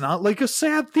 it's not like a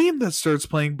sad theme that starts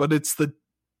playing, but it's the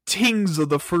tings of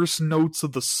the first notes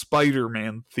of the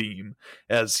Spider-Man theme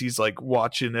as he's like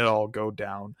watching it all go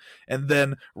down. And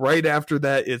then right after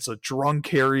that, it's a drunk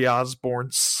Harry Osborn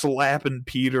slapping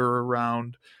Peter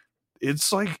around.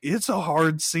 It's like, it's a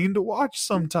hard scene to watch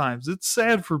sometimes. It's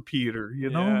sad for Peter,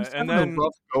 you know? Yeah, He's and having then- a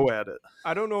rough go at it.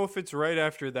 I don't know if it's right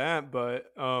after that, but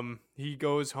he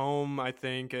goes home, I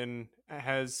think, and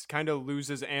has kind of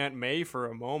loses Aunt May for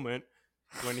a moment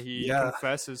when he Yeah.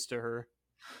 confesses to her.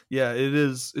 Yeah, it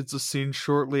is. It's a scene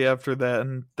shortly after that,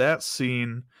 and that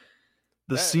scene,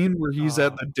 the That- scene where he's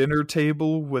at oh. the dinner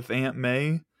table with Aunt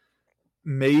May,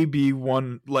 may be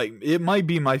one, like, it might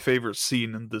be my favorite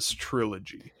scene in this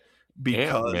trilogy Aunt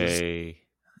because May.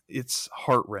 it's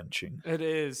heart-wrenching. It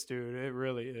is, dude. It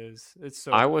really is. It's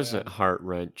so. I wasn't bad. heart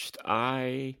wrenched.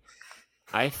 I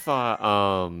thought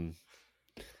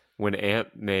when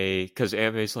Aunt May, because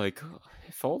Aunt May's like,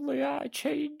 if only I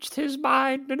changed his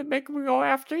mind, did it make me go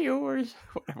after you? Or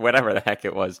whatever the heck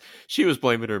it was. She was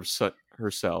blaming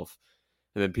herself.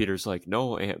 And then Peter's like,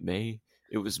 no, Aunt May,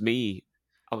 it was me.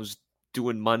 I was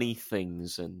doing money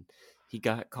things, and he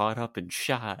got caught up and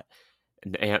shot.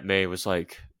 And Aunt May was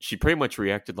like, she pretty much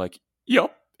reacted like,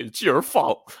 yup, it's your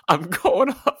fault. I'm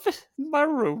going up in my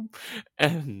room.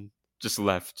 And just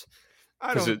left.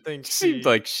 I don't think seemed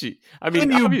like she. I mean,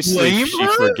 Can you obviously blame she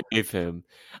her? forgave him.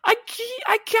 I think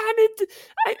I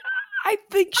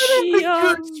don't she. think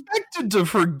you're expected to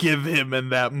forgive him in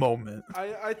that moment.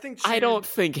 I think I don't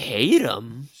think hate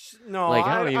him. No, Like,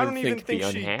 I don't even be think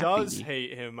she does unhappy.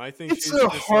 hate him. I think It's she's a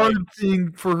just hard like,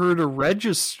 thing for her to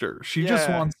register. She just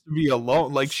Yeah. wants to be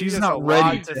alone. Like, She she's has not a lot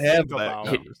ready to to have think that about.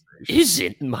 conversation.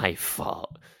 Isn't my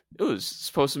fault. It was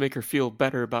supposed to make her feel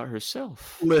better about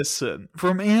herself. Listen,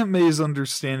 from Aunt May's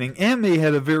understanding, Aunt May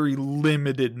had a very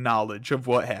limited knowledge of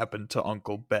what happened to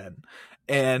Uncle Ben.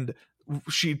 And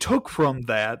she took from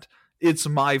that, it's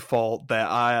my fault that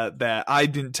I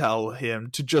didn't tell him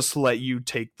to just let you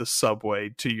take the subway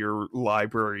to your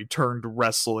library turned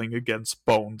wrestling against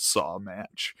Bonesaw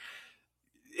match.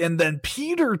 And then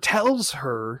Peter tells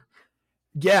her,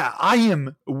 yeah, I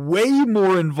am way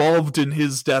more involved in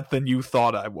his death than you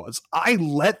thought I was. I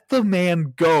let the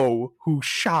man go who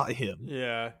shot him.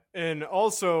 yeah. And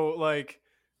also, like,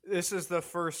 this is the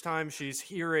first time she's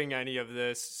hearing any of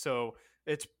this, so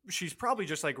she's probably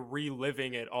just like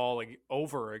reliving it all like,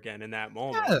 over again in that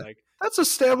moment. Yeah. Like, That's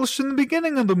established in the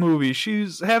beginning of the movie.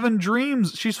 She's having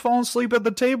dreams. She's falling asleep at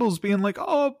the tables being like,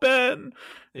 oh, Ben.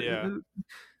 yeah.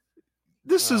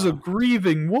 This is a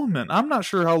grieving woman. I'm not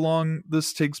sure how long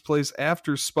this takes place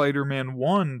after Spider-Man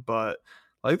 1, but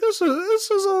like this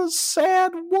is a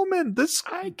sad woman.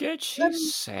 I get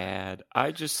she's sad.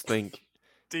 I just think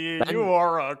Dean, Ben- you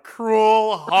are a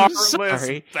cruel, heartless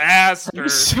sorry. bastard.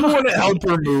 You want to help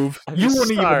her move. I'm You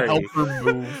wouldn't even sorry. help her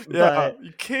move. Yeah,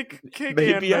 you kick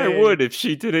maybe Aunt I May. would if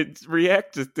she didn't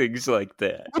react to things like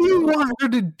that. What do you want her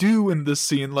to do in this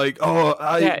scene? Like, oh,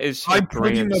 That is her I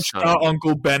pretty much grandson. got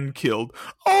Uncle Ben killed.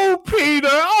 Oh, Peter,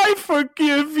 I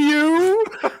forgive you.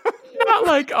 Not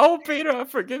like, oh, Peter, I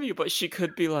forgive you, but she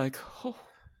could be like, oh,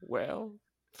 well.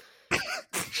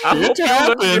 I hope you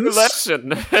learned your happens.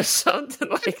 lesson, something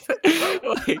like that.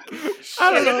 Like,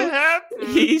 I don't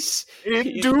know. He's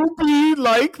It do be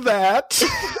like that.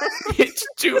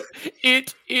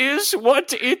 it is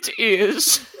what it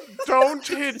is. Don't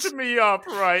hit me up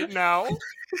right now.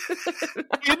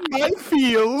 In my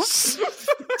feels.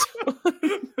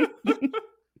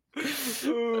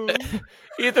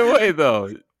 Either way, though,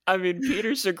 I mean,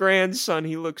 Peter's a grandson.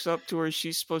 He looks up to her.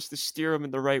 She's supposed to steer him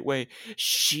in the right way.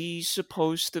 She's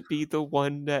supposed to be the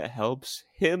one that helps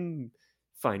him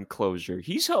find closure.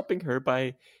 He's helping her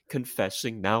by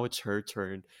confessing. Now it's her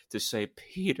turn to say,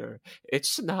 Peter,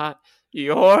 it's not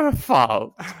your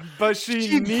fault. But she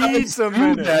She needs does a do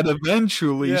minute. that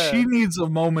eventually. Yeah. She needs a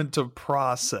moment to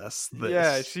process this.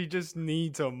 Yeah, she just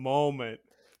needs a moment.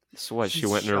 So what? She She's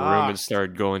went in her room and shocked.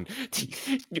 started going,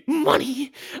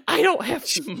 money? I don't have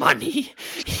money.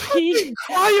 He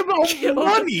Cry about killed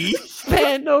money.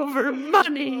 Ben over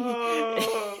money.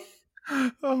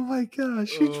 Oh my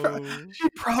gosh. Oh. She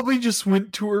probably just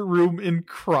went to her room and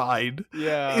cried.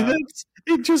 Yeah. And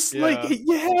it just like Yeah.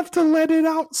 you have to let it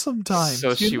out sometimes. So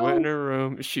you she know? went in her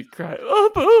room, she cried,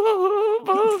 oh, boo,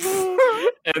 boo,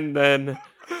 boo. And then,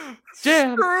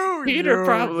 damn, Screw Peter you,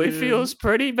 probably dude. feels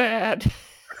pretty bad.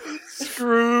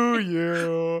 Screw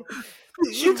you.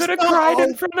 She It's could have not cried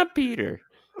in all- front of Peter.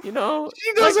 You know,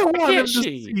 She doesn't like, why want him can't to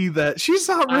she? see that. She's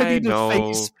not I ready to know.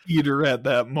 face Peter at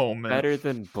that moment. Better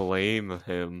than blame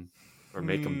him or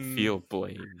make him Hmm. feel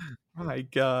blame. My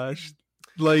gosh.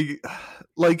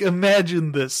 Like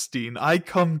imagine this, Dean. I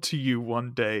come to you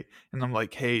one day and I'm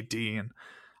like, hey Dean,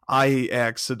 I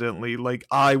accidentally, like,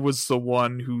 I was the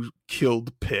one who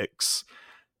killed Pix.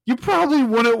 You probably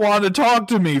wouldn't want to talk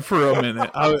to me for a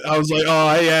minute. I was like, oh,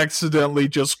 I accidentally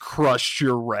just crushed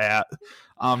your rat.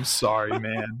 I'm sorry,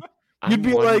 man. You'd I'm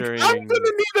be like, I'm wondering-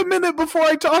 gonna need a minute before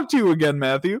I talk to you again,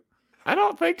 Matthew. I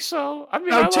don't think so. I mean,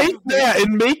 Now I take love that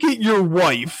and make it your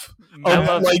wife I of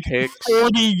love like Pix.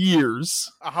 40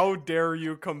 years. How dare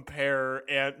you compare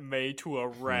Aunt May to a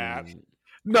rat? Mm.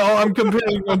 No, I'm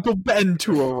comparing Uncle Ben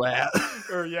to a rat.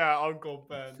 Or yeah, Uncle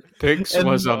Ben. Pix And,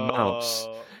 was a mouse.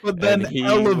 But then And he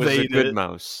elevate was a good it.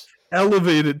 mouse.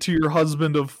 Elevate it to your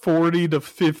husband of 40 to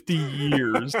 50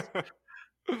 years.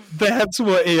 That's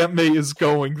what Aunt May is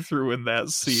going through in that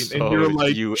scene. And So you're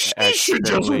like, you she should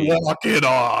just accidentally- walk it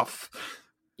off.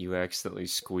 You accidentally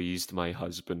squeezed my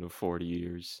husband of 40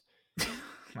 years.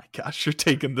 My gosh, you're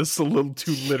taking this a little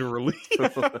too literally.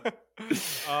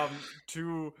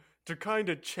 To kind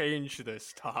of change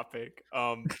this topic,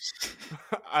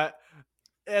 I,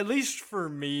 at least for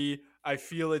me, I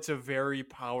feel it's a very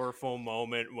powerful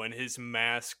moment when his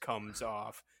mask comes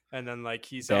off, and then like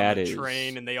he's on the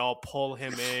train, and they all pull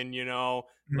him in,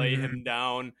 lay him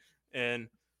down, and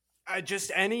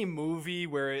just any movie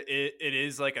where it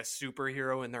is like a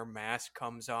superhero and their mask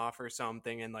comes off or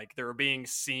something, and like they're being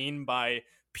seen by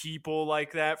people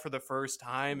like that for the first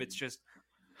time, it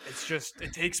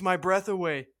takes my breath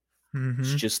away.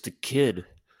 It's just a kid.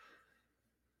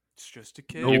 It's just a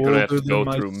kid. You're gonna have to go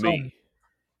through me.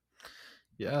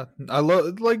 Yeah, I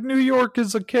love New York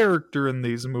is a character in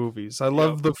these movies. I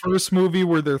love the first movie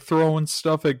where they're throwing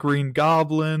stuff at Green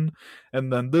Goblin,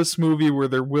 and then this movie where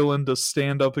they're willing to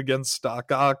stand up against Doc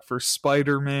Ock for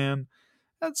Spider-Man.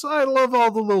 I love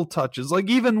all the little touches. Like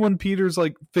even when Peter's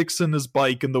like fixing his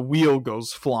bike and the wheel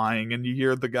goes flying, and you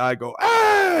hear the guy go,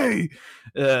 "Hey!"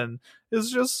 and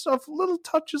it's just stuff, little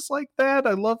touches like that.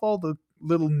 I love all the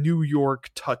little New York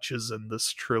touches in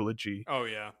this trilogy. Oh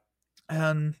yeah,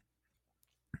 and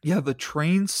yeah, the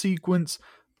train sequence,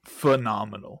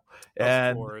 phenomenal.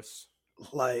 Of course.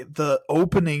 Like the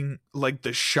opening, like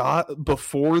the shot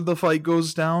before the fight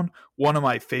goes down, one of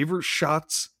my favorite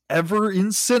shots ever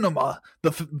in cinema,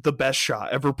 the best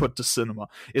shot ever put to cinema.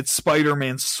 It's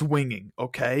Spider-Man swinging,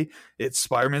 okay? It's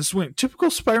Spider-Man swinging.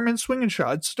 Typical Spider-Man swinging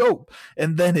shot. It's dope.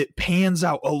 And then it pans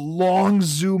out, a long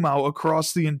zoom out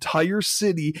across the entire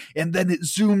city, and then it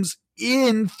zooms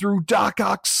in through Doc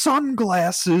Ock's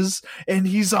sunglasses, and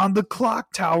he's on the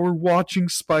clock tower watching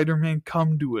Spider-Man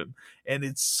come to him. And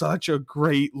it's such a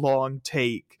great long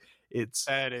take.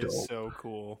 That is dope. So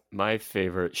cool. My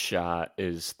favorite shot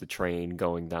is the train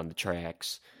going down the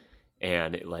tracks,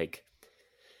 and it's like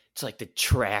the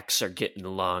tracks are getting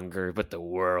longer, but the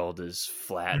world is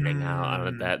flattening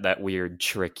out. That weird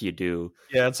trick you do.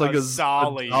 Yeah, it's like a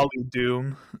Zolly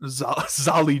Doom.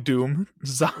 Zolly Doom.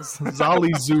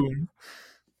 Zolly Zoom.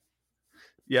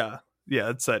 Yeah. Yeah,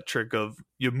 it's that trick of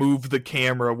you move the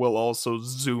camera while also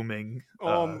zooming.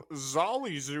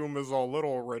 Zolly zoom is a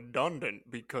little redundant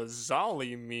because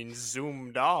Zolly means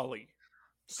zoom dolly.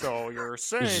 So you're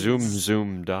saying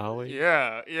zoom dolly?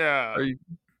 Yeah. Are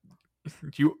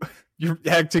you're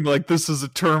acting like this is a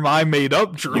term I made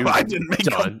up, Drew. I didn't make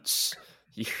dunce.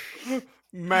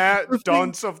 Matt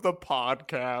Dunce of the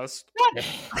podcast.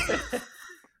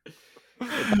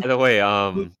 By the way,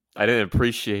 I didn't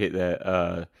appreciate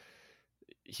that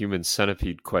human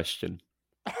centipede question.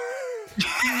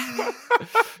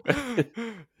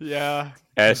 Yeah.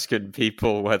 Asking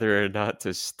people whether or not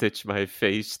to stitch my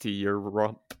face to your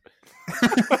rump.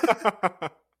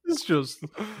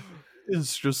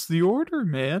 It's just the order,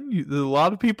 man. A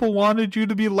lot of people wanted you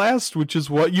to be last, which is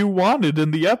what you wanted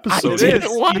in the episode. I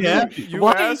didn't want you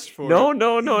asked for No. it.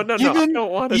 I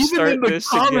don't want to start this again. Even in the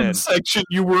comment section,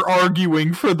 you were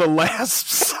arguing for the last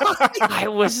side. I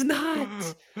was not.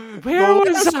 Where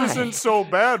was I? Isn't so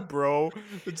bad, bro.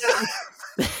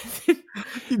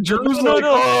 Drew's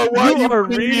No, why you are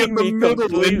putting me in the reading me middle?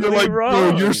 And you're completely like,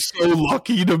 wrong. bro, you're so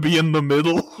lucky to be in the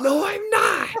middle. No, I'm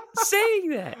not saying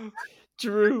that.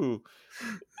 Drew,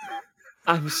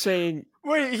 I'm saying...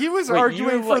 Wait, he was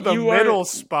arguing for the middle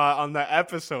spot on the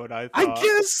episode, I thought. I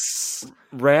guess...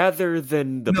 Rather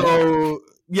than the back.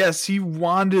 Yes, he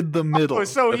wanted the middle. Oh,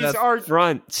 so he's arguing...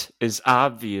 Front is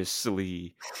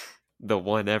obviously the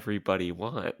one everybody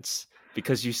wants,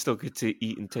 because you still get to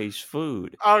eat and taste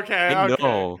food. Okay,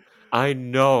 I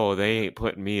know they ain't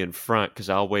putting me in front, because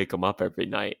I'll wake them up every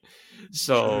night.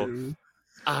 So...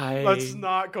 Let's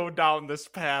not go down this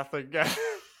path again.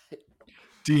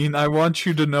 Dean, I want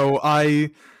you to know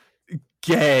I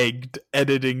gagged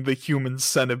editing the Human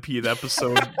Centipede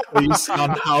episode based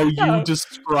on how you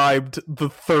described the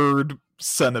third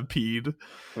centipede.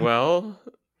 Well,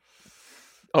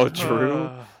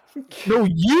 Drew? No,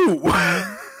 you!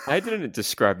 I didn't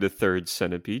describe the third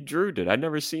centipede. Drew did. I'd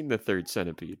never seen the third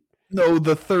centipede. No,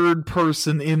 the third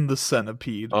person in the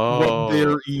centipede. What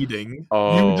they're eating.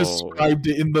 You described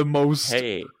it in the most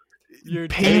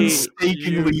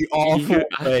painstakingly awful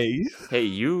way. Hey,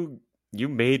 you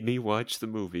made me watch the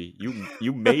movie.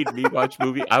 You made me watch the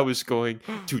movie. I was going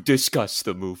to discuss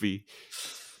the movie.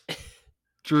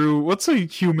 Drew, what's a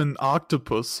human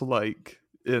octopus like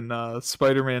in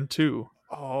Spider-Man 2?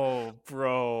 Oh,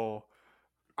 bro.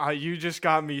 You just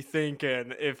got me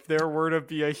thinking, if there were to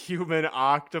be a human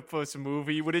octopus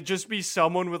movie, would it just be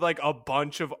someone with like a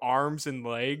bunch of arms and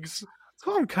legs? That's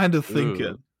what I'm kind of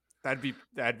thinking.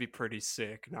 That'd be pretty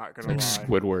sick, not gonna lie.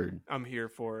 Squidward. I'm here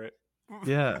for it.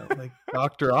 Yeah, like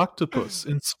Dr. Octopus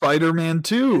in Spider-Man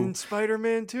 2. In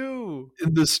Spider-Man 2.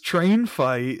 In this train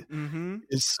fight Mm-hmm.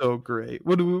 is so great.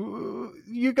 What do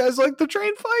you guys like the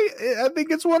train fight? I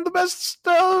think it's one of the best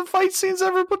fight scenes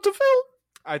ever put to film.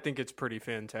 I think it's pretty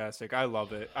fantastic. I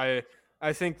love it.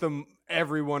 I think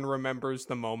everyone remembers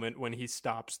the moment when he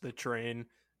stops the train,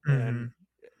 and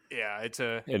yeah, it's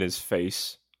In his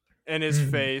face. and his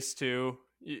face too.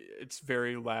 It's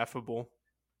very laughable.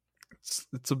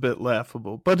 It's a bit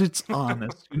laughable, but it's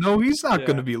honest. He's not Yeah.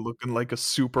 going to be looking like a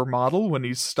supermodel when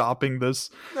he's stopping this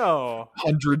No,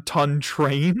 100-ton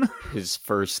train. His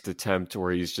first attempt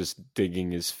where he's just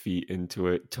digging his feet into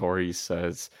it, Tori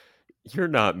says, "You're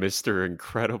not Mr.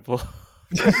 Incredible."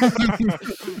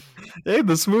 Hey,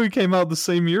 this movie came out the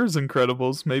same year as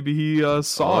Incredibles. Maybe he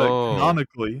saw it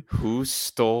canonically. Who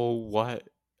stole what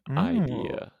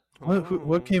idea?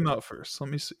 What came out first? Let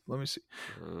me see.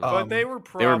 but they were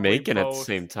probably They were making it at the both-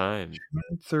 same time.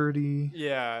 30.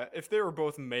 Yeah, if they were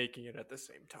both making it at the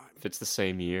same time, If it's the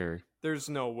same year. there's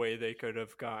no way they could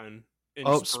have gotten.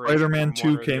 Oh, inspiration Spider-Man from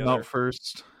one 2 or the came out other.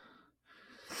 first.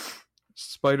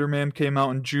 Spider-Man came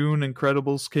out in June.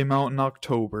 Incredibles came out in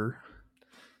October.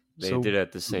 They So- did it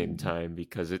at the same time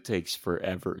because it takes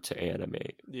forever to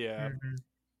animate. Yeah,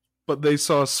 But they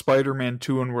saw Spider-Man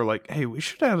 2 and were like, hey, we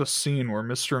should add a scene where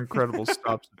Mr. Incredible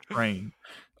stops the train.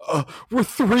 We're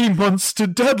 3 months to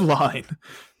deadline.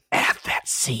 Add that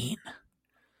scene.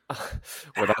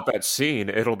 Without that scene,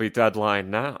 it'll be deadline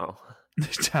now.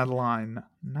 Deadline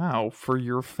now for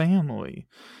your family.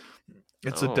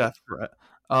 It's a Oh. death threat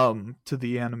to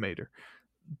the animator.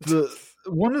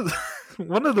 One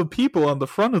of the people on the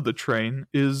front of the train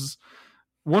is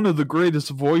one of the greatest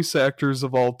voice actors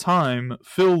of all time,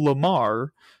 Phil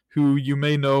Lamar, who you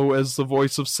may know as the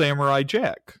voice of Samurai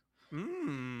Jack.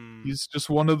 He's just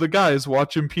one of the guys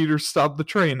watching Peter stop the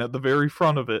train at the very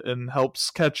front of it and helps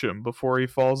catch him before he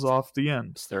falls off the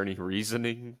end. Is there any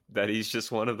reasoning that he's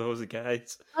just one of those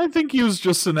guys? I think he was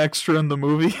just an extra in the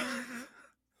movie.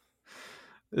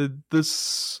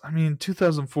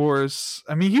 2004 is,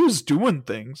 he was doing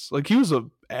things. Like, he was a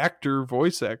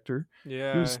voice actor. He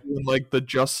yeah. was doing, like, the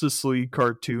Justice League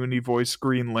cartoon. He voiced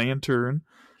Green Lantern,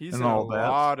 He's and in all a that.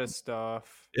 lot of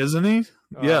stuff. isn't he?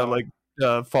 Yeah, Uh, like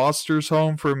Foster's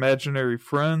Home for Imaginary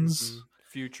Friends.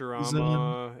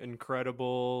 Futurama,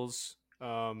 Incredibles,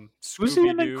 Was he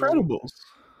in Scooby-Doo. Incredibles?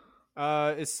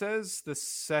 It says the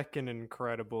second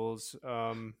Incredibles.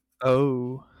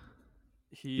 Oh,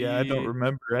 He yeah, I don't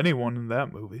remember anyone in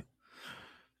that movie.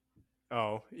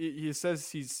 Oh, he says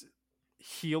he's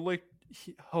Helectrix.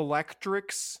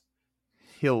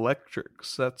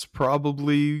 Electrics. That's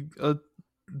probably a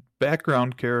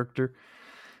background character.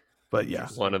 But yeah,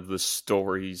 One of the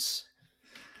stories,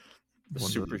 the One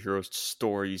of the- superhero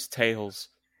stories, tales.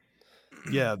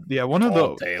 yeah, one of All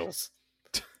those tales.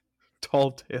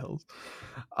 tall tales.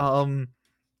 The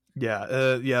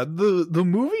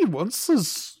movie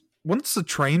once the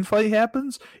train fight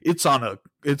happens, it's on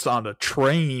a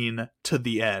train to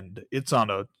the end. It's on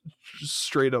a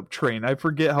straight up train. I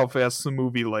forget how fast the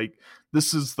movie, like,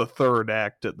 this is the third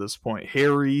act at this point.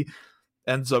 Harry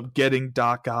ends up getting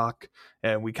Doc Ock,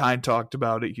 and we kind of talked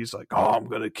about it. He's like, "Oh, I'm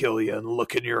gonna kill you," and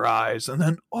look in your eyes, and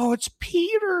then, "Oh, it's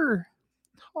Peter."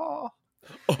 Oh.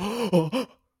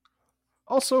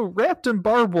 Also, wrapped in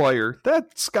barbed wire.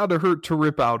 That's gotta hurt to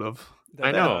rip out of.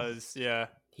 I know. Does, yeah.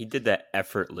 He did that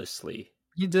effortlessly.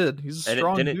 He did. He's a And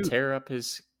strong it didn't dude. tear up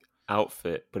his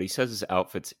outfit, but he says his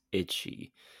outfit's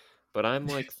itchy. But I'm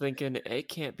like thinking it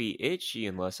can't be itchy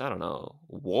unless, I don't know,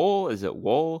 wool? Is it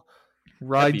wool?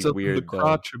 Rides be up in the weird, though.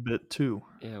 crotch a bit too.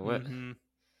 Yeah, what? Mhm.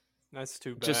 That's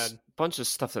too bad. Just a bunch of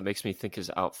stuff that makes me think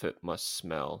his outfit must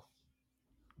smell.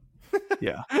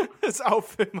 Yeah. His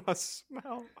outfit must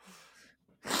smell.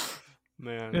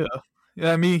 Man. Yeah.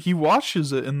 Yeah, I mean, he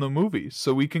washes it in the movie,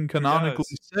 so we can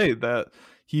canonically say that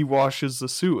he washes the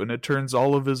suit and it turns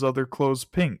all of his other clothes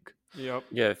pink. Yep.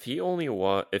 Yeah, if he only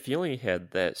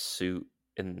had that suit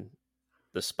in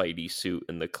the Spidey suit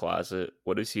in the closet,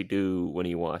 what does he do when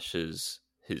he washes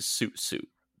his suit?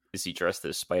 Is he dressed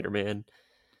as Spider-Man?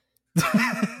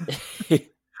 I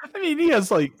mean, he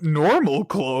has like normal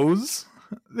clothes.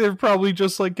 They're probably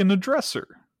just like in a dresser.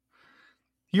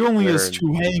 He only has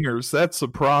Wearing- 2 hangers. That's the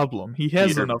problem. He has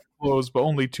Peter- enough clothes, but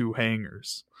only 2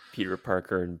 hangers. Peter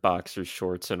Parker in boxer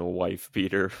shorts and a wife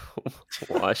beater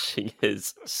washing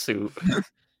his suit.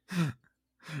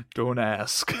 Don't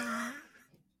ask.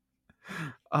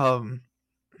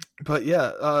 But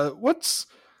yeah, let's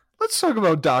talk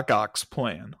about Doc Ock's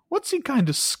plan. What's he kind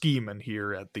of scheming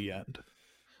here at the end?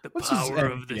 The What's his power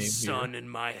end of the game sun in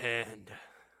my hand.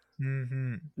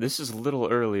 Mm-hmm. This is a little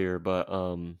earlier, but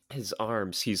his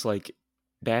arms, he's like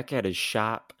back at his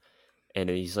shop, and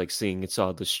he's like seeing it's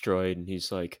all destroyed, and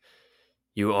he's like,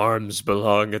 "You arms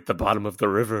belong at the bottom of the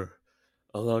river,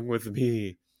 along with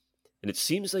me." And it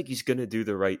seems like he's gonna do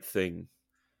the right thing.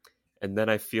 And then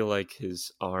I feel like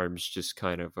his arms just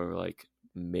kind of are like,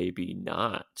 maybe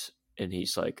not. And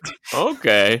he's like,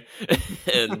 okay.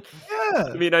 And Yeah.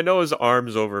 I mean, I know his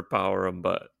arms overpower him,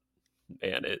 but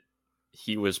man,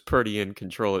 he was pretty in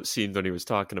control. It seemed when he was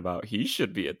talking about he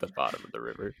should be at the bottom of the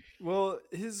river. Well,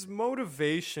 his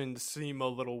motivations seem a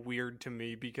little weird to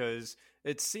me because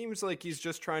it seems like he's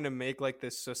just trying to make like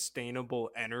this sustainable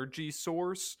energy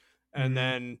source. And Mhm.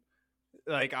 then,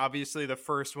 like, obviously the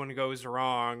first one goes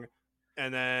wrong.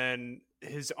 And then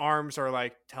his arms are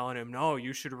like telling him, no,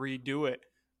 you should redo it.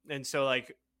 And so,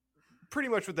 like, pretty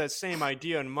much with that same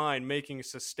idea in mind, making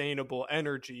sustainable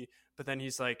energy. But then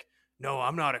he's like, no,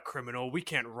 I'm not a criminal. We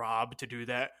can't rob to do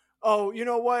that. Oh, you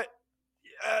know what?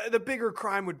 The bigger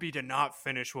crime would be to not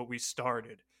finish what we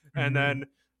started. And then,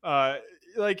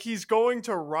 like, he's going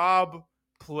to rob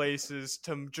places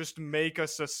to just make a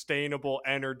sustainable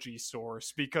energy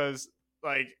source because,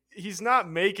 like, he's not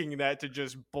making that to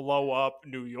just blow up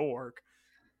New York.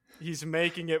 He's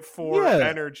making it for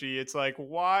energy. It's like,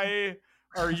 why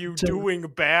are you doing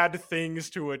bad things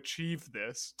to achieve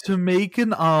this? To make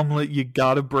an omelet, you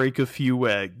gotta break a few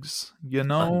eggs, you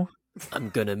know? I'm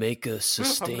gonna make a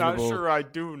sustainable. I'm not sure I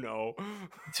do know.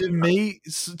 To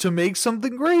make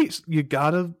something great, you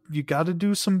gotta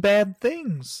do some bad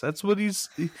things. That's what he's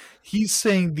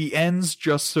saying. The ends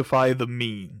justify the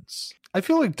means. I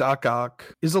feel like Doc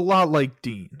Ock is a lot like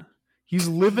Dean. He's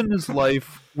living his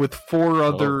life with four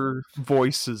other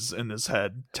voices in his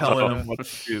head telling him what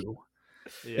to do.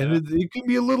 Yeah. And it can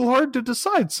be a little hard to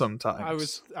decide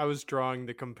sometimes. I was drawing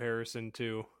the comparison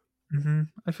too. Mm-hmm.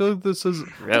 I feel like this is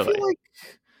Really?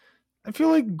 I feel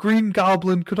like Green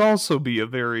Goblin could also be a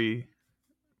very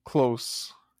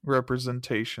close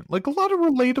representation. Like a lot of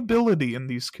relatability in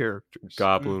these characters.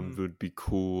 Goblin would be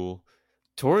cool.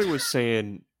 Tori was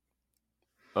saying,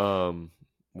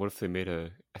 what if they made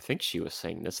I think she was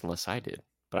saying this unless I did,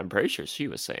 but I'm pretty sure she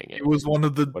was saying it. It was one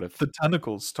of the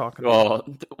tentacles talking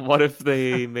about. What if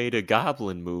they made a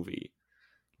Goblin movie?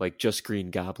 Like just Green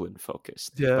Goblin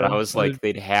focused. Yeah, but I was like,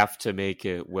 they'd have to make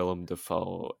it Willem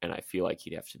Dafoe, and I feel like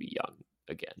he'd have to be young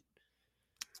again.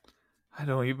 I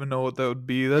don't even know what that would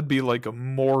be. That'd be like a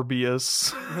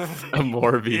Morbius. A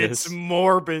Morbius. It's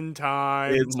Morbin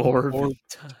time. It's Morbin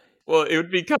time. Well, it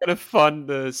would be kind of fun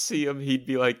to see him. He'd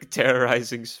be like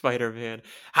terrorizing Spider-Man.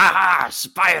 Ha ha,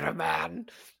 Spider-Man!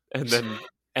 And then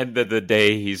end of the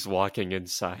day, he's walking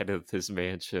inside of his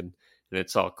mansion. And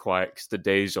it's all quiet because the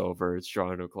day's over. It's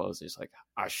drawing to a close. He's like,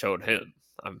 I showed him.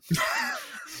 I'm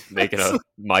making a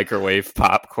microwave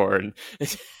popcorn.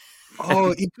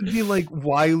 Oh, it could be like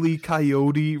Wile E.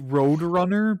 Coyote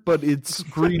Roadrunner, but it's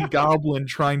Green Goblin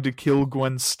trying to kill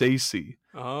Gwen Stacy.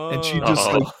 And she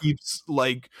just like keeps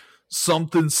like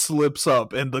something slips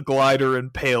up and the glider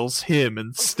impales him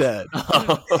instead.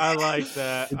 I like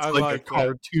that. It's I like like a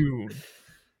cartoon.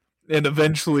 And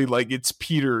eventually, like, it's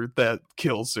Peter that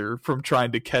kills her from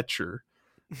trying to catch her.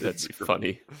 That's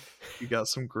funny. You got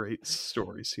some great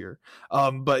stories here.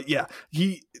 But yeah,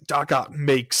 Doc Ock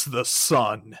makes the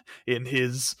sun in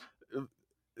his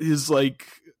like,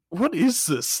 what is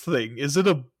this thing? Is it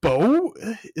a boat?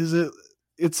 It's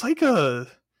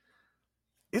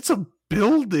a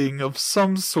building of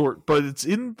some sort, but it's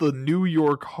in the New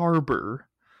York harbor.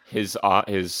 His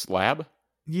lab?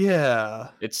 Yeah.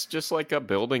 It's just like a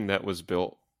building that was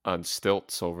built on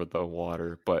stilts over the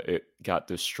water, but it got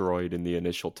destroyed in the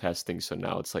initial testing, so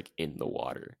now it's like in the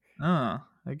water. I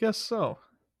guess so.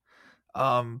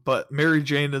 But Mary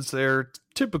Jane is there,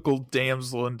 typical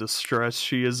damsel in distress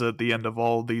she is at the end of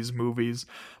all these movies.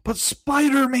 But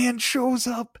Spider-Man shows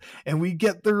up, and we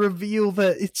get the reveal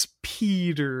that it's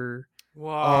Peter.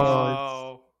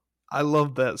 Wow. I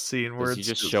love that scene where Does he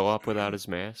just show up without his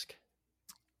mask?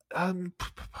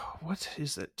 What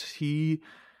is it? He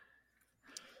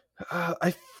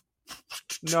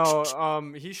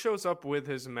shows up with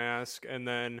his mask, and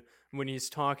then when he's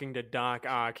talking to Doc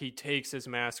Ock, he takes his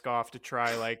mask off to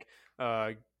try like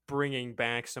bringing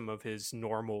back some of his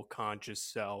normal conscious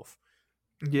self.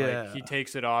 Yeah, like, he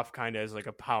takes it off kind of as like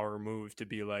a power move to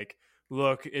be like,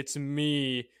 look, it's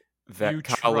me, that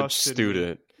college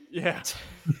student. Me. Yeah.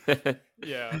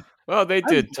 Yeah. Well, they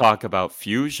did talk about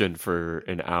fusion for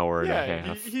an hour and a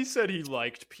half. He said he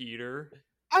liked Peter.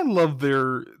 I love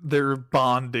their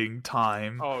bonding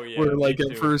time. Oh yeah, Where me like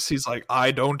at too. first he's like,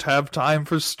 I don't have time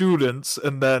for students,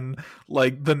 and then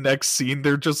like the next scene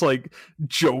they're just like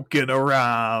joking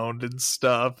around and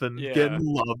stuff and Yeah. getting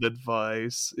love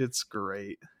advice. It's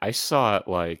great. I saw it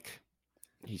like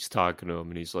he's talking to him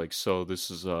and he's like, "So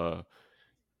this is a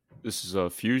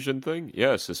fusion thing?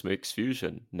 Yes, this makes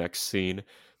fusion." Next scene.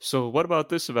 "So what about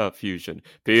this about fusion?"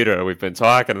 "Peter, we've been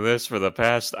talking to this for the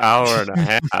past hour and a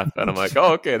half." And I'm like,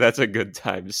 "Oh, okay, that's a good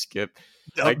time skip."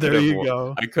 Yep, there you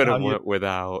go. I could Now have you- went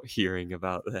without hearing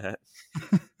about that.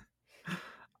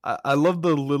 I love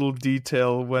the little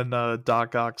detail when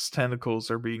Doc Ock's tentacles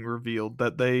are being revealed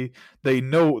that they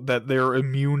know that they're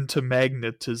immune to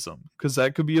magnetism, because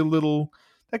that could be a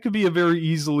very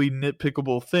easily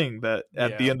nitpickable thing that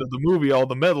at the Yeah. end of the movie all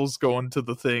the metals go into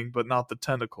the thing but not the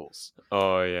tentacles.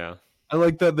 Oh yeah. I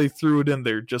like that they threw it in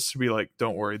there just to be like,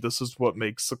 don't worry, this is what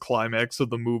makes the climax of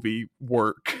the movie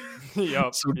work.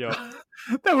 Yup, So yup.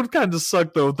 that would kind of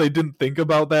suck though if they didn't think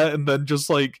about that, and then just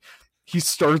like he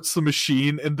starts the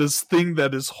machine and this thing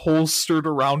that is holstered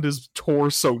around his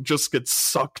torso just gets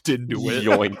sucked into it.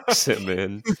 Yoinks him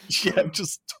in. Yeah,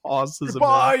 just tosses him.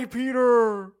 Goodbye,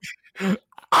 Peter.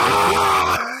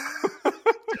 Ah!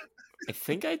 I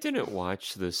think I didn't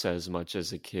watch this as much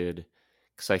as a kid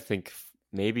because I think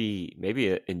maybe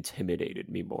it intimidated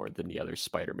me more than the other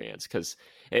Spider-Mans because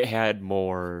it had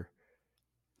more,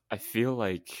 I feel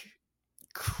like,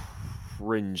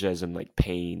 cringe as in like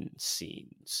pain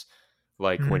scenes,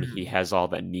 like when he has all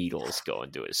the needles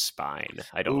going to his spine.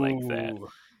 I don't like that. Ooh,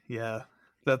 yeah,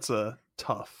 that's a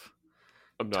tough.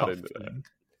 I'm not tough into that. thing.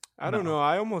 I don't No. know.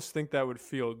 I almost think that would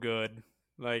feel good.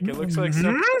 Like it looks like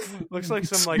some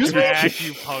like Excuse me?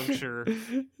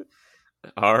 acupuncture.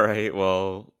 All right,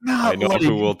 well, Not I know like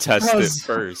who will test it does-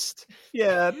 first.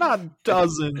 Yeah, not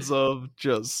dozens of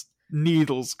just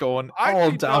needles going I'd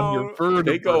all be down your down- vertebrae.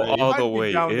 They go all I'd the be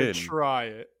way down in. to try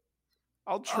it.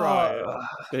 I'll try it.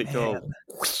 They go man.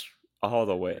 all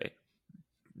the way.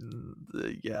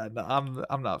 Yeah, no,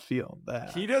 I'm not feeling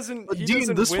that. He doesn't. But He Dean,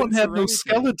 doesn't this one wince had or no anything.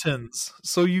 skeletons,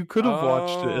 so you could have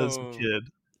watched it as a Oh. kid.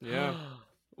 Yeah.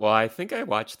 Well, I think I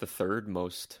watched the third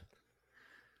most.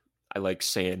 I like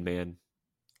Sandman.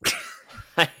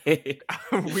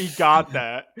 We got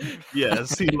that.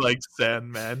 Yes, he likes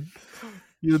Sandman.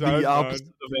 You're the Sandman. opposite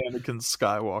of Anakin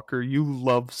Skywalker. You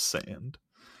love sand.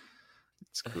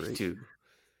 It's great. Dude,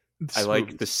 This I like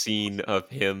movie's the scene of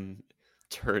him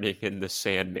turning into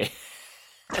Sandman.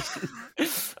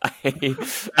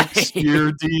 Next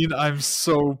year, Dean, I'm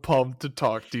so pumped to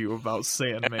talk to you about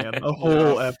Sandman. A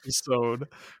whole episode.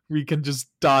 We can just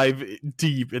dive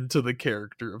deep into the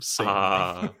character of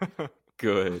Sandman.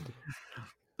 Good.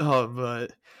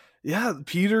 But yeah,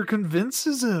 Peter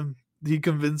convinces him. He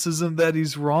convinces him that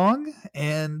he's wrong,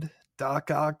 and Doc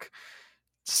Ock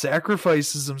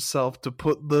sacrifices himself to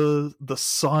put the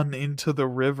sun into the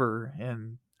river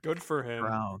and Good for him.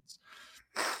 drowns.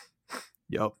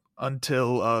 Yep.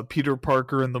 Until Peter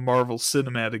Parker in the Marvel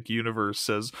Cinematic Universe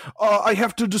says, I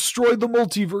have to destroy the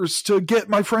multiverse to get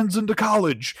my friends into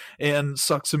college, and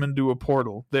sucks him into a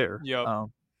portal there. Yep.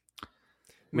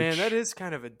 Man, which- that is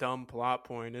kind of a dumb plot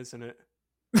point, isn't it?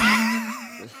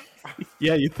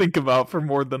 Yeah, you think about for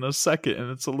more than a second, and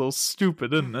it's a little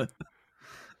stupid, isn't it?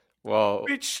 Well,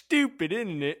 It's stupid,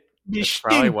 isn't it? that's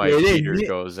probably why Peter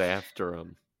goes after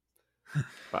him.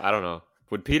 But I don't know.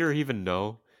 Would Peter even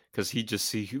know? Because he just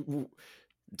see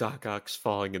Doc Ock's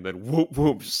falling and then whoop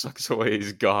whoop sucks away.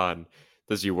 He's gone.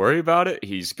 Does he worry about it?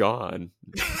 He's gone.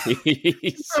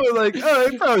 He's- Probably like,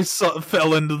 he probably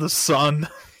fell into the sun.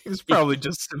 He's probably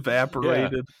just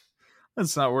evaporated.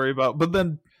 Let's not worry about. But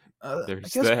then, I There's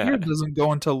guess Peter that. doesn't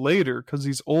go until later because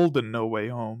he's old in No Way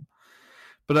Home.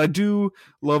 But I do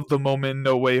love the moment in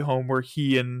No Way Home where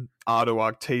he and Otto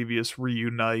Octavius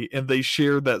reunite and they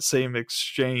share that same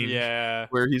exchange. Yeah.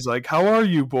 Where he's like, "How are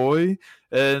you, boy?"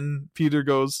 And Peter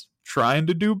goes, "Trying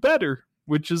to do better,"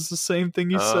 which is the same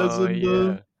thing he says Oh, in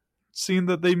the scene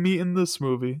that they meet in this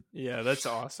movie. Yeah, that's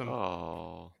awesome.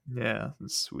 Oh. Yeah,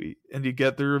 that's sweet. And you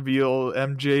get the reveal,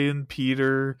 MJ and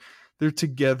Peter, they're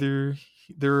together.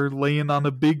 They're laying on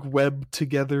a big web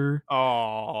together,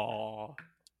 Oh.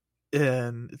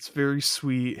 and it's very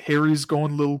sweet. Harry's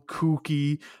going a little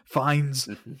kooky, finds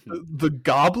the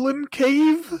Goblin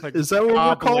Cave? Is that what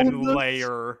we're calling Goblin this?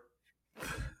 layer.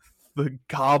 The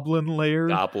Goblin Lair?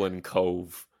 Goblin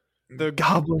Cove. The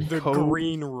Goblin The Cove.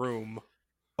 green room.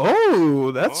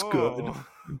 Oh, that's good. Oh,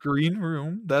 Green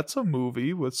Room. That's a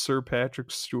movie with Sir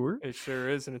Patrick Stewart. It sure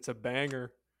is, and it's a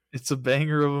banger. It's a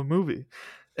banger of a movie.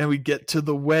 And we get to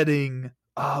the wedding.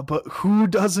 But who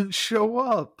doesn't show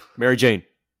up? Mary Jane.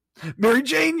 Mary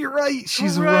Jane, you're right.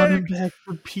 She's Correct. running back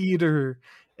for Peter,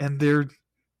 and they're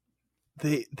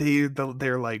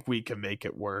like, we can make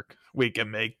it work. We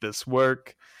can make this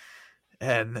work.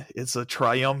 And it's a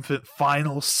triumphant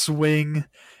final swing,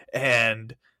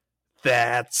 and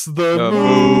that's the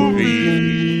movie.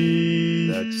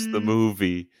 That's the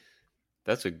movie.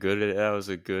 That was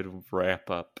a good wrap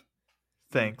up.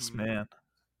 Thanks, man.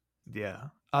 Yeah,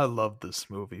 I love this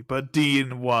movie. But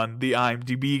Dean won the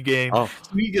IMDb game. Oh,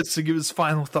 So he gets to give his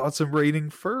final thoughts and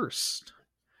rating first.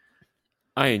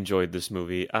 I enjoyed this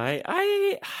movie. I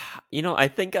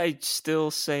think I'd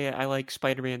still say I like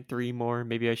Spider-Man 3 more.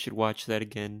 Maybe I should watch that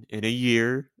again in a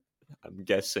year, I'm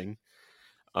guessing.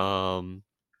 But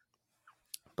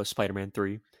Spider-Man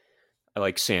 3. I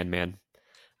like Sandman.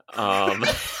 That's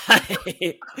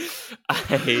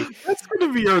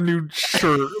gonna be our new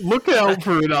shirt. Look out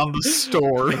for it on the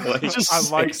store. I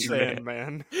like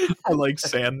Sandman. I like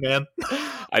Sandman.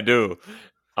 I do.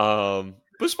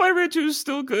 But Spider-Man 2 is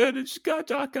still good. It's got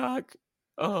Doc Ock.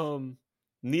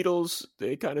 Needles,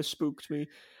 they kind of spooked me.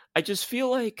 I just feel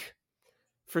like,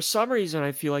 for some reason,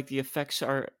 I feel like the effects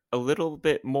are a little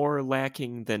bit more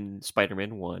lacking than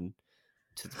Spider-Man 1,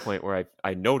 to the point where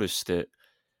I noticed it.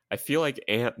 I feel like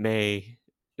Aunt May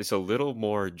is a little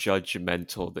more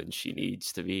judgmental than she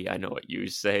needs to be. I know what you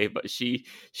say, but she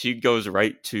goes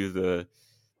right to the,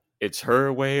 it's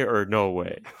her way or no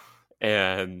way.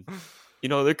 And,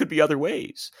 there could be other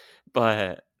ways.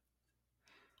 But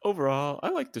overall, I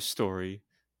like the story.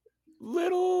 I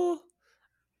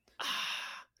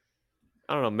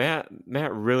don't know, Matt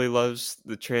really loves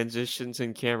the transitions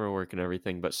and camera work and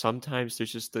everything, but sometimes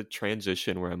there's just a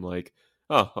transition where I'm like,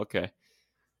 oh, okay.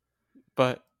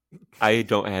 But I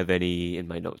don't have any in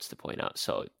my notes to point out,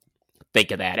 so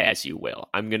think of that as you will.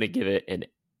 I'm going to give it an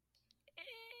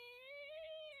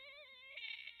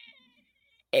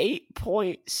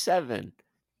 8.7.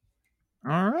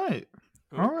 All right.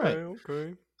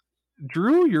 Okay.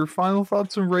 Drew, your final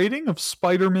thoughts and rating of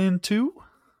Spider-Man 2?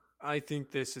 I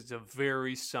think this is a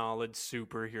very solid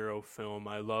superhero film.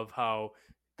 I love how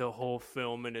the whole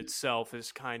film in itself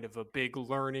is kind of a big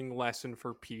learning lesson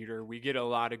for Peter. We get a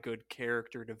lot of good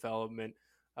character development.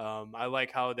 I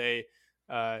like how they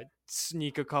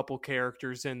sneak a couple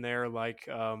characters in there, like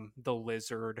the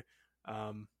Lizard.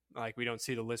 Like, we don't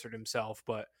see the Lizard himself,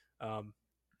 but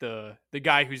the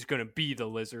guy who's going to be the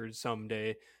Lizard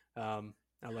someday.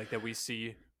 I like that we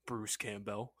see Bruce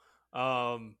Campbell.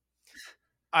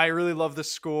 I really love the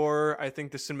score. I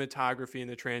think the cinematography and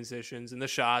the transitions and the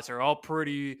shots are all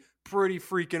pretty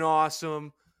freaking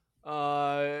awesome.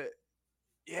 Yeah,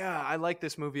 I like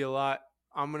this movie a lot.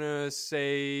 I'm going to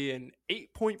say an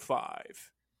 8.5.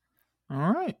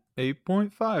 All right,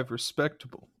 8.5,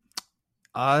 respectable.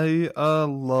 I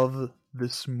love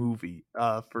this movie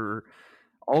for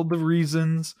all the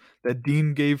reasons that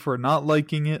Dean gave for not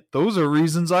liking it. Those are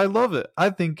reasons I love it. I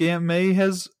think Aunt May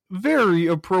has very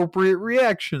appropriate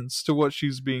reactions to what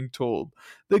she's being told.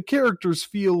 The characters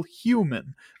feel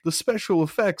human. The special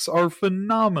effects are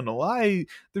phenomenal.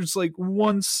 There's like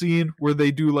one scene where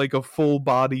they do like a full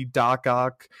body Doc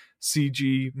Ock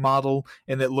CG model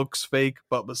and it looks fake,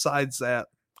 but besides that,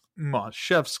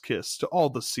 chef's kiss to all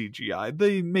the CGI.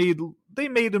 They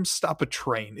made him stop a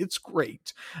train. It's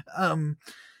great.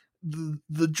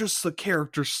 The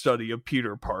character study of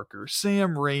Peter Parker,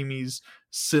 Sam Raimi's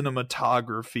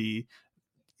cinematography,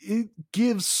 it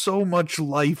gives so much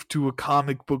life to a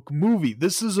comic book movie.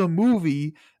 This is a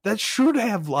movie that should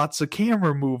have lots of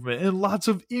camera movement and lots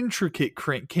of intricate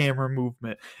camera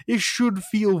movement. It should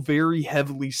feel very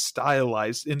heavily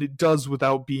stylized, and it does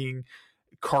without being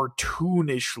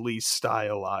cartoonishly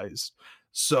stylized.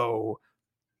 So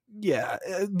yeah,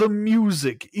 the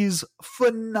music is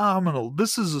phenomenal.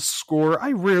 This is a score.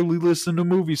 I rarely listen to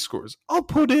movie scores. I'll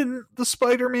put in the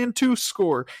Spider-Man 2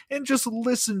 score and just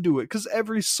listen to it, because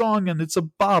every song and it's a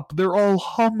bop. They're all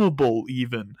hummable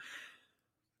even.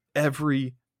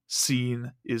 Every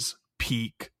scene is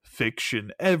peak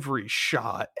fiction. Every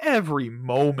shot, every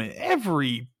moment,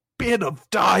 every bit of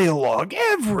dialogue,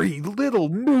 every little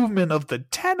movement of the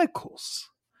tentacles.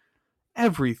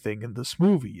 Everything in this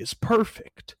movie is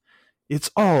perfect. It's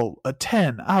all a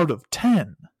 10 out of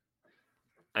 10.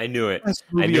 I knew it. I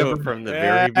knew it from the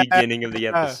very beginning of the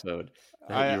episode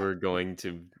that you were going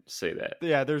to say that.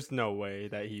 Yeah, there's no way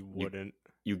that he wouldn't.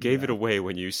 You gave it away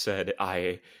when you said,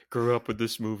 I grew up with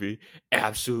this movie,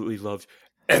 absolutely loved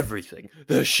everything.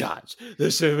 The shots, the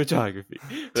cinematography.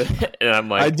 And I'm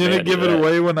like, I didn't give it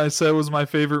away when I said it was my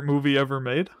favorite movie ever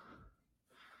made.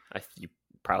 You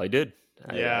probably did.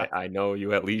 Yeah, I know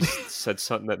you at least said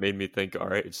something that made me think, all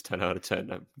right, it's 10 out of 10.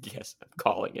 I'm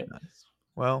calling it. Nice.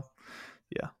 Well,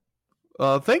 yeah.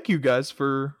 thank you guys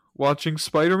for watching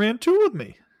Spider-Man 2 with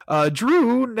me.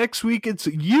 Drew, next week it's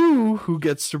you who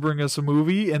gets to bring us a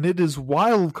movie, and it is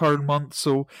Wild Card Month,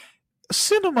 so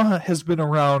cinema has been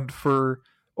around for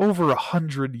over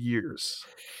 100 years.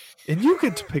 And you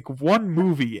get to pick one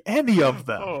movie, any of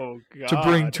them, to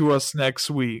bring to us next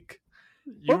week.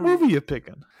 What movie are you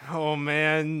picking? Oh,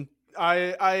 man.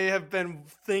 I have been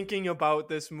thinking about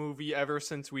this movie ever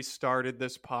since we started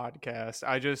this podcast.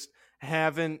 I just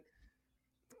haven't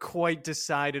quite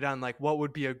decided on like what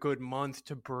would be a good month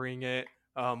to bring it.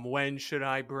 When should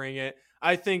I bring it?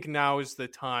 I think now is the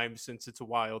time since it's a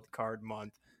Wild Card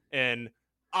Month. And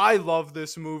I love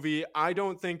this movie. I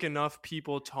don't think enough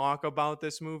people talk about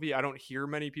this movie. I don't hear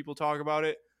many people talk about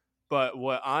it. But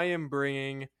what I am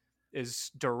bringing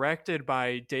is directed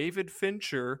by David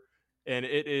Fincher, and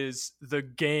it is The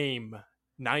Game,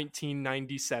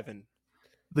 1997.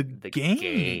 The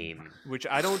Game. Which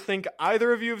I don't think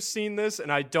either of you have seen this, and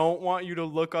I don't want you to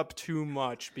look up too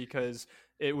much because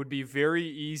it would be very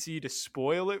easy to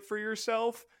spoil it for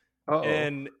yourself. Uh-oh.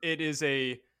 And it is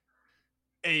a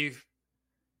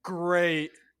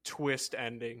great twist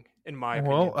ending, in my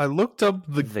opinion. Well, I looked up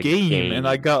the game and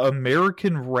I got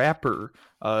American rapper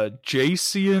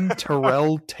Jason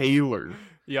Terrell Taylor.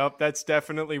 Yep, that's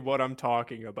definitely what I'm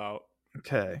talking about.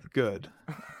 Okay, good.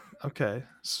 Okay,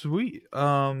 sweet.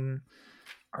 All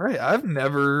right, I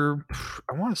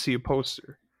want to see a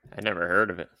poster. I never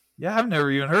heard of it. Yeah, I've never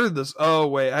even heard of this. Oh,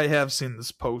 wait, I have seen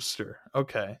this poster.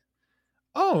 Okay.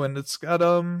 Oh, and it's got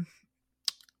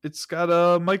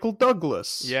Michael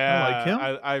Douglas. Yeah, I like him.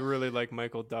 I really like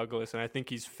Michael Douglas, and I think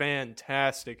he's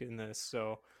fantastic in this.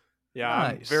 So, yeah,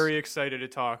 Nice. I'm very excited to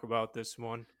talk about this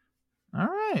one. All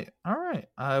right.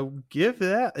 I'll give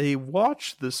that a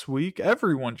watch this week.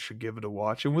 Everyone should give it a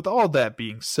watch. And with all that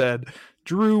being said,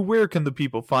 Drew, where can the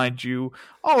people find you?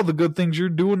 All the good things you're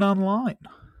doing online.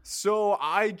 So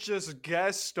I just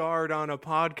guest starred on a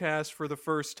podcast for the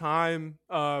first time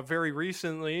very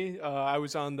recently. I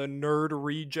was on the Nerd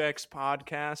Rejects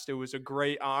podcast. It was a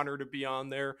great honor to be on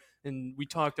there. And we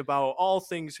talked about all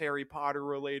things Harry Potter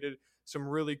related. Some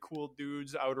really cool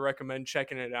dudes. I would recommend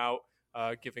checking it out,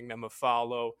 giving them a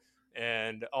follow.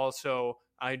 And also,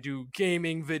 I do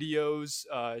gaming videos.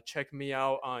 Check me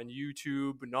out on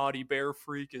YouTube. Naughty Bear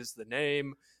Freak is the name.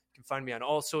 You can find me on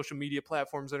all social media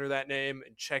platforms under that name,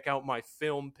 and check out my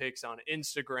film pics on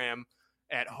Instagram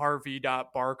at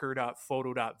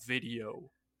harvey.barker.photo.video.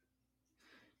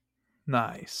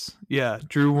 Nice. Yeah,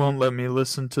 Drew won't let me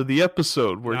listen to the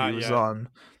episode where he was on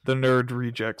the Nerd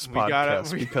Rejects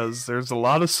podcast because there's a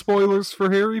lot of spoilers for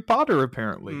Harry Potter,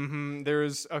 apparently. Mm-hmm.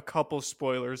 There's a couple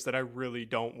spoilers that I really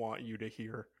don't want you to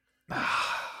hear.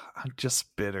 I'm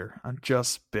just bitter.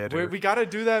 We got to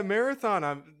do that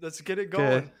marathon. Let's get it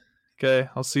going. Okay,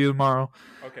 I'll see you tomorrow.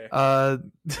 Okay.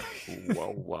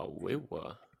 Whoa. With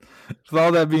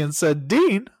all that being said,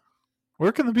 Dean,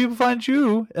 where can the people find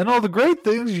you and all the great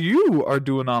things you are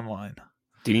doing online?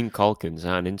 Dean Calkins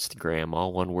on Instagram,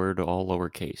 all one word, all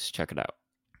lowercase. Check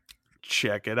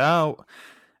it out.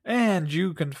 And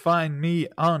you can find me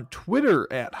on Twitter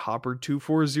at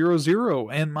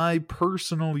Hopper2400 and my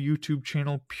personal YouTube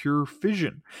channel, Pure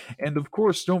Fission. And of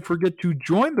course, don't forget to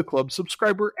join the club,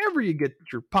 subscribe wherever you get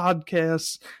your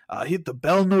podcasts, hit the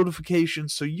bell notification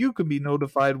so you can be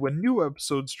notified when new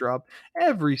episodes drop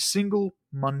every single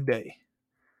Monday.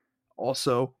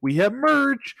 Also, we have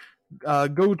merch.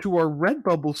 Go to our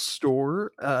Redbubble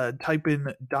store, type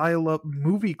in Dial Up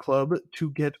Movie Club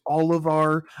to get all of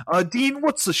our... Dean,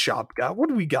 what's the shop got? What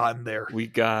do we got in there? We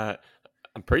got,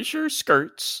 I'm pretty sure,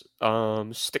 skirts,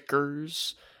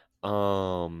 stickers,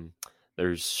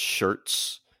 there's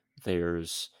shirts,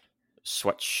 there's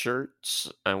sweatshirts,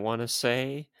 I want to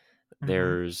say. Mm-hmm.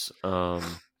 There's, I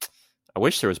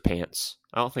wish there was pants.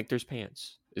 I don't think there's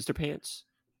pants. Is there pants?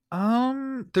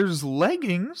 There's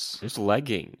leggings. There's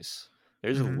leggings.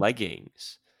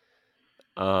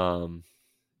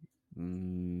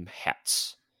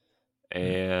 Hats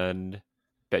and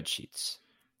bed sheets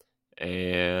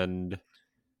and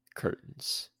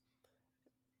curtains,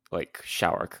 like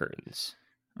shower curtains,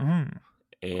 and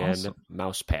awesome.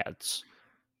 mouse pads.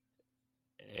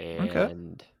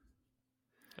 And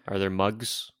are there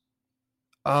mugs?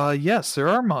 Yes, there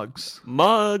are mugs.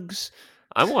 Mugs.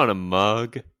 I want a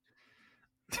mug.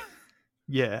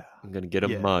 Yeah. I'm going to get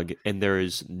a mug. And there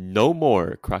is no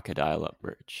more Crocodile Up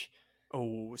merch.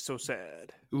 Oh, so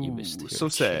sad. Ooh, missed so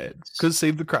sad. Could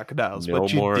save the crocodiles,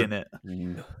 but you didn't.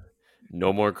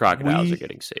 No more crocodiles are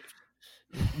getting saved.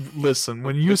 Listen,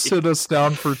 when you sit us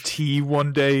down for tea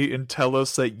one day and tell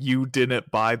us that you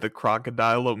didn't buy the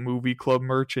Crocodile Up Movie Club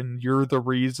merch and you're the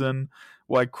reason,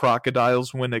 why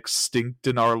crocodiles went extinct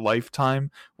in our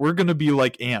lifetime, we're going to be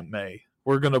like Aunt May.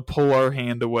 We're going to pull our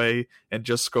hand away and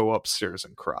just go upstairs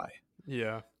and cry.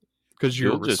 Yeah. Because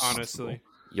you're honestly.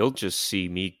 You'll just see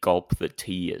me gulp the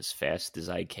tea as fast as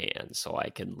I can so I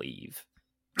can leave.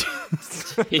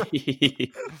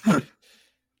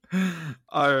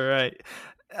 All right.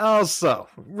 Also,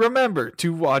 remember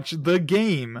to watch The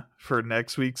Game for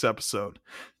next week's episode.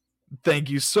 Thank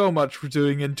you so much for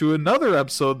tuning into another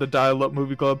episode of the Dial Up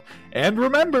Movie Club. And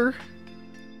remember,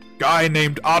 guy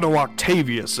named Otto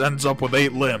Octavius ends up with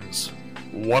 8 limbs.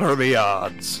 What are the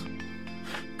odds?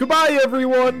 Goodbye,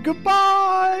 everyone.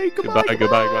 Goodbye.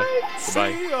 Goodbye.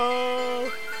 See ya.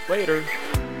 Later.